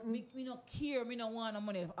do nothing. Me not care. Me not want no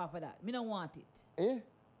money off of that. Me not want it.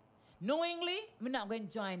 Knowingly, me not going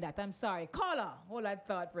to join that. I'm sorry. Caller. Hold that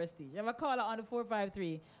thought, Prestige. You have a caller on the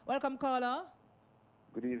 453. Welcome, caller.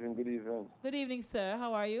 Good evening. Good evening, sir.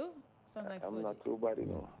 How are you? Like I'm not too bad, you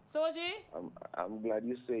know. Soji? I'm glad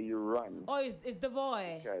you say you run. Oh, it's the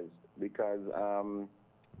boy. Because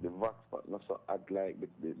the Vox not so act like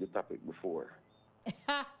the topic before.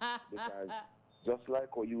 Because just like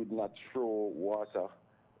how you would not throw water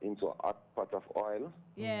into a hot pot of oil.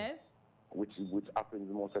 Yes. Which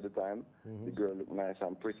happens most of the time. The girl look nice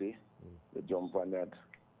and pretty. You jump on that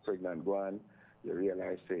pregnant one. You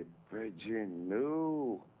realize, say, Virgin,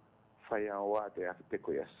 no. Fire and water, you have to take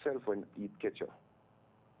care of yourself when you eat ketchup.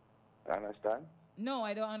 Understand? No,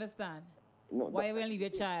 I don't understand. No, why you will leave your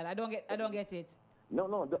child? I don't get it.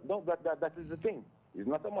 No, that is the thing. It's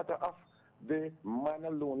not a matter of the man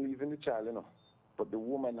alone leaving the child, you know, but the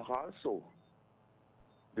woman also.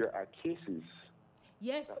 There are cases.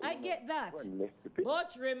 Yes, I get that.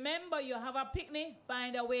 But remember, you have a picnic,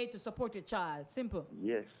 find a way to support your child. Simple.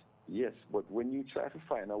 Yes, but when you try to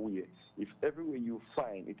find a way, if everywhere you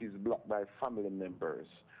find it is blocked by family members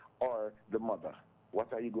or the mother,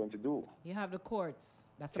 what are you going to do? You have the courts.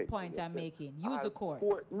 That's the point I'm making. Use the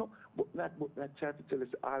courts. No, but not try to tell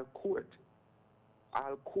us all court.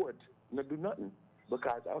 No do nothing.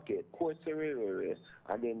 Because, okay, court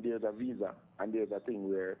and then there's a visa, and there's a thing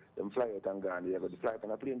where them fly out and go, and they have to fly out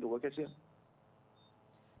on a plane to work at you.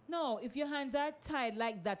 No, if your hands are tied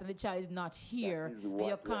like that and the child is not here, and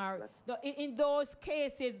your car... In those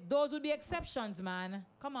cases, those would be exceptions, man.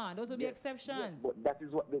 Come on, those would be exceptions. But that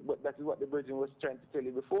is what the Virgin was trying to tell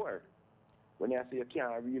you before. When you say you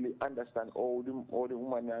can't really understand all the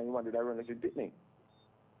woman and the man that run the picnic.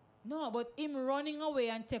 No, but him running away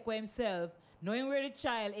and take away himself, knowing where the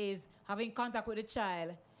child is, having contact with the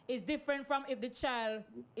child, is different from if the child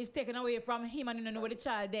is taken away from him and you don't know where the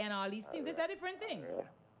child is and all these things. It's a different thing.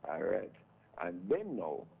 All right. And then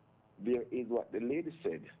now, there is what the lady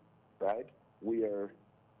said, right? Where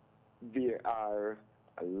there are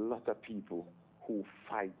a lot of people who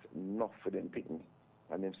fight not for them picnic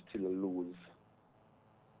and then still lose.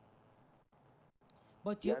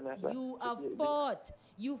 But you have fought.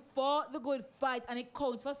 You fought the good fight, and it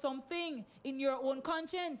counts for something in your own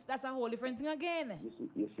conscience. That's a whole different thing again.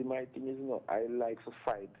 You see, my thing is, I like to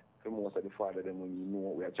fight for most of the father them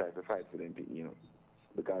when we are trying to fight for them,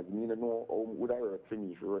 because me don't know how would I work for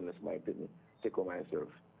me if you run this my opinion, take on myself.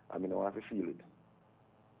 I mean, I have to feel it.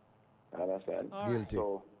 I understand? Guilty.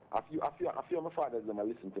 So, I feel my father's going to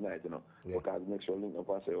listen tonight, because make sure link up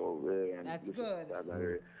and say, oh, Ray, and that's listen,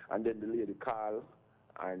 good. And then the lady called,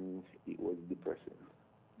 and it was depressing.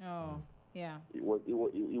 Oh, yeah. It was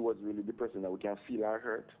really depressing that we can feel our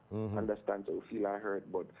hurt, understand so we feel our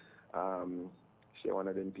hurt, but she's one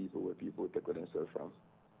of them people where people take with themselves from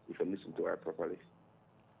if you listen to her properly.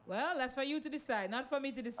 Well, that's for you to decide, not for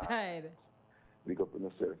me to decide. Big up on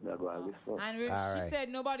yourself, now go and listen. And she said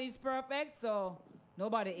nobody's perfect, so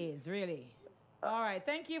nobody is, really. All right.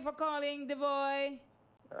 Thank you for calling, Devoy.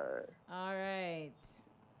 All right.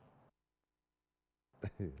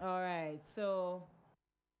 All right. So,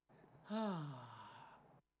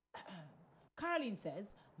 Carlene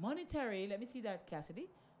says, monetary, let me see that, Cassidy.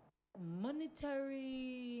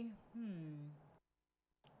 Monetary,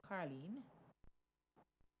 Carlene.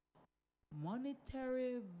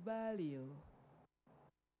 Monetary value.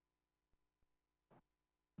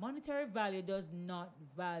 Monetary value does not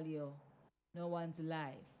value no one's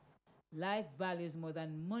life. Life values more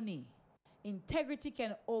than money. Integrity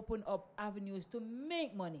can open up avenues to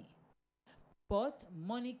make money. But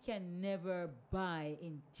money can never buy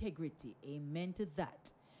integrity. Amen to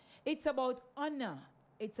that. It's about honor.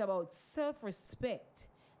 It's about self-respect.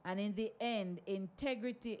 And in the end,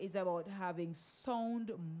 integrity is about having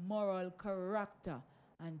sound moral character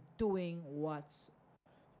and doing what's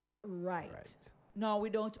right. No, we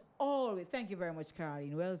don't always. Thank you very much,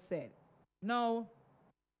 Caroline. Well said. No,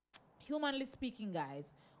 humanly speaking, guys,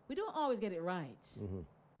 we don't always get it right.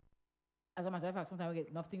 As a matter of fact, sometimes we get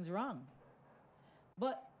enough things wrong.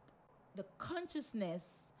 But the consciousness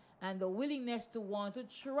and the willingness to want to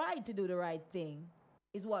try to do the right thing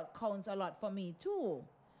is what counts a lot for me too.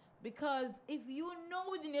 Because if you know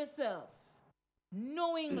within yourself,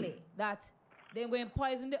 knowingly, that they're going to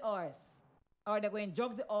poison the horse, or they're going to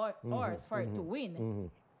drug the horse for it to win,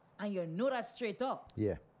 and you know that straight up.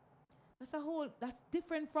 Yeah. That's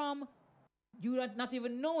different from you not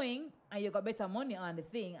even knowing, and you got better money on the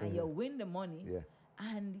thing, and you win the money. Yeah.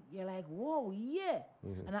 And you're like, whoa, yeah.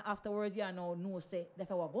 And then afterwards, you know, say, that's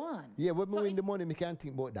how I go on. Yeah, when we win the money, we can't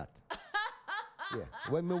think about that. Yeah,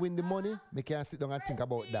 when we win the money, we can't sit down and think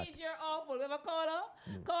about that. You're awful. We have a caller?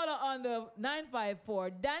 Caller on the 954.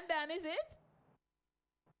 Dan, is it?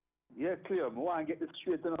 Yeah, Cleo. I want to get this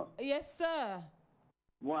straight, Yes, sir. I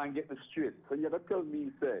want to get this straight. So you got to tell me,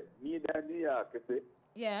 say, me down New York, say,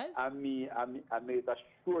 yes. I made a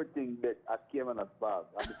sure thing bet at Cayman at Bar.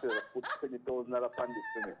 I said, put $20,000 on this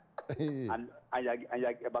for me. and you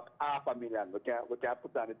get about $500,000. We can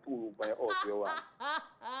put on the 2 room for your house you want.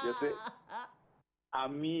 You see?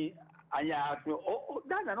 And you ask me,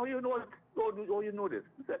 Dan, I know you know this.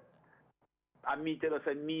 He said, and me tell us,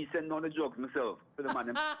 me send on the drugs myself for the man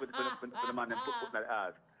for the man put that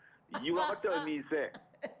ass. You are telling me, say,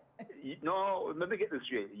 no, let me get this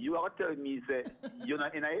straight. You are telling me, say, you're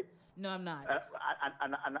not in it? No, I'm not.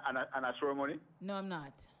 And I show money? No, I'm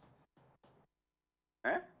not.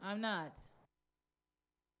 Eh? I'm not.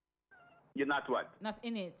 You're not what? Not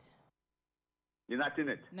in it. You're not in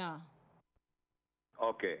it? No.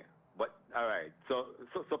 Okay. But, all right. So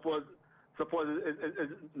suppose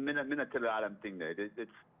me not tell you all them thing there.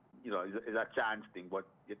 It's you know, it's a chance thing, but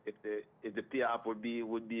if the payoff would be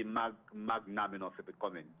magnanimous if it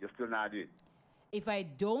come in. You still not do it. If I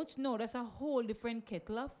don't know, that's a whole different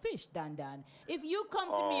kettle of fish, Dan. If you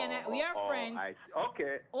come to me and we are friends.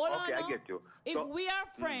 Okay. Hold on, I get you. If we are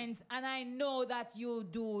friends and I know that you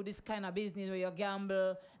do this kind of business where you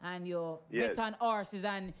gamble and you bet on horses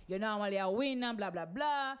and you normally a win and blah, blah,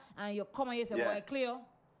 blah, and you come and you say, boy, Cleo,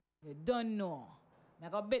 you don't know. I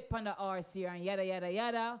got bet on the horse here and yada, yada,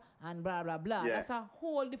 yada, and blah, blah, blah. Yeah. That's a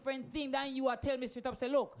whole different thing than you are telling me straight up, say,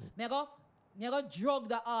 look, I go drug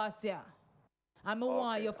the horse here. I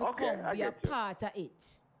want you to come be a part of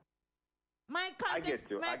it. My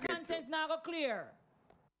conscience now go clear.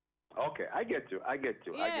 Okay, I get you.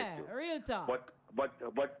 Yeah, real talk. But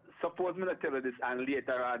suppose me not tell you this and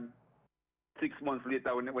later on, 6 months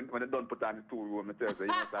later when they don't put on the 2 room, I tell you, you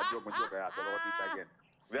must have drug my joke about it again.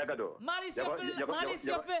 Where go do? Malice you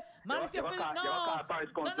feel. No. If you call Parish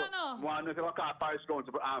Council. No. I'm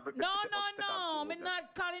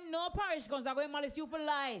not calling no Parish Council. I'm going malice you for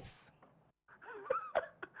life.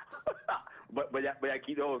 But I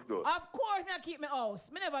keep the house though. Of course I keep my house.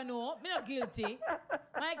 Me never know. Me not guilty.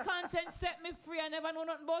 My conscience set me free. I never know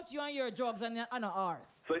nothing about you and your drugs and a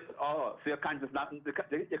horse. So, so your conscience not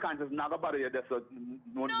about you. That's what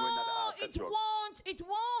no, it won't. It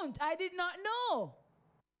won't. I did not know.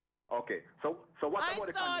 Okay. So what about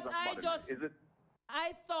the conscience just is it?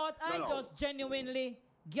 I thought I just genuinely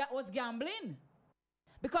was gambling.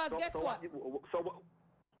 Because guess what?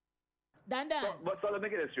 Dan. So let me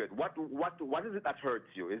get this straight. What is it that hurts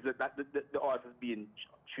you? Is it that the horse is being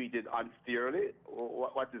treated unfairly, or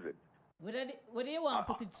what is it? What do you want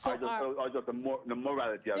to put it so or just the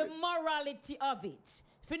morality of it? The morality of it.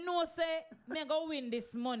 If you know, say, me go win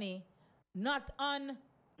this money, not on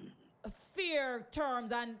fair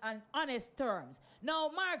terms and honest terms. Now,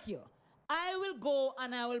 mark you, I will go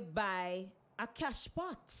and I will buy a cash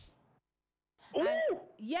pot.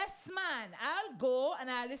 Yes, man. I'll go and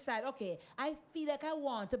I'll decide, okay, I feel like I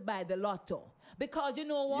want to buy the lotto. Because you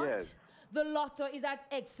know what? Yes. The lotto is at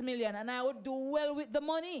X million and I would do well with the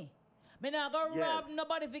money. Me not go rob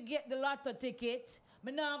nobody if you get the lotto ticket.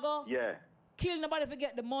 Me not go kill nobody if you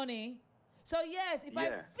get the money. So yes, if I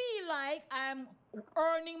feel like I'm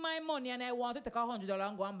earning my money and I want to take $100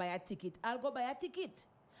 and go and buy a ticket, I'll go buy a ticket.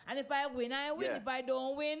 And if I win, I win. If I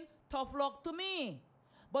don't win, tough luck to me.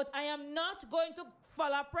 But I am not going to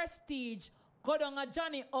follow Prestige, go down a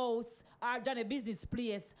Johnny house or Johnny business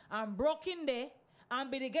place and broke in there and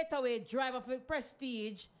be the getaway driver for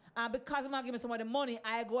Prestige. And because I'm not giving somebody money,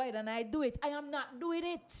 I go ahead and I do it. I am not doing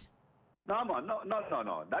it. No, man,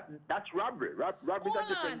 no. That's robbery. Robbery is a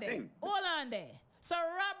different thing. Hold on there. So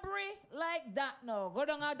robbery like that, no. Go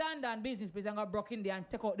down a Dan business place and go broke in there and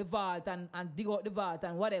take out the vault and dig out the vault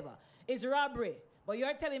and whatever. It's robbery. But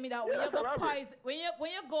you're telling me that when you go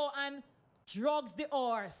when you go and drugs the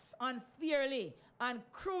horse unfairly and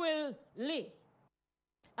cruelly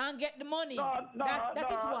and get the money, that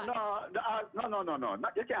is what? No.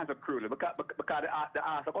 You can't say cruelly because the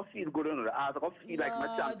ass I feel good, you know. The ass I feel like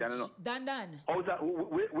my champion, you know. Dan. How's that?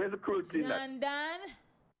 Where's the cruelty in that?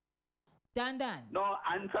 Dan. No,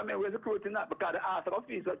 answer me, where's the cruelty in that? Because the ass I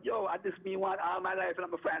feel so, yo, I just me want all my life and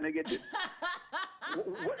I'm finally get it.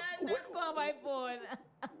 Call my phone.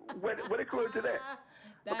 Where the cruelty there?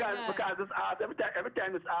 Because this ass, every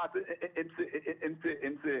time this ass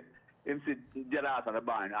into get ass on the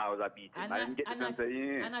barn, I was a beating. I didn't get to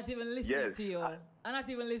say, I'm not even listening to you. I'm not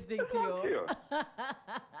even listening to you.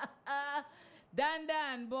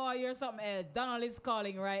 Dan, boy, you're something else. Donald is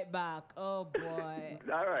calling right back. Oh, boy.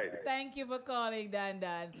 All right. Thank you for calling, Dan.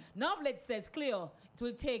 Novlet says, Cleo, it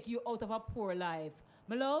will take you out of a poor life.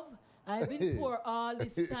 My love, I've been poor all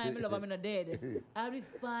this time. My love, I'm not dead. I'll be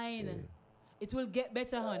fine. It will get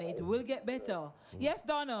better, honey. It will get better. Yes,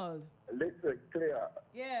 Donald. Listen, Cleo.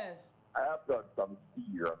 Yes. I have done some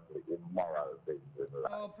seriously immoral things in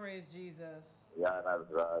life. Oh, praise Jesus. Yeah, and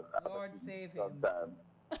Lord save him. Sometimes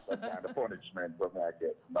what kind of punishment when I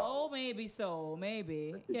get now. Oh, maybe so.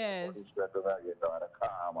 Maybe. Yes. Punishment when I get now and a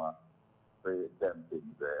karma for them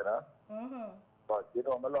things there, you know? Uh-huh. But you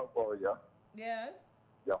know, I love for you. Yes.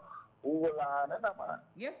 You fool on, you know, man.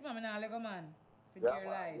 Yes, ma'am, I'm a Lego man. For dear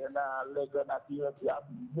life. You're not Lego, not you have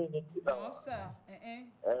minutes, you know. No, sir. Hey,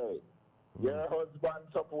 your husband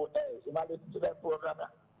support, hey, you might listen to that program,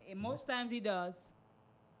 most times he does.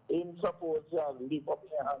 In suppose you live up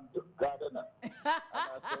your hand to God, and I said,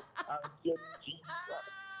 thank you, Jesus.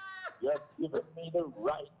 You have given me the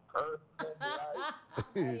right person, right?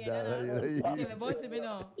 Tell you about him, you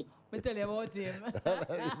know. Me tell you about him.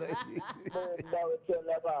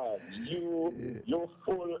 You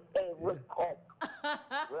full every cup.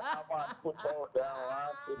 Where a man put out there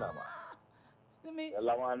once, you know, man. Tell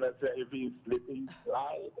a man that say if he's slipping,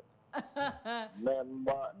 slide.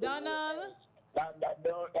 Remember. Donald.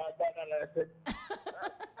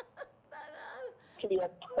 Clear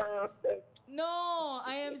perfect. No,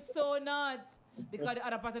 I am so not. Because the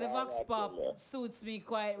other part of the Vox Pop suits me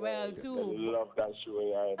quite well too. I love that show,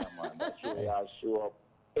 yeah, man. That show, yeah, show up.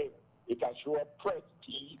 It can show up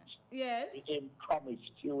prestige. Yes. It can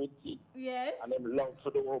promiscuity. Yes. And them love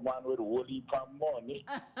for the woman with a whole heap of money.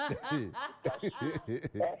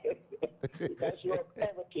 It can show up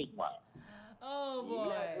everything, man. Oh,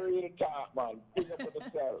 boy. Yeah, real talk, man. Big up for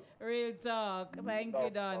yourself. Real talk. Thank you,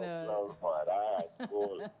 Donald. Love, man. All right,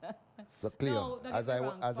 cool. So Cleo, as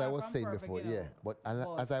I was saying before, you know. but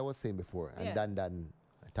as I was saying before, and Dan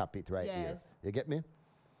tap it right here. You get me?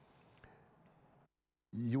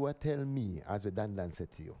 You are telling me, as what Dan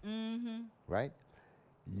said to you, right?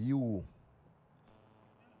 You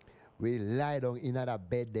will lie down in that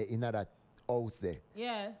bed there, in that house there.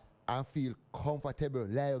 Yes. And feel comfortable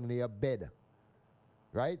lying in your bed.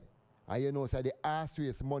 Right? And you know, so the ass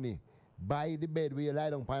waste money. Buy the bed where you lie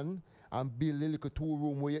down pan and build a little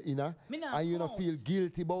 2-room where you're in, and you don't feel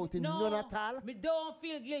guilty about it, none at all? Me don't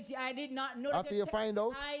feel guilty. I did not know. After you find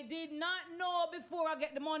out? I did not know before I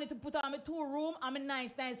get the money to put on my 2-room and my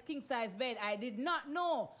nice king-size bed. I did not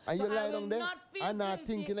know. And so you lie down there and not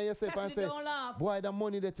thinking of yourself and say, boy, the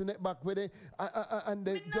money that you net back with it, and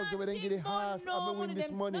the judge will then give the house and win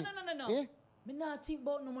this money. No. Eh? Me not think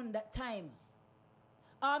about no money that time.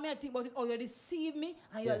 Me I think about it, you deceive me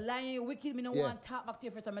and you're lying, you're wicked. Me no want to talk back to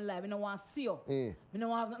you first time in life. Me no want to see you. Me no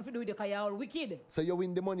want nothing to do with you because you're all wicked. So you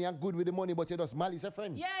win the money and good with the money, but you just malice a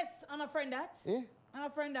friend? Yes, I'm a friend that. I'm a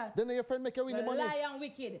friend that. Then your friend make you win the money? Lie and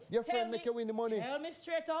wicked. Your friend make you win the money? Tell me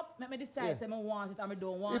straight up, make me decide if I want it or I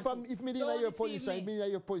don't want it. If me didn't your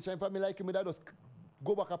position, if I like you, I just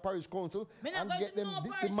go back to parish council and get them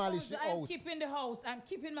the malice house. I'm keeping the house. I'm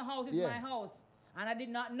keeping my house. It's my house. And I did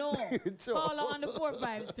not know. Caller on the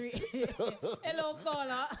 453. Hello,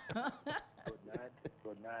 caller.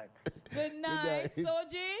 Good night. Good night,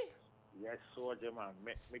 Soji. Yes, Soji, man.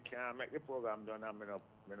 Me can't make the program done and me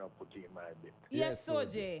no put in my bit. Yes,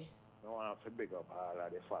 Soji. No one have to big up all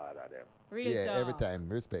of the father them. Real talk. Every time.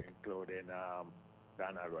 Respect. Including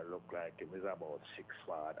Donald will look like him is about 6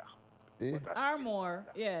 father. Or more,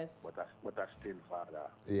 yes. But I still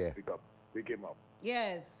father. Yeah. Pick him up.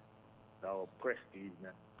 Yes. Now, prestige,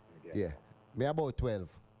 man. Yeah. Me about 12.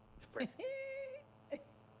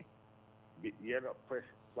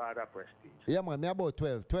 Father prestige. Yeah, man, me about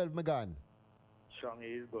 12. 12 me gone.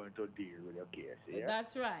 Shongi is going to deal with your case, yeah?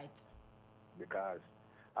 That's right. Because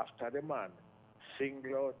after the man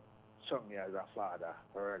single out Shongi as a father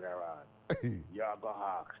earlier on, you are going to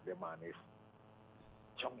ask the man if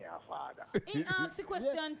Shongi a father. He asked the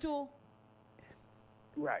question too.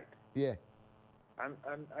 Right. Yeah. And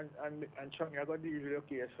Shongi, I got to deal with your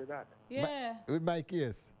case for that. Yeah. With my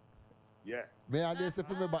case? Yeah. May I listen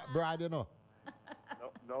for me brother, you know?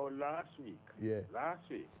 No, last week. Yeah. Last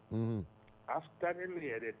week. Mm-hmm. After the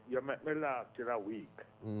lady, you make me laugh till a week.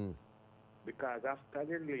 Mm. Because after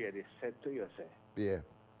the lady said to you, say, yeah,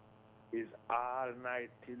 it's all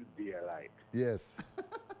night till daylight. Yes.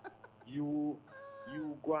 You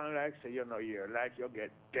go on like say you know here, like you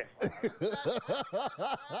get deaf.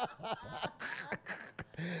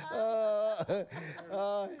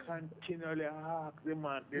 Continually ask the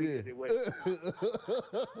man the lady what.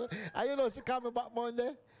 And you know she came back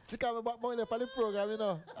Monday. She came back Monday for the program, you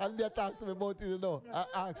know, and they talk to me about it, you know, and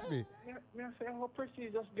ask me. Me say how pretty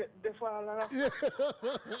just get deaf all around.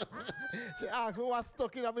 She asked me what's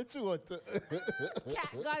stuck in my throat.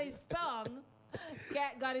 Cat got his tongue.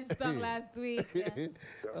 Cat got his tongue last week. Yeah.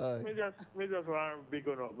 Me just want to big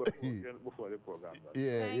up before the program.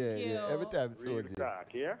 Yeah. Every time, Real Soji.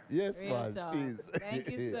 talk, yeah? Yes, Real man, talk. please. Thank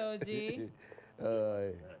you, Soji.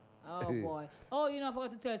 Oh boy. Oh, you know, I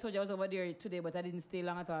forgot to tell Soji I was over there today, but I didn't stay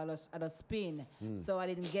long at all. I just spin. So I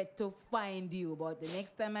didn't get to find you. But the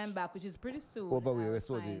next time I'm back, which is pretty soon. Over where? Where's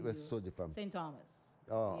Soji from? St. Thomas.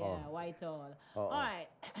 Oh. Whitehall. All right.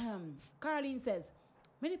 Caroline says,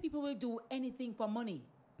 many people will do anything for money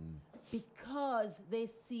because they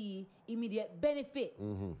see immediate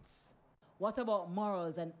benefits. What about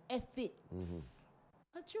morals and ethics?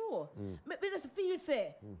 Not true. But just feel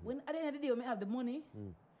say, when at the end of the day, when I have the money,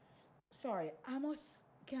 sorry, I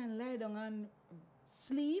can lie down and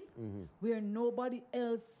sleep where nobody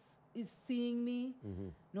else is seeing me.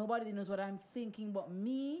 Nobody knows what I'm thinking but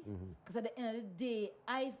me. Because at the end of the day,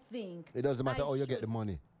 I think it doesn't matter how you get the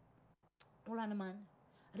money. Hold on, man.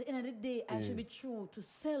 At the end of the day, I should be true to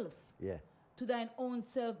self. Yeah. To thine own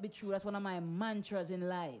self be true. That's one of my mantras in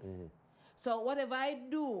life. So whatever I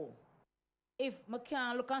do, if I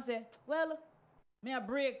can't look and say, well, may I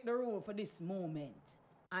break the rule for this moment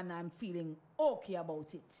and I'm feeling okay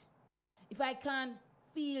about it. If I can't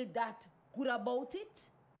feel that good about it,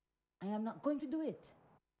 I am not going to do it.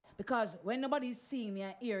 Because when nobody's seeing me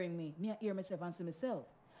and hearing me, I hear myself and see myself.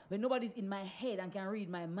 When nobody's in my head and can read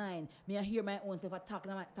my mind, I hear my own self, I talk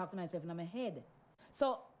to myself in my head.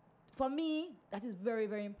 So for me, that is very,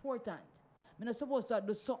 very important. I'm not supposed to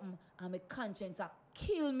do something and my conscience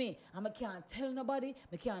kill me and I can't tell nobody,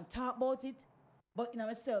 I can't talk about it. But in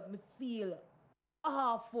myself, I feel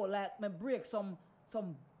awful, like I break some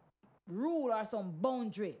rule or some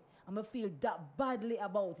boundary. And I feel that badly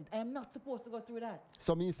about it. I am not supposed to go through that.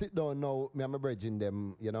 So me sit down now, me and my brethren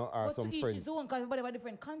them, you know, or but some to each friends. his own, because everybody have a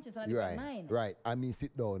different conscience and a different mind. Right. And me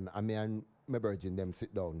sit down, and me and my brethren them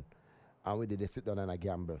sit down. And we did sit down and a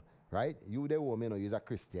gamble. Right? You the home, you know, you're a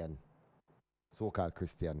Christian. So-called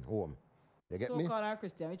Christian home. You get me? So-called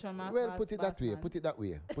Christian. Which one, Well, put it that way. Put it that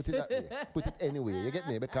way. Put it that way. Put it anyway. You get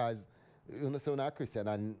me? Because you know, so not Christian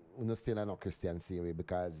and you know still not Christian same way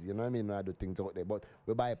because you know what I mean, I do things out there, but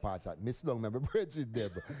we bypass that. Miss Long, my bridge with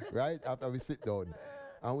them, right? After we sit down.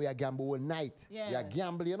 And we are gamble all night. Yes. We are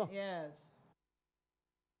gamble, you know. Yes.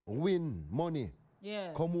 Win money.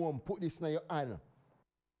 Yes. Come home, put this in your hand.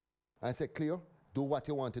 And say, Cleo, do what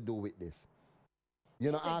you want to do with this.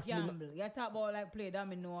 You know, ask gamble. me. You talk about like play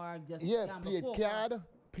domino or just gamble. Play poker. card,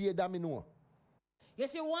 play domino. You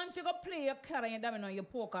see, once you go play your card and your domino, your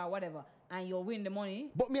poker or whatever, and you win the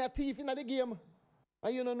money. But me a thief in the game.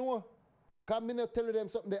 And you don't know. Because me not tell them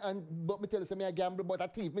something, but me tell you, me a gamble, but a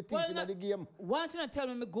thief, me thief in the game. Once you not tell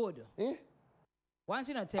me good. Eh? Once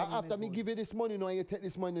you not tell me after me give you this money, now you take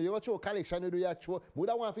this money, you go through collection, you do your show. Would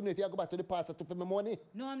I want to know if you go back to the pastor to for my money?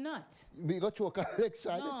 No, I'm not. You go through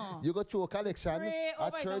collection. No. You go through collection. Pray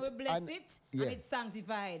over church, it and we bless it, and it's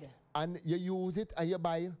sanctified. And you use it and you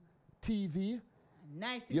buy TV.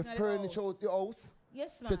 Nice things you in the furnish house. out your house.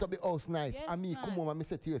 Yes, man. Set up the house nice. Yes, and me man. come home and me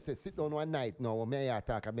say to you, say, sit down one night now, me and you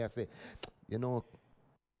talk, and me I say, you know,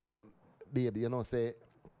 baby, you know, say,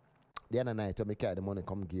 the other night when me carry the money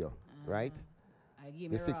come give you, right? I give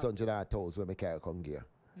The me 600,000 when me carry come give you.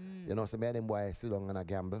 You know, so me and them boys sit down and a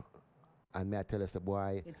gamble. And me I tell us,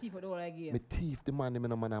 boy, the thief of the whole idea. me thief the money, me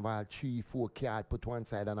no man have all 3-4 cards put one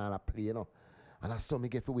side and all a play, you know. And I saw me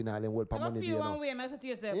get for win all them world for money, I you feel know. one way, I say to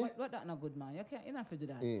yourself, what that not good, man? You can't, you're not fit to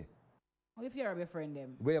that. Yeah. What if you're a friend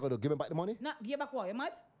them? Where you going to give me back the money? Nah, give back what? You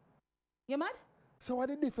mad? You mad? So what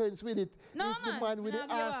the difference with it? No, It's man. the man with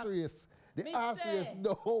the ass race. The Me ass say, race,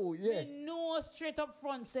 no, yeah. Me know straight up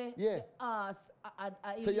front say, Yeah. the ass,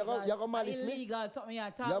 So you go malice me? illegal, something you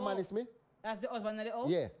talk You about. malice me? That's the husband of the house?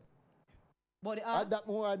 Yeah. But the ass? That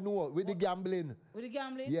more I know, with the gambling. With the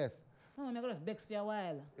gambling? Yes. No, I'm going to just bex for a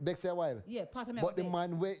while. Bex for a while? Yeah, part of me But the vex.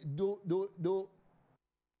 man where do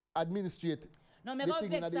administrate. No, I'm going to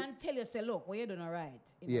vex and tell you, say, look, what you doing all right.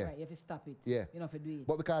 Yeah. Right. You have to stop it. Yeah. You know, if you do it.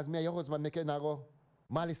 But because me and your husband make it now go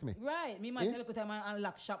malice me. Right. Me might tell you time and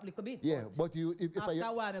lock shop a little bit. Yeah, but you if after I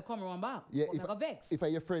a while, I come around back. yeah, but I go vex. if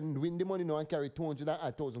your friend win the money now and carry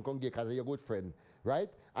 200,000 come get because you're a good friend, right?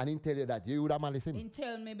 And he tell you that you would have malice him. He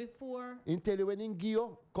tell me before. He tell you when he give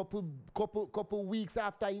you couple weeks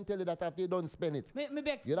after he tell you that after you don't spend it. Me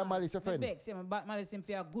vex. You don't malice your friend. Me vex. Yeah, malice him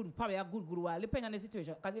for a good, probably a good while, depending on the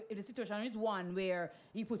situation. Because if the situation is one where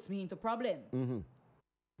he puts me into problem.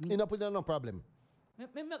 He not put in no problem.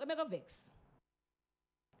 Me go vex.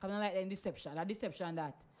 Because I like that deception. That deception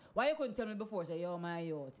that. Why you couldn't tell me before, say, yo, my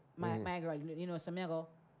girl, you know, so me go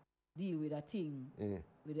deal with a thing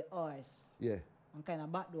with the horse. Yeah. One kind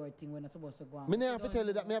of backdoor thing when I'm supposed to go on. Me never have to tell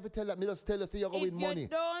you that. Me have to tell you that. Me just tell you so you go win money.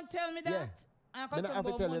 If you don't tell me that, I can have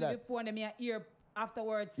to tell you that. before and then me hear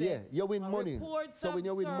afterwards. Yeah, you win money. So when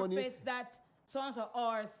you win money, that so-and-so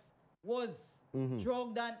horse was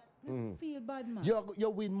drugged and feel bad, man. You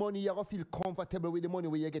win money, you go feel comfortable with the money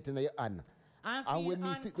where you get in your hand. And when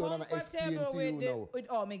me sit down and explain to you now, with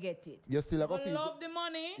how me get it. You still go I feel love the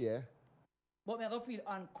money. Yeah. But me go feel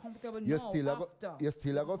uncomfortable You now still after. you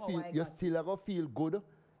still go feel good.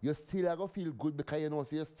 You still go feel good because you know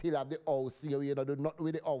so you still have the house. You know do not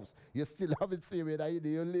with the house. You still have it same way that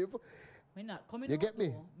you live. Me not coming you out get me?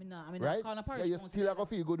 though. Me not right? calling a So parish you still go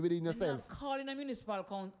feel good within yourself. I'm not calling a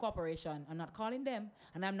municipal corporation. I'm not calling them.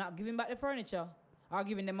 And I'm not giving back the furniture or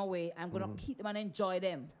giving them away. I'm going to keep them and enjoy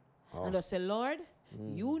them. And just say, Lord,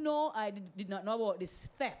 you know I did not know about this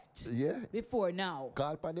theft before now.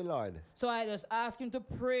 Call upon the Lord. So I just ask him to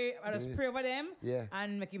pray. I just pray over them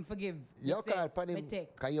and make him forgive. You call upon him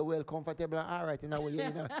because you're well comfortable and all right in a way, you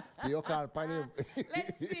know. So you call upon him.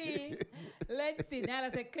 Let's see. Now I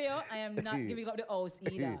say, Cleo, I am not giving up the house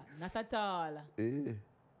either. Not at all.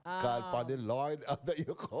 Call upon the Lord after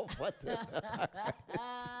you comforted.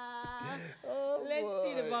 Let's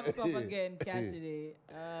see the box up again, Cassidy.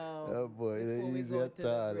 Oh boy, easy at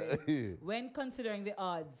all. When considering the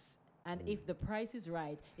odds and if the price is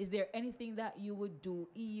right, is there anything that you would do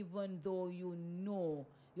even though you know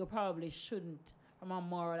you probably shouldn't from a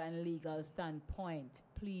moral and legal standpoint?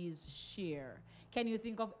 Please share. Can you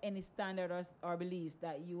think of any standards or beliefs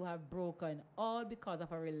that you have broken all because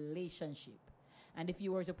of a relationship? And if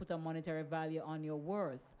you were to put a monetary value on your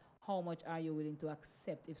worth, how much are you willing to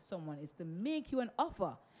accept if someone is to make you an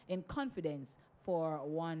offer in confidence for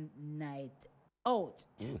one night out?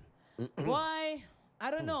 Why?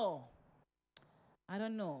 I don't know. I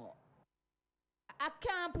don't know. I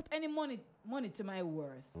can't put any money to my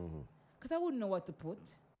worth because I wouldn't know what to put.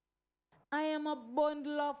 I am a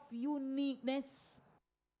bundle of uniqueness,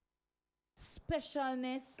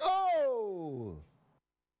 specialness. Oh!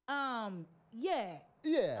 Yeah.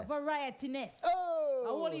 Yeah. A varietyness. Oh. A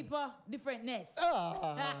whole heap of differentness.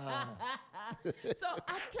 Ah. So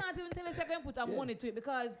I can't even tell you if I can put a money to it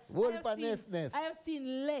because I have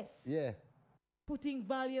seen less. Yeah. Putting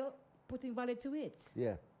value to it.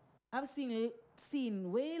 Yeah. I've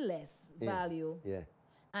seen way less value. Yeah.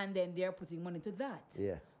 And then they're putting money to that.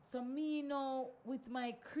 Yeah. So me with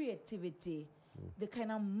my creativity, the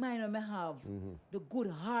kind of mind I have, the good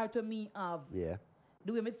heart I me have,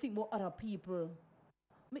 the way I think about other people,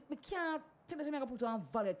 me can't tell you I can put on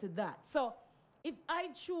value to that. So if I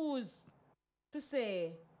choose to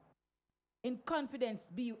say, in confidence,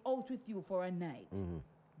 be out with you for a night,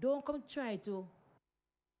 don't come try to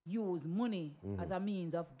use money as a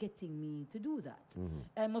means of getting me to do that.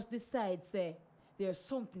 I must decide, say, there's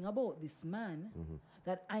something about this man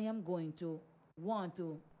that I am going to want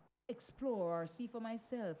to explore or see for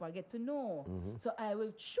myself or get to know. So I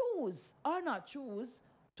will choose or not choose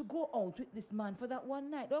to go out with this man for that one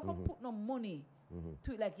night. Don't come put no money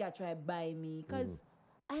to it like you try to buy me, because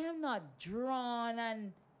I am not drawn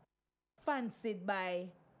and fancied by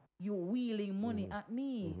you wheeling money at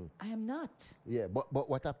me. I am not. Yeah, but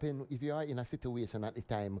what happens if you are in a situation at the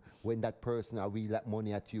time when that person will wheel that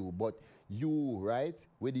money at you, but you, right,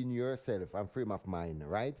 within yourself and frame of mind,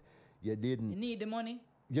 right, you didn't. You need the money.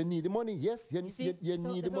 You need the money, yes. You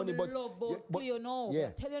need the money, but Cleo now.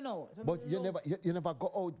 Yeah. Tell you now. But you never go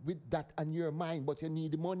out with that on your mind, but you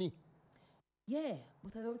need the money. Yeah,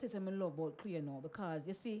 but I don't tell you I love about Cleo now, because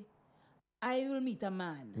you see, I will meet a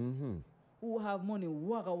man who have money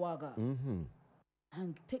wagga.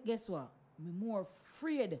 And guess what? I'm more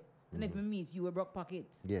afraid than if I meet you with broke pocket.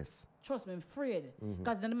 Yes. Trust me, I'm afraid.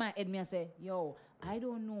 Because then in my head, I say, yo, I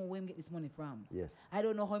don't know where him get this money from. Yes. I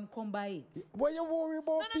don't know how him come by it. Why you worry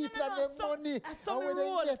about people and their money? And where they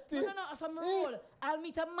get it? No, roll. I'll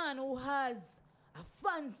meet a man who has a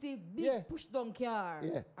fancy, big push-down car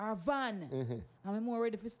or van. And I'm more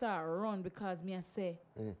ready to start run, because me I say,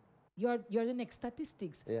 you're the next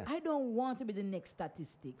statistics. I don't want to be the next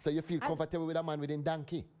statistics. So you feel comfortable with a man within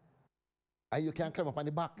donkey? And you can't climb up on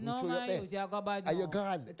the back? No, man, you go bad now. Are you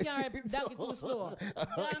gone? You can't, donkey too slow.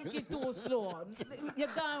 Donkey too slow. You're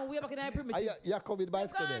gone way back in the primitive. You're coming with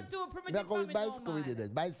bicycle then? You're gone too primitive. You're coming with bicycle with it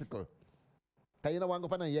then? Bicycle. Because you don't want to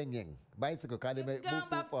go on a yang. Bicycle, because they make move too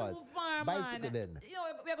fast. Too far, bicycle man. then? You know,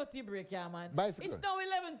 we got to break here, man. Bicycle. It's now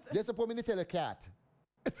 11. Just put me in the telecat.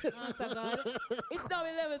 It's now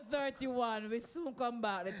 11:31. We soon come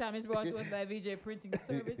back. The time is brought to us by VJ Printing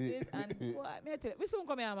Services. And what? May I tell you, we soon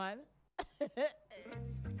come here, man.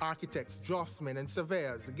 Architects, draftsmen, and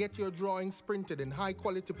surveyors, get your drawings printed in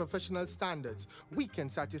high-quality professional standards. We can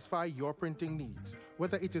satisfy your printing needs.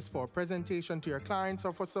 Whether it is for presentation to your clients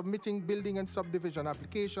or for submitting building and subdivision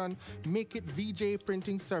application, make it VJ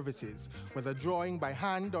Printing Services. Whether drawing by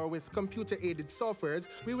hand or with computer-aided softwares,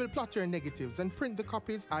 we will plot your negatives and print the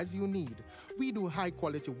copies as you need. We do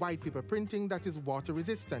high-quality white paper printing that is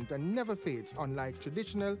water-resistant and never fades, unlike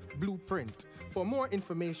traditional blueprint. For more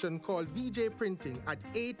information, call VJ Printing at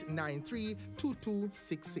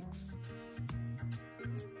 893-2266.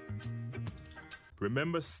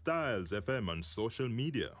 Remember Styles FM on social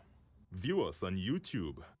media. View us on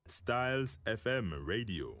YouTube at Styles FM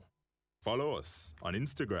Radio. Follow us on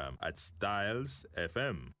Instagram at Styles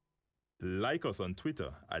FM. Like us on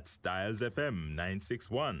Twitter at Styles FM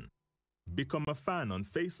 961. Become a fan on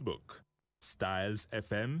Facebook. Styles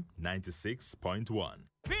FM 96.1.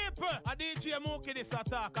 People, a DJ Mookie this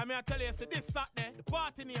attack. I mean, I tell you, so this Saturday, the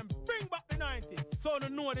party name, bring back the 90s. So you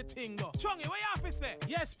know the thing, go. Chungy, what you have to say?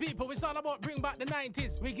 Yes, people, it's all about bring back the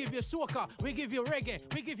 90s. We give you soca, we give you reggae,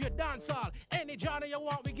 we give you dancehall. Any genre you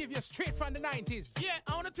want, we give you straight from the 90s. Yeah,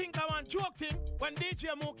 I want to think I want joke thing. When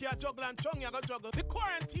DJ Mookie a juggle and Chungy a go juggle, the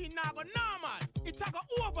quarantine now go normal. It a go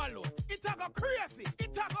overload. It a go crazy.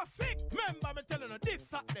 It a go sick. Remember me telling you, this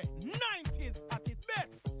Saturday, 90s at its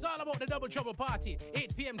best. It's all about the Double Trouble Party, 8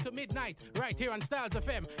 p.m. to midnight, right here on Styles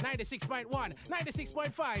FM, 96.1,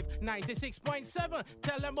 96.5, 96.7.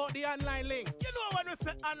 Tell them about the online link. You know when we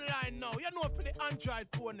say online now, you know for the Android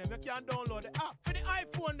phone them, you can download the app. For the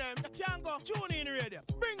iPhone them, you can go tune in radio.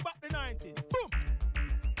 Bring back the 90s. Boom!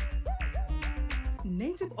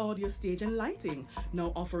 Native Audio Stage and Lighting,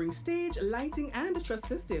 now offering stage, lighting, and truss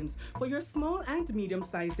systems for your small and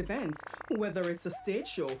medium-sized events. Whether it's a stage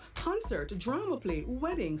show, concert, drama play,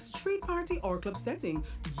 wedding, street party, or club setting,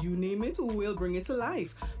 you name it, we'll bring it to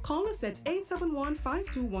life. Call us at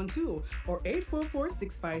 871-5212 or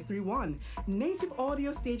 844-6531. Native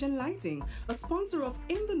Audio Stage and Lighting, a sponsor of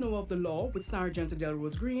In the Know of the Law with Sergeant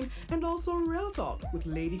Delrose Green, and also Real Talk with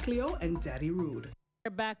Lady Cleo and Daddy Rude. We're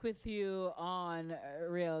back with you on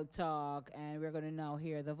Real Talk, and we're going to now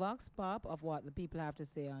hear the vox pop of what the people have to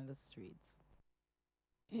say on the streets.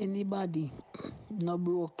 Anybody no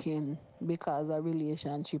broken because a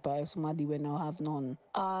relationship or if somebody when I have none.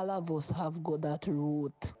 All of us have got that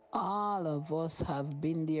root. All of us have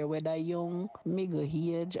been there, whether young, middle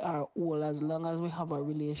age, or old. As long as we have a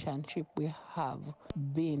relationship, we have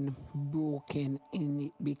been broken in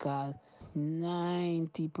it because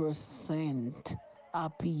 90%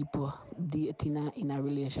 of people dating in a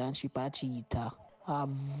relationship are cheater.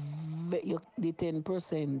 The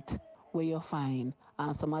 10% where you find,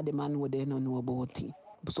 and some of them know they don't know about it.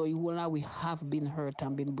 So we have been hurt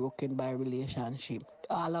and been broken by a relationship.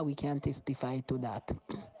 All of we can testify to that.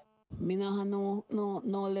 Me no have no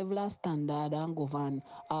level of standard and govern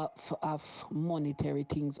of monetary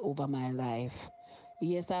things over my life.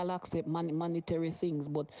 Yes, I'll accept monetary things,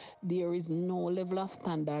 but there is no level of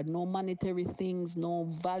standard, no monetary things, no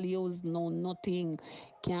values, no nothing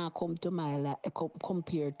can come to my life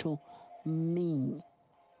compared to me.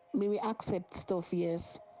 Me we accept stuff,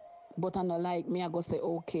 yes. But I not like me, I go say,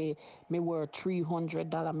 okay, me worth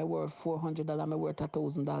 $300, me worth $400, me worth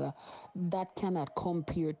 $1,000. That cannot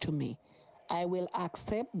compare to me. I will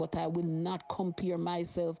accept, but I will not compare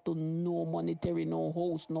myself to no monetary, no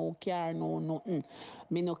house, no car, no nothing.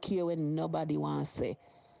 Me no care when nobody wants to say.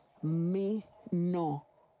 Me no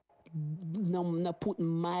put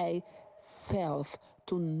myself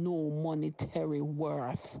to no monetary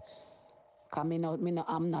worth. Because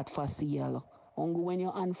I'm not for sale. Only when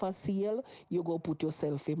you're on for sale, you go put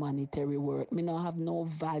yourself in monetary worth. Me no have no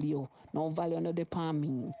value. No value no depend on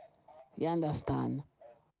me. You understand?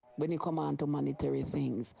 When you come on to monetary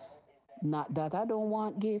things. Not that I don't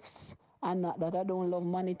want gifts, and not that I don't love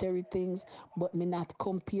monetary things, but me not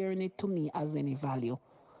comparing it to me as any value.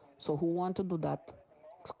 So who want to do that?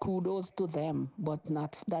 Kudos to them, but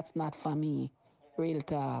that's not for me. Real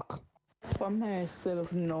talk. For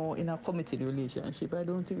myself now in a committed relationship, I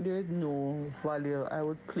don't think there is no value I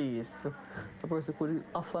would place a person could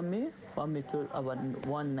offer me for me to have a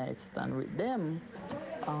one night stand with them.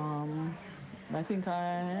 I think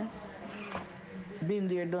I been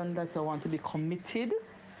there, done that. So I want to be committed.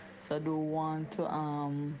 So I don't want to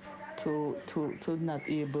not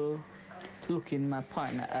able to look in my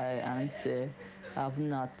partner eye and say I've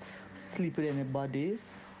not slept with anybody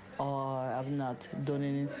or I've not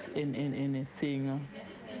done anything.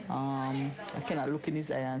 I cannot look in his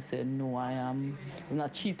eye and say no, I'm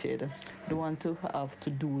not cheated. I don't want to have to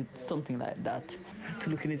do something like that. To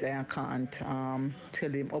look in his eye and can't tell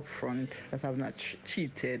him upfront that I've not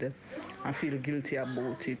cheated and feel guilty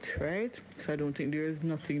about it, right? So I don't think there is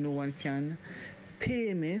nothing no one can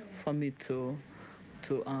pay me for me to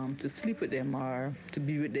sleep with them or to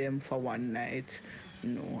be with them for one night.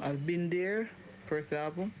 No, I've been there, for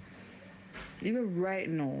example. Even right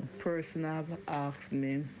now, person have asked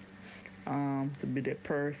me to be the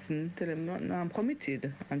person. Tell them, no, I'm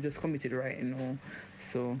committed. I'm just committed right now.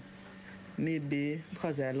 So maybe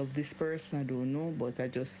because I love this person, I don't know, but I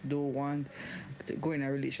just don't want to go in a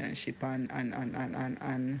relationship and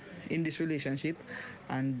in this relationship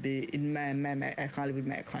and be in my I can't live with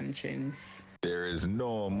my conscience. There is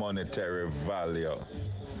no monetary value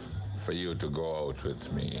for you to go out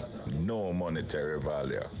with me. No monetary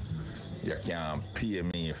value. You can't pay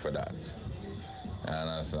me for that. You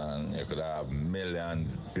understand? You could have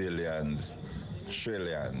millions, billions,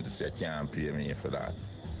 trillions. You can't pay me for that.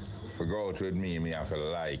 For go out with me, I have to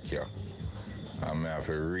like you. And I have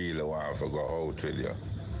to really want to go out with you.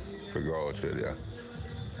 For go out with you.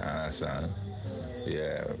 You understand?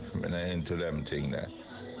 Yeah, I'm not into them things there.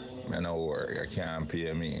 I no work. You can't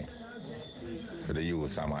pay me for the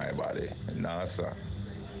use of my body. No, sir.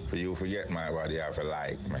 For you to get my body, you have to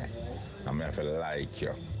like me. I have to like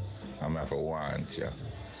you. I have to want you.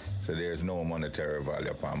 So there's no monetary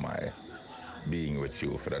value upon my being with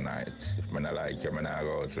you for the night. When I like you, when I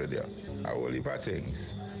go out with you. I will leave at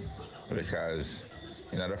things. Because,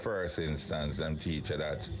 the first instance, them teach you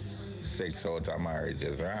that sex out of marriage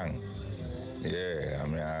is wrong. Yeah,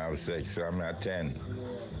 I have sex from me at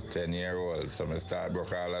 10-year-old. So I start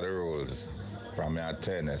broke all of the rules from me at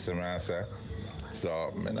 10. You see what I say? So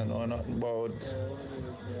I don't know nothing about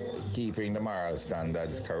keeping the moral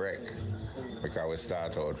standards correct because we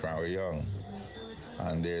start out from we're young.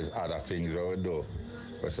 And there's other things that we do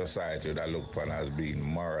with society that look upon as being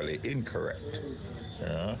morally incorrect.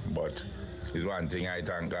 Yeah? But it's one thing I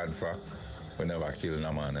thank God for. We never kill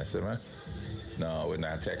no man, you see me? No, we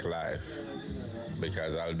not take life.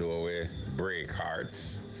 Because although we break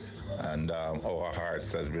hearts and our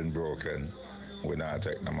hearts has been broken, we not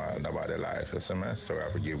take nobody life, you see me? So we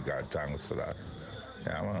have to give God thanks for that.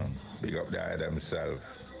 Yeah, man. Big up the guy themselves.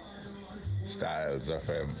 Styles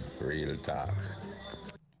FM, real talk.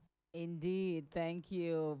 Indeed. Thank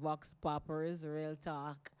you, Vox Poppers, Real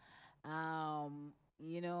Talk.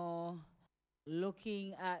 You know,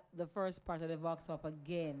 looking at the first part of the Vox Pop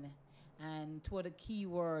again, and two of the key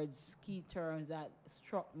words, key terms that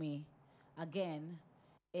struck me again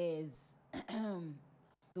is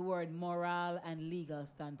the word moral and legal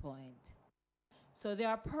standpoint. So there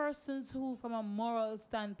are persons who, from a moral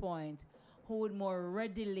standpoint, who would more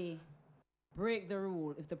readily break the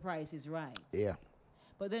rule if the price is right. Yeah.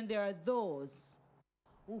 But then there are those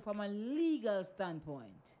who, from a legal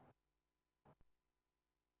standpoint,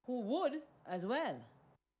 who would as well.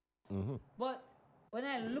 Mm-hmm. But when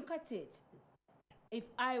I look at it, if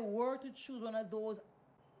I were to choose one of those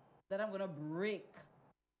that I'm gonna break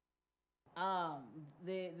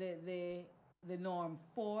the norm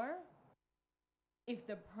for, if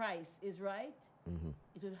the price is right,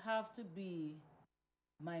 it would have to be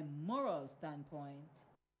my moral standpoint,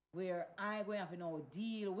 where I'm going to have to now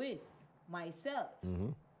deal with myself.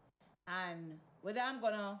 And whether I'm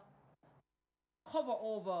going to cover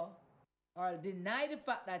over or deny the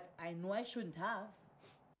fact that I know I shouldn't have,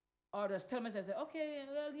 or just tell myself, say, okay,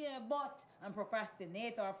 well, yeah, but, and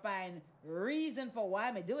procrastinate or find reason for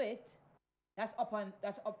why I do it, that's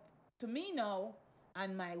up to me now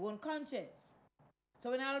and my own conscience. So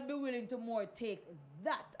when I'll be willing to more take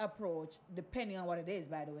that approach, depending on what it is,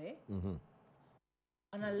 by the way,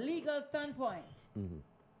 on a legal standpoint,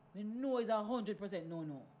 we know it's 100%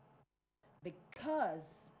 no. Because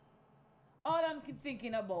all I'm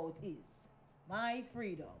thinking about is my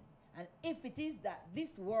freedom. And if it is that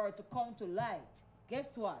this were to come to light,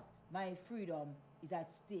 guess what? My freedom is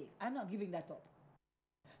at stake. I'm not giving that up.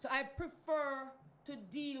 So I prefer to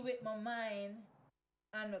deal with my mind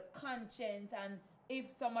and the conscience, and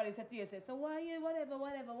if somebody said to you, so why you whatever,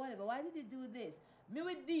 why did you do this? Me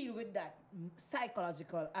would deal with that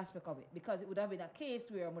psychological aspect of it, because it would have been a case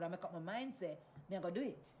where I would have make up my mind, say, me I'm gonna do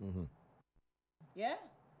it. Yeah?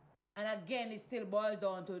 And again, it still boils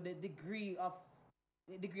down to the degree of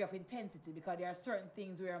intensity, because there are certain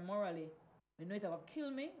things where morally, you know, it will kill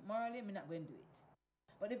me, morally, I'm not going to do it.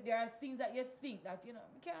 But if there are things that you think that, you know,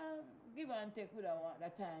 I can't give and take without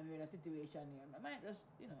that time in a situation here, I might just,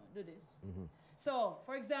 you know, do this. So,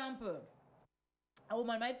 for example, a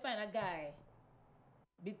woman might find a guy,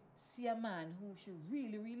 see a man who she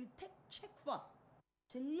really, really check for.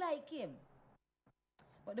 She like him.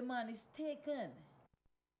 But the man is taken.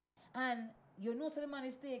 And you know so the man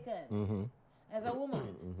is taken as a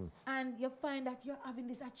woman. And you find that you're having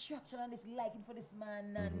this attraction and this liking for this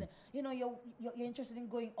man, and you know you're interested in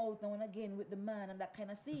going out now and again with the man and that kind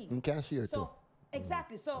of thing. You can share too.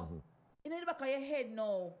 Exactly. So in the back of your head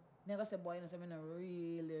now, I'm gonna say, boy, you know, I'm not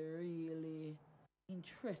really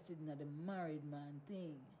interested in the married man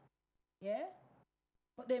thing. Yeah?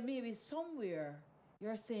 But then maybe somewhere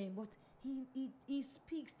you're saying, but he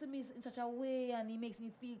speaks to me in such a way and he makes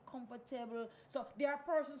me feel comfortable. So there are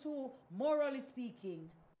persons who, morally speaking,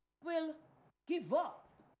 will give up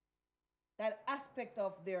that aspect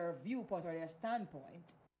of their viewpoint or their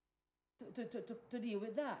standpoint to deal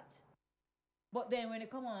with that. But then when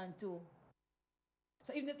it come on to,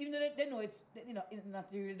 so even though they know it's, you know, it's not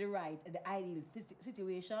really the right, the ideal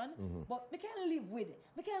situation, but we can live with it.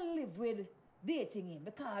 We can live with dating him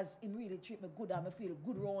because he really treat me good and I feel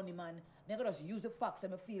good around him, and I gotta just use the facts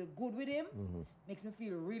and I feel good with him. Makes me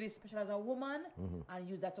feel really special as a woman, and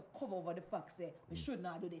use that to cover over the facts that we should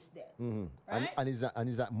not do this there. Right? And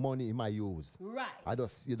is that money he might use? Right.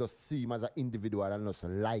 You just see him as an individual and just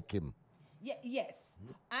like him. Yeah, yes.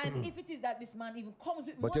 And if it is that this man even comes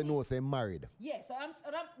with but money, you know, say married. yes. So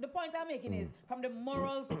the point I'm making is from the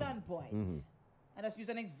moral standpoint. And let's use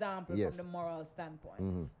an example from the moral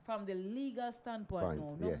standpoint. From the legal standpoint,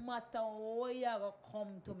 no matter what you are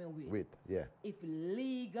come to me with, if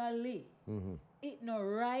legally it not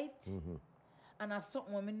right, and as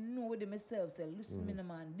something when I know with myself, say, listen, me,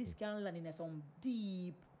 man, this can land in some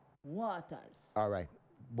deep waters. All right,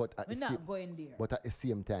 but we're not going there. But at the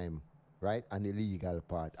same time, right, and the legal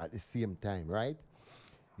part, at the same time, right,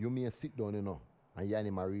 you may sit down, you know, and you have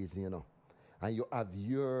a reason, you know, and you have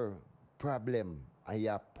your problem and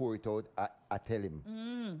you pour it out, I tell him.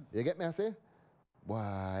 You get me, I say?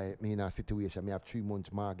 Why, me in a situation, me have 3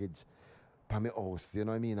 months mortgage for my house, you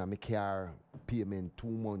know what I mean? And my car payment 2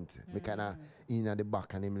 months. Me kind of in at the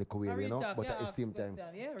back and him look away, you know? But at the same time,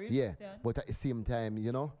 but at the same time,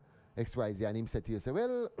 you know, XYZ, and him said to you, say,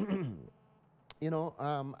 well, you know,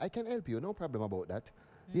 I can help you, no problem about that.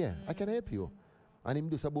 Yeah, I can help you. And him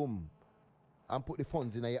do a boom and put the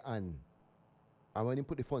funds in your hand. And when you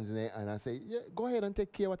put the funds in there and I say, yeah, go ahead and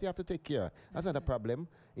take care of what you have to take care of. That's not a problem.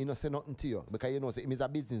 You know, say nothing to you. Because you know, say, he's a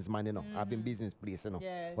businessman, you know, having business place, you know.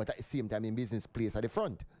 Yes. But at the same time, in business place at the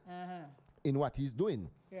front. In what he's doing.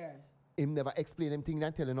 Yes. He never explain anything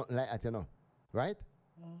and tell you nothing like that, you know. Right?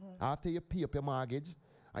 After you pay up your mortgage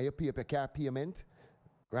and you pay up your car payment,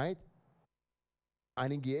 right?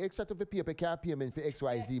 And you get extra to pay up your car payment for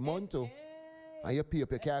XYZ month too. And you pay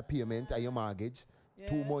up your car payment and your mortgage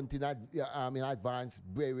 2 months in advance,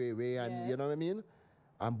 way, and you know what I mean?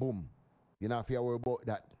 And boom, you don't have to worry about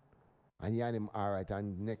that. And you and him, all right,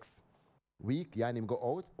 and next week, you and him go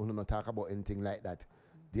out, and don't talk about anything like that.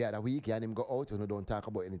 The other week, you and him go out, and don't talk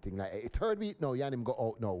about anything like that. Third week, no, you and him go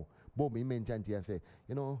out now. Boom, he mentioned to you and say,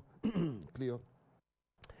 you know, Cleo,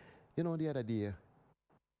 you know, the other day,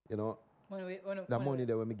 you know, the money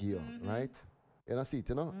that we give you, right? You know, see it,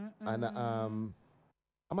 you know? And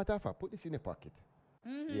a matter of fact, put this in your pocket.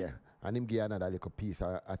 Yeah. And him give another little piece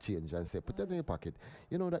of change and say, put that in your pocket.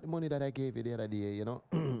 You know that the money that I gave you the other day, you know?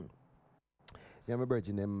 Yeah, my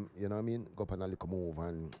virgin them, you know what I mean? Go up on a little move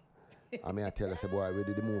and I mean I tell her, say, boy, we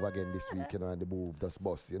did the move again this week, you know, and the move just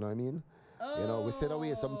bust, you know what I mean? You know, we said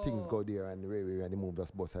away some things go there and the move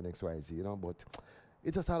just bust and XYZ, you know, but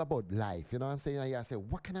it's just all about life, you know what I'm saying? And I say,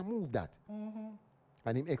 what can I move that?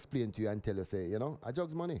 And him explain to you and tell you, say, you know, I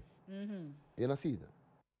drugs money. You know, see that?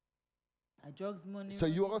 I drugs money. So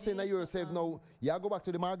you are saying that yourself now, you go back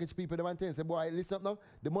to the mortgage people, they want to say, boy, listen up now,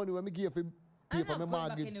 the money when me give for pay for my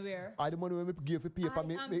mortgage, or the money when me give for pay for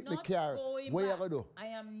me car, where you going to do? I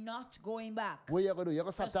am not going back. Where you going to do? You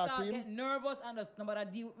going to start talking to him? Get nervous and just nobody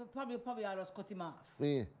deal. Probably I'll just cut him off.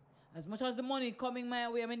 Yeah. As much as the money coming my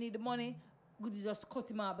way, I need the money. Good, you just cut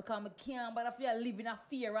him off because I can't. But I feel living in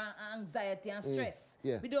fear and anxiety and stress.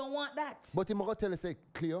 Yeah. We don't want that. But him going to tell you, say,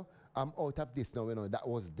 Cleo, I'm out of this now. You know that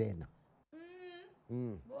was then.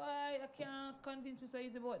 Boy, I can't convince me so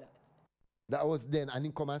easy about that. That was then, and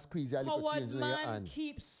he come and squeeze you a little change in your hand. Man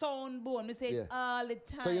keeps sound bone. Me say it all the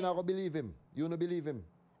time. So you're not going to believe him? You don't believe him?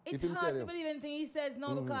 It's hard to believe anything he says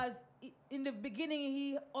now because in the beginning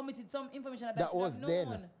he omitted some information that was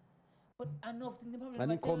then. But enough things probably.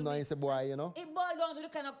 And he come now and say, boy, you know. It boils down to the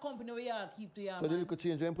kind of company we all keep to your So the little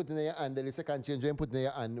change when put in your hand, the second change when put in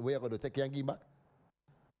your hand, where you going to take your and give back?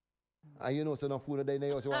 And you know, so no food in the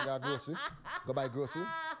house, you want to go grocery? Go buy grocery?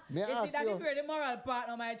 You see, that is where the moral part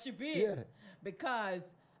of my chip is. Yeah. Because,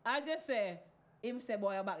 as you say, him say,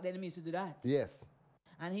 boy, back then he used to do that. Yes.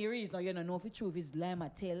 And here he is now, you don't know if it's true, if it's lime or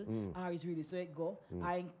tell, or it's really so it go,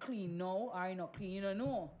 or it's clean now, or it's not clean, you don't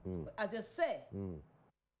know. But as you say,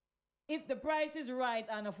 if the price is right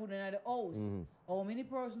and the food in the house, how many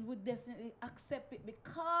persons would definitely accept it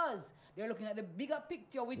because they're looking at the bigger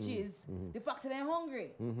picture, which is the fact that they're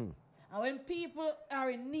hungry. And when people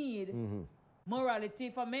are in need, morality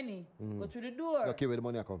for many go through the door. Okay, where the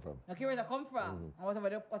money come from. Okay, where it come from, and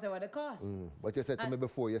whatever the cost. But you said to me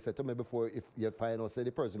before, if you find out, say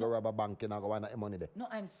the person go rob a bank and I go want that money there. No,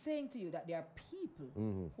 I'm saying to you that there are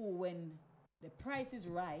people who, when the price is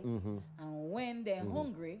right, and when they're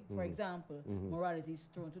hungry, for example, morality is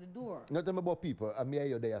thrown to the door. Not tell me about people. I mean,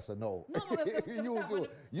 you're there, so no.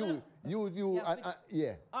 Use you,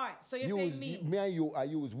 yeah. All right, so you're saying me. Me and you, I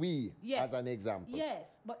use we as an example.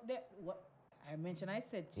 Yes, but what I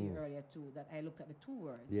said to you earlier too, that I look at the two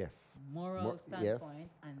words. Yes. Moral standpoint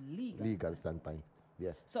and legal. Legal standpoint.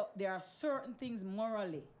 Yeah. So there are certain things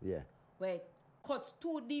morally. Yeah. Where it cuts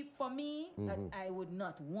too deep for me that I would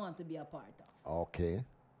not want to be a part of. Okay.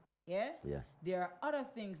 Yeah? Yeah. There are other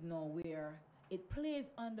things now where it plays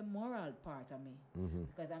on the moral part of me.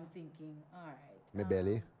 Because I'm thinking, all right. My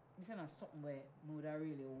belly. This is not something where I would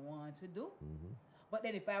really want to do. But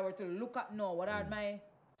then if I were to look at now, what are my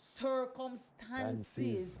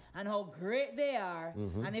circumstances and how great they are,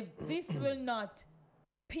 and if this will not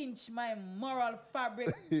pinch my moral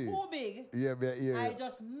fabric too big, I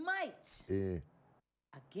just might.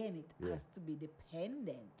 Again, it has to be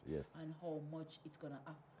dependent on how much it's going to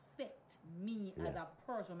affect me as a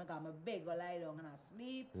person. I got my bed, go lie down and I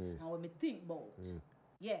sleep, and what I think about.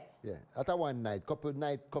 Yeah. After one night, couple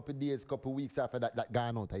days, couple weeks after that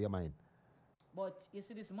gone out of your mind. But you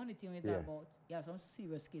see this money thing we talk about, you have some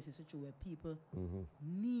serious cases where people in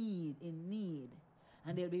need,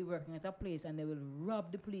 and they'll be working at a place and they will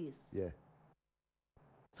rob the place. Yeah.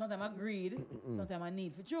 Sometimes I greed, sometimes I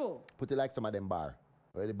need for true. Put it like some of them bar.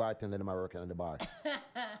 Where the bartender them are working on the bar.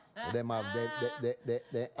 Them have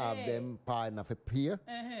they have them partner for peer.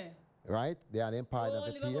 Right? They have them partner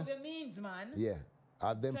for peer. Live above your means, man. Yeah.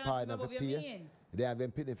 Have them partner for peer. They have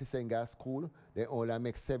them picking for Senga school. They only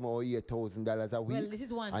make $7,000 or $8,000 a week. Well, this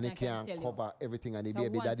is one and thing they can't cover everything and the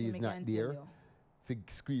baby daddy is not there. for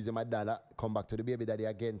squeezing my dollar, come back to the baby daddy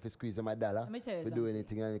again for squeezing my dollar, for do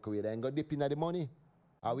anything and go and go dip into the money.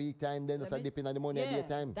 A week time, then just dip into the money at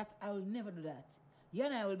time. That I will never do that. You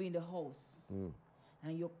and I will be in the house.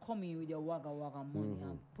 And you come in with your wagga money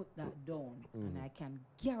and put that down. And I can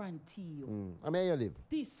guarantee you. I mean, you live.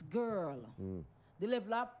 This girl, the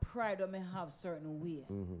level of pride that may have certain way,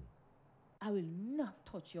 I will not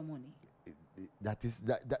touch your money. That is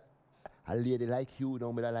that a lady like you,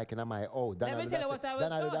 no matter like in my Let me tell you what I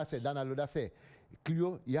will touch. Dana say,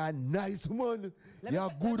 Cleo, you're a nice woman. You're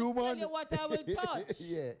a good woman. Tell you what I will touch.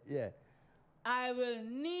 Yeah. I will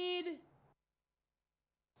need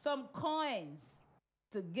some coins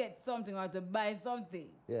to get something or to buy something.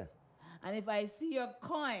 Yeah. And if I see your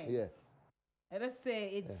coins, let us say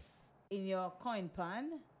it's in your coin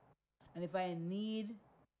pan, and if I need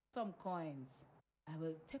some coins, I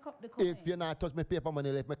will take up the coins. If you're not touch my paper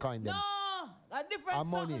money, left my coin then. No, a different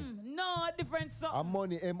something. No, a different something. A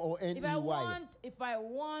money, MONEY. If I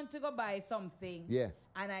want to go buy something,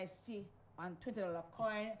 and I see on $20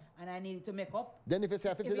 coin, and I need it to make up. Then if you say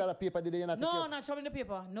a $50 paper, did you not? No, not showing the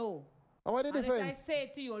paper. No. And what the difference? If I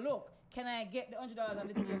say to you, look, can I get the $100 on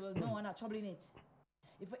the table? No, I'm not troubling it.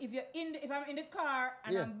 If I'm in the car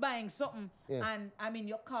and I'm buying something and I'm in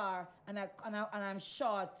your car and I'm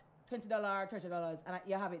short $20, $30 and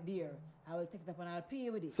you have it there, I will take it up and I'll pay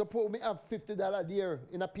you with it. Suppose me have $50 there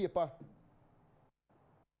in a paper.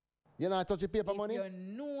 You not touch the paper money? If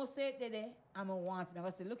you know say today, I'm going to want it. I'm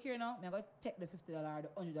going to say, look here now, I'm going to take the $50, the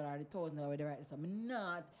 $100, the $1,000 with the right. So I'm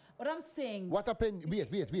not. But I'm saying. What happened? Wait.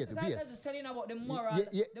 I'm just telling you about the moral,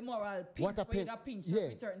 the moral pinch. What happened?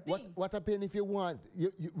 Certain things. What happened if you want,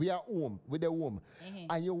 we are home with the home,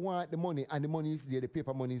 and you want the money, and the money is there, the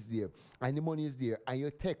paper money is there, and the money is there, and you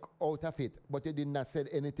take out of it, but you did not say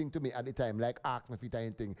anything to me at the time, like ask me if it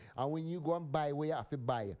anything. And when you go and buy where you have to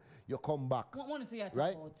buy, you come back. What money so you talk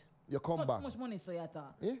right? about? You come back. How much money so you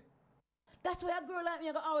talk? Yeah? That's why a girl like me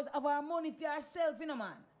I always have her money for herself, you know,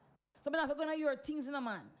 man. So I'm not going to your things, you know,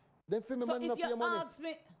 man. Then for me, so man, if you your money. ask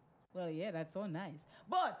me, well, yeah, that's so nice.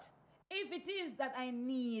 But if it is that I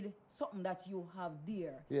need something that you have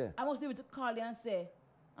there, I must be able to call you and say,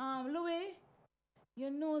 Louis, you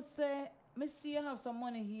know, say, me see you have some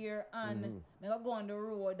money here and me go on the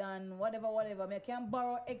road and whatever. Me can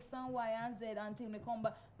borrow X and Y and Z until me come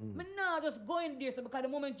back. Me not just go in there, so because the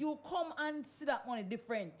moment you come and see that money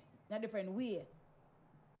different, in a different way,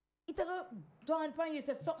 it will dawn upon you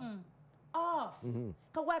say something off.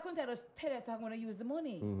 Because why couldn't I just tell you that I'm going to use the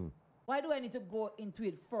money? Why do I need to go into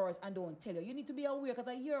it first and don't tell you? You need to be aware because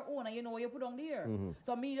I'm your own and you know what you put on there.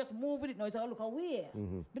 So me just move with it now, it's a look away.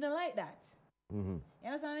 But not like that. You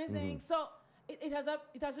understand what I'm saying? So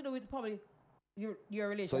it has to do with probably your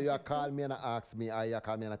relationship. So you call me and ask me, or you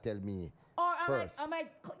call me and tell me. Or I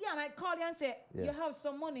might call you and say, you have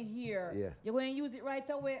some money here. You're going to use it right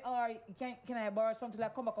away, or can I borrow something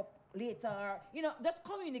like come back up later, or just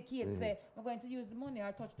communicate. Say I'm going to use the money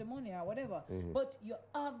or touch the money or whatever. But you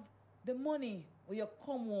have the money where you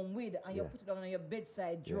come home with and you put it on your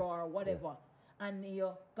bedside drawer or whatever, and you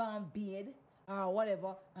go and bed or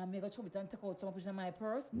whatever, and make a chop it and take out some, put it in my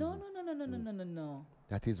purse. No.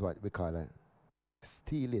 That is what we call it.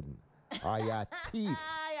 Stealing. Or you're a thief.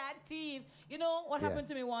 Thief. You know what happened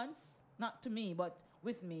to me once? Not to me, but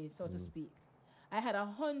with me, so to speak. I had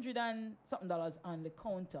 $100 and something on the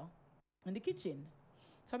counter in the kitchen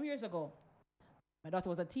some years ago. My daughter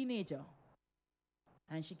was a teenager,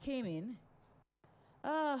 and she came in.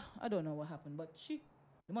 I don't know what happened, but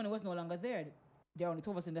the money was no longer there. There were only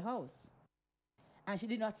two of us in the house, and she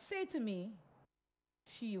did not say to me.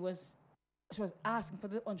 She was asking for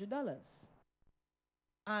the $100.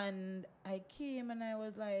 And I came and I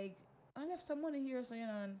was like, I left some money here, so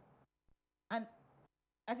and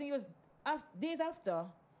I think it was days after,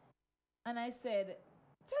 and I said,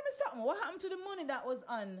 tell me something, what happened to the money that was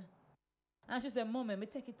on? And she said, Mommy, me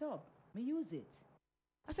take it up, me use it.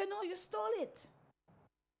 I said, no, you stole it.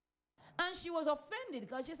 And she was offended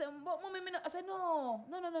because she said, but Mommy, I said,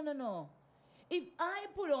 no. If I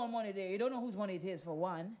put on money there, you don't know whose money it is for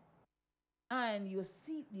one. And you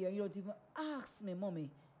sit there, you don't even ask me, Mommy,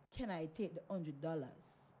 can I take the $100?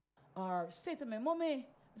 Or say to me, Mommy,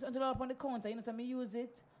 it's $100 up on the counter, you know, so me use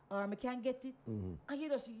it, or me can't get it. And you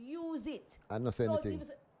just use it. I not say anything.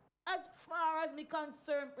 As far as me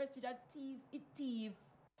concerned, Prestige, a thief.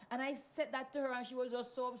 And I said that to her, and she was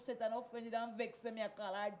just so upset and offended and vexed me. I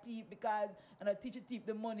call her thief because and I teach her thief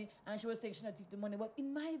the money, and she was saying she not thief the money. But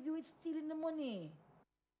in my view, it's stealing the money.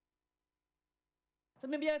 So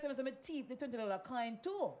maybe I tell me some thief the $20 coin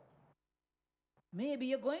too. Maybe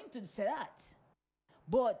you're going to say that.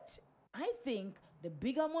 But I think The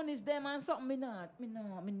bigger money is them and something me not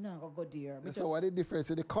go there. So what the difference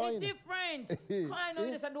with the coin? It's different. Coin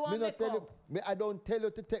on this I do me want not tell makeup. you, I don't tell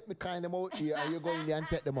you to take me kind them out here and you go in there and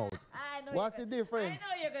take them out. What's the difference?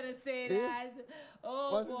 I know you're gonna say that.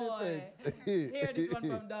 Oh What's boy. the difference? Hear this one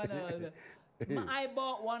from Donald. I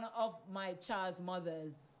bought one of my child's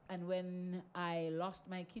mothers, and when I lost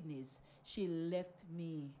my kidneys, she left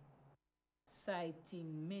me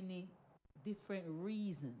citing many different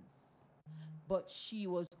reasons. But she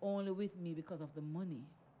was only with me because of the money.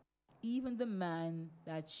 Even the man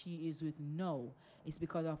that she is with now is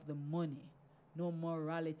because of the money. No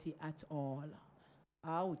morality at all.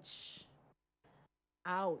 Ouch.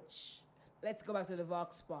 Ouch. Let's go back to the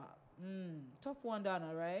Vox Pop. Tough one,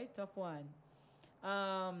 Donna, right? Tough one.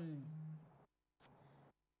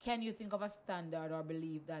 Can you think of a standard or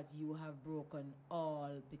believe that you have broken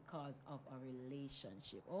all because of a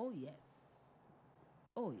relationship? Oh, yes.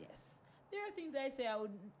 Oh, yes. There are things I say I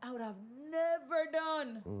would have never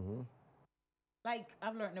done. Mm-hmm. Like,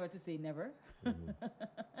 I've learned never to say never. Mm-hmm.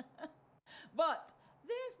 But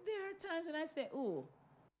there are times when I say, oh,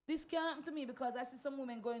 this can't happen to me because I see some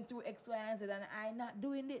women going through X, Y, and Z and I'm not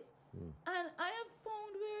doing this. And I have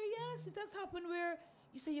found where, yes, it has happened where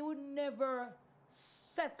you say you would never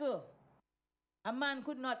settle. A man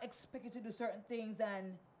could not expect you to do certain things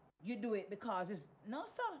and you do it because it's, no,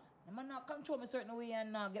 sir. I might not control me a certain way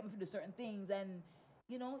and not get me to do certain things. And,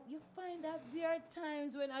 you know, you find that there are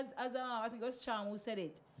times when, as I think it was Cham who said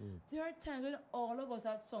it, there are times when all of us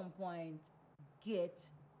at some point get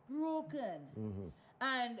broken.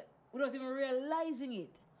 And without even realizing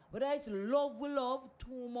it. Whether it's love we love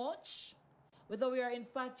too much, whether we are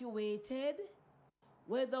infatuated,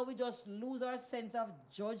 whether we just lose our sense of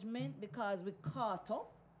judgment because we caught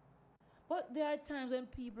up. But there are times when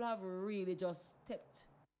people have really just stepped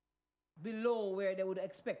below where they would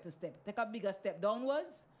expect to step. Take a bigger step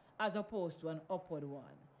downwards as opposed to an upward one.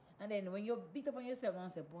 And then when you beat up on yourself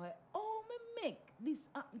and say, boy, oh, me make this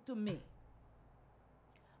happen to me.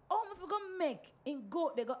 Oh, me forgot make in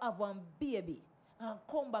go, they go have one baby and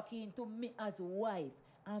come back into me as wife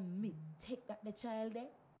and me take that the child there.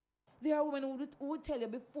 There are women who would tell you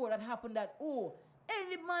before that happened that, oh,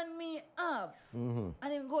 any man me have. And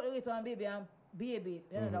then go to one baby and baby,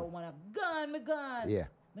 that woman are gone, me gone. Yeah.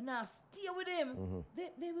 Me not stay with him.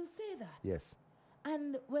 They will say that. Yes.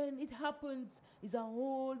 And when it happens, it's a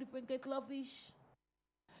whole different kettle of fish.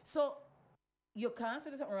 So you can't say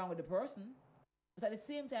there's something wrong with the person, but at the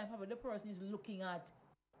same time, probably the person is looking at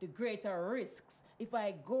the greater risks. If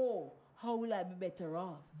I go, how will I be better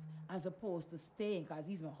off? As opposed to staying, because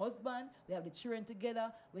he's my husband, we have the children together,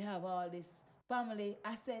 we have all this family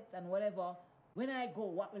assets and whatever. When I go,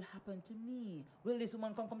 what will happen to me? Will this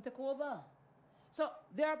woman come take over? So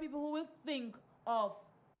there are people who will think of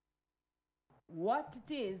what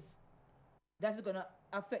it is that's going to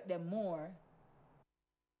affect them more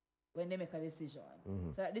when they make a decision.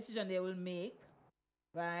 So that decision they will make,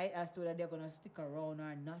 right, as to whether they're going to stick around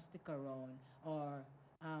or not stick around or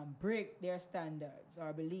break their standards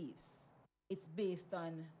or beliefs. It's based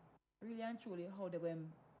on really and truly how they will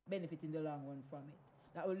benefit in the long run from it.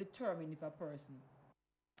 That will determine if a person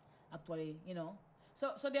actually, you know.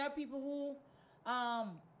 So there are people who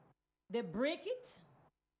they break it,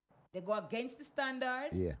 they go against the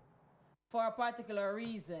standard for a particular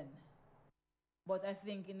reason. But I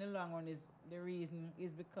think in the long run the reason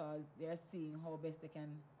is because they are seeing how best they can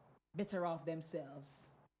better off themselves.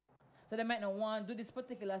 So they might not want to do this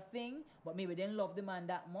particular thing, but maybe they don't love the man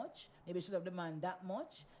that much. Maybe she love the man that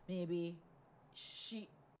much. Maybe she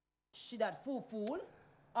that fool,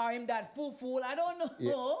 or him that fool. I don't know.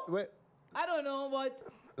 Yeah. Well, I don't know, but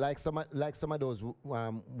like some of those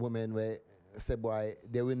women where say, boy,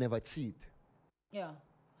 they will never cheat. Yeah.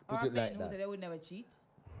 Put or it men like who that. say they would never cheat.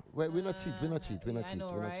 Well, we not cheat. I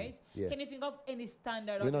know, right? Yeah. Can you think of any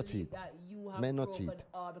standard We or not belief cheat. that you have Men not broken cheat.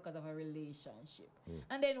 all because of a relationship?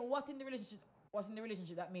 And then what in the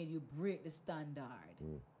relationship that made you break the standard?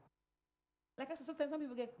 Like I said, sometimes some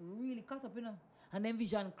people get really caught up, you know, and then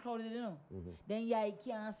vision clouded, you know. Then you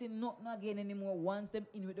can't see nothing again anymore. Once them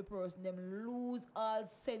in with the person, them lose all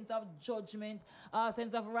sense of judgment, all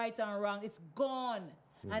sense of right and wrong. It's gone.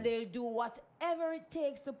 And they'll do whatever it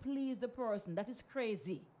takes to please the person. That is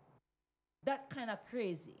crazy. That kind of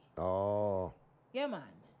crazy. Oh. Yeah,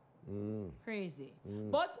 man. Crazy.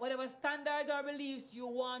 But whatever standards or beliefs you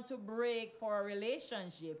want to break for a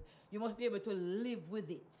relationship, you must be able to live with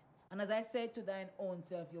it. And as I said, to thine own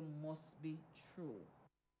self, you must be true.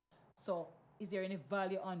 So, is there any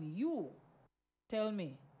value on you? Tell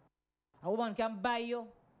me. A woman can buy you?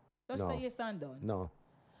 Just say yes and done. No.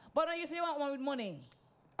 But now you say you want one with money.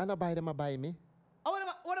 I not buy them, I buy me. Oh,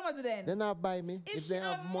 what am I do then? They not buy me. If they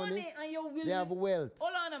have money and you're willing, they have wealth.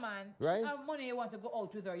 Hold on, man. Right? She have money, you want to go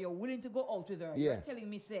out with her. You're willing to go out with her. Yeah. You're telling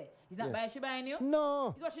me, say, is that Yeah. she buying you?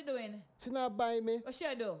 No. Is what she doing? She not buy me. What she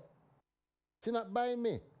do? She not buy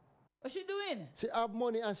me. What she doing? She have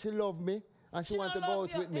money and she love me and she want to not go love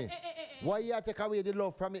out you. with me. Why you take away the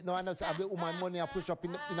love from it now and not have the woman money and push up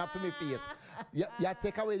in up for me face? You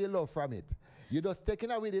take away the love from it. You just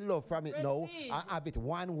taking away the love from it now and have it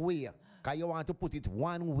one way. Because you want to put it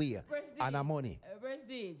one way and a money.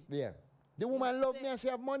 Prestige. Yeah. The woman love me and she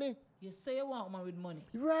have money. You say you want a woman with money.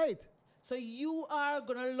 Right. So you are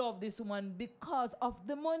going to love this woman because of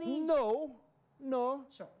the money? No. No.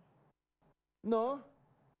 Sure. No.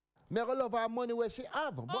 Me gonna love her money where she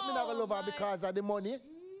have. But me not gonna love her because of the money.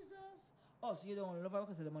 Oh, so you don't love her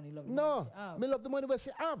because of the money? You love the No. money she have. Me love the money where she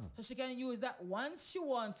have. So she can use that once she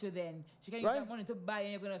wants to then. She can use Right. that money to buy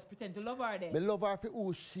and you're going to pretend to love her then. Me love her for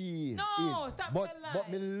who she No, is. stop But that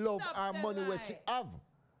lie. me love Stop her that money where lie. she have.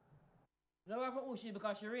 Love her for who she is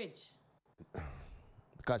because she's rich.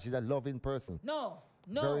 Because she's a loving person. No.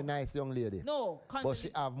 No. Very nice young lady. No. But she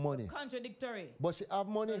have money. Contradictory. But she have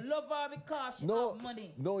money. You love her because she No. have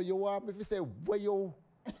money. No, you want me to say where you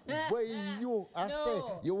I say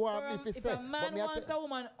you want me to If say. a man wants a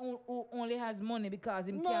woman who only has money because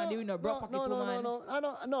he can't do no broke pocket woman.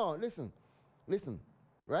 No, listen,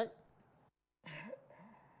 right?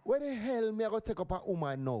 Where the hell me I go take up a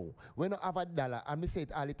woman now? When I have a dollar, and me say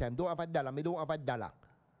it all the time, don't have a dollar, me don't have a dollar.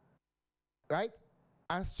 Right?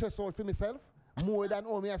 And stress out for myself more than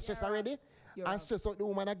all me I stress already. And stress out the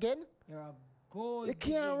woman again. You're a gold. You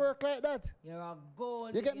can't work like that. You're a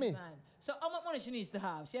gold. You get me? Man. So how much money she needs to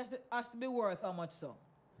have? She has to be worth how much so?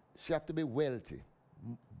 She have to be wealthy.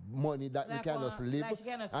 Money that we Like can one- just live like she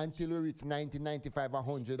can just- until we reach 90, 95,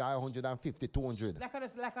 100, 150, 200. Like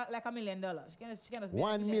 $1 million. She can just be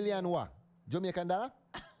 1 million what? Jamaican dollar?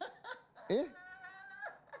 Eh?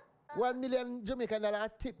 1 million Jamaican dollar, I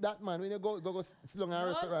tip that man when you go sit down in a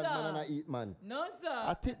restaurant man, and I eat man. No, sir.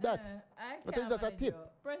 I tip that. But it's just a tip.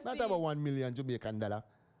 Not about 1 million Jamaican dollar.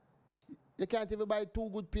 You can't even buy 2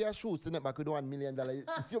 good pair of shoes to net back with $1 million.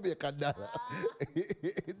 It's Jamaican dollar.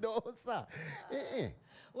 No, sir.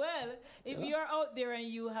 Well, if you're out there and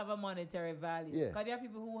you have a monetary value, Yeah. because there are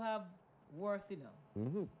people who have worth, you know.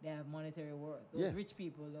 Mm-hmm. They have monetary worth. Those Yeah. rich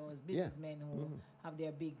people, those Yeah. businessmen who have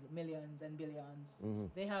their big millions and billions,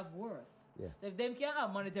 Mhm. they have worth. Yeah. So if them can't have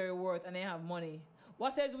monetary worth and they have money,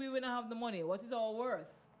 what says we will not have the money? What is our worth?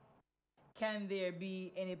 Can there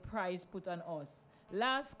be any price put on us?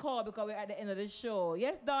 Last call because we're at the end of the show.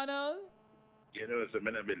 Yes, Donald? You know, so I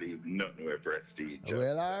don't believe nothing with Prestige.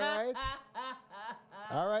 Well, all right.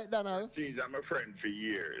 All right, Donald. Prestige, I'm a friend for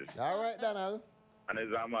years. All right, Donald. And as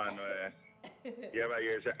a man, you ever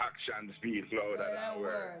hear say action speaks louder than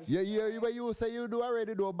words. You hear what you say you do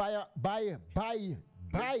already do. Buy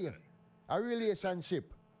a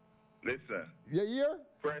relationship. Listen. You hear?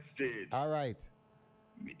 Prestige. All right.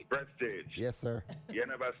 Prestige. Yes, sir. You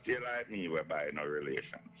never stay like me with buying no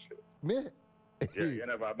relationship. Me? Yeah, you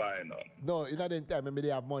never buy none. No, in that time, maybe they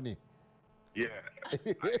have money. Yeah. And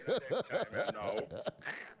in that time now,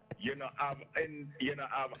 you know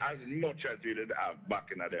have as much as you did have back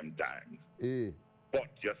in them times. But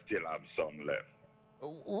you still have some left.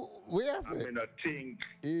 We are saying. I mean, I think,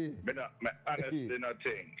 me honestly not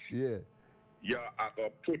think, Yeah. you are going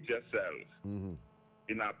to put yourself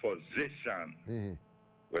in a position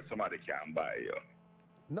where somebody can buy you.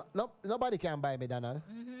 No, nobody can buy me, Donald.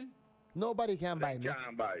 Nobody can buy me.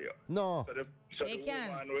 Can't buy you. No. So They the can.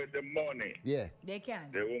 woman with the money. Yeah. They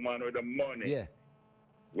can. The woman with the money. Yeah.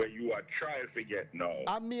 Where you are trying to get now.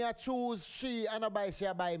 And me I choose she and I buy she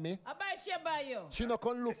buy me. I buy she buy you. She not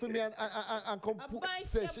come look for me and come I put buy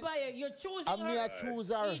say she buy you. You're choosing and her. me I choose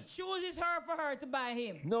her. He chooses her for her to buy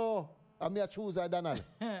him. No. And me I choose her, Donald.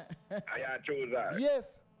 I choose her.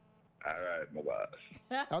 Yes. All right, my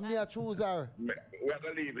boss. And me I choose her. We're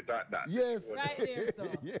going to leave it at that. Yes. Right there, so.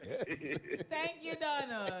 Yes. Thank you,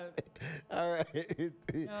 Donald. All right.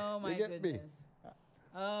 Oh, my you get goodness. me?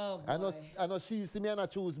 Oh, boy. I know she see me and I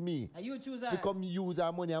choose me. And you choose her? To come use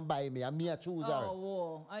her money and buy me. And me I choose her. Oh,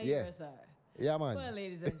 whoa. I Yeah. hear, sir. Yeah, man. Well,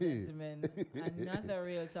 ladies and gentlemen, another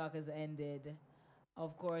Real Talk has ended.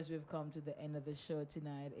 Of course, we've come to the end of the show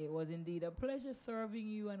tonight. It was indeed a pleasure serving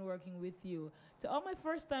you and working with you. To all my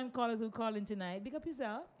first-time callers who call in tonight, big up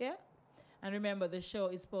yourself, yeah? And remember, the show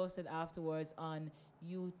is posted afterwards on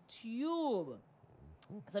YouTube.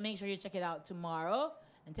 So make sure you check it out tomorrow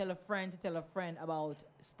and tell a friend to tell a friend about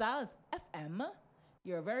Styles FM,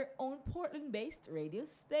 your very own Portland-based radio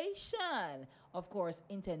station. Of course,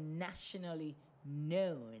 internationally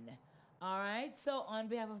known. All right. So on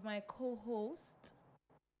behalf of my co-host,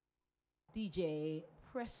 DJ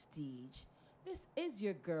Prestige, this is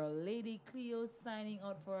your girl, Lady Cleo, signing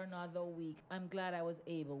out for another week. I'm glad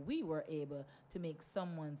we were able to make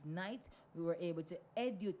someone's night. We were able to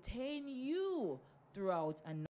edutain you throughout another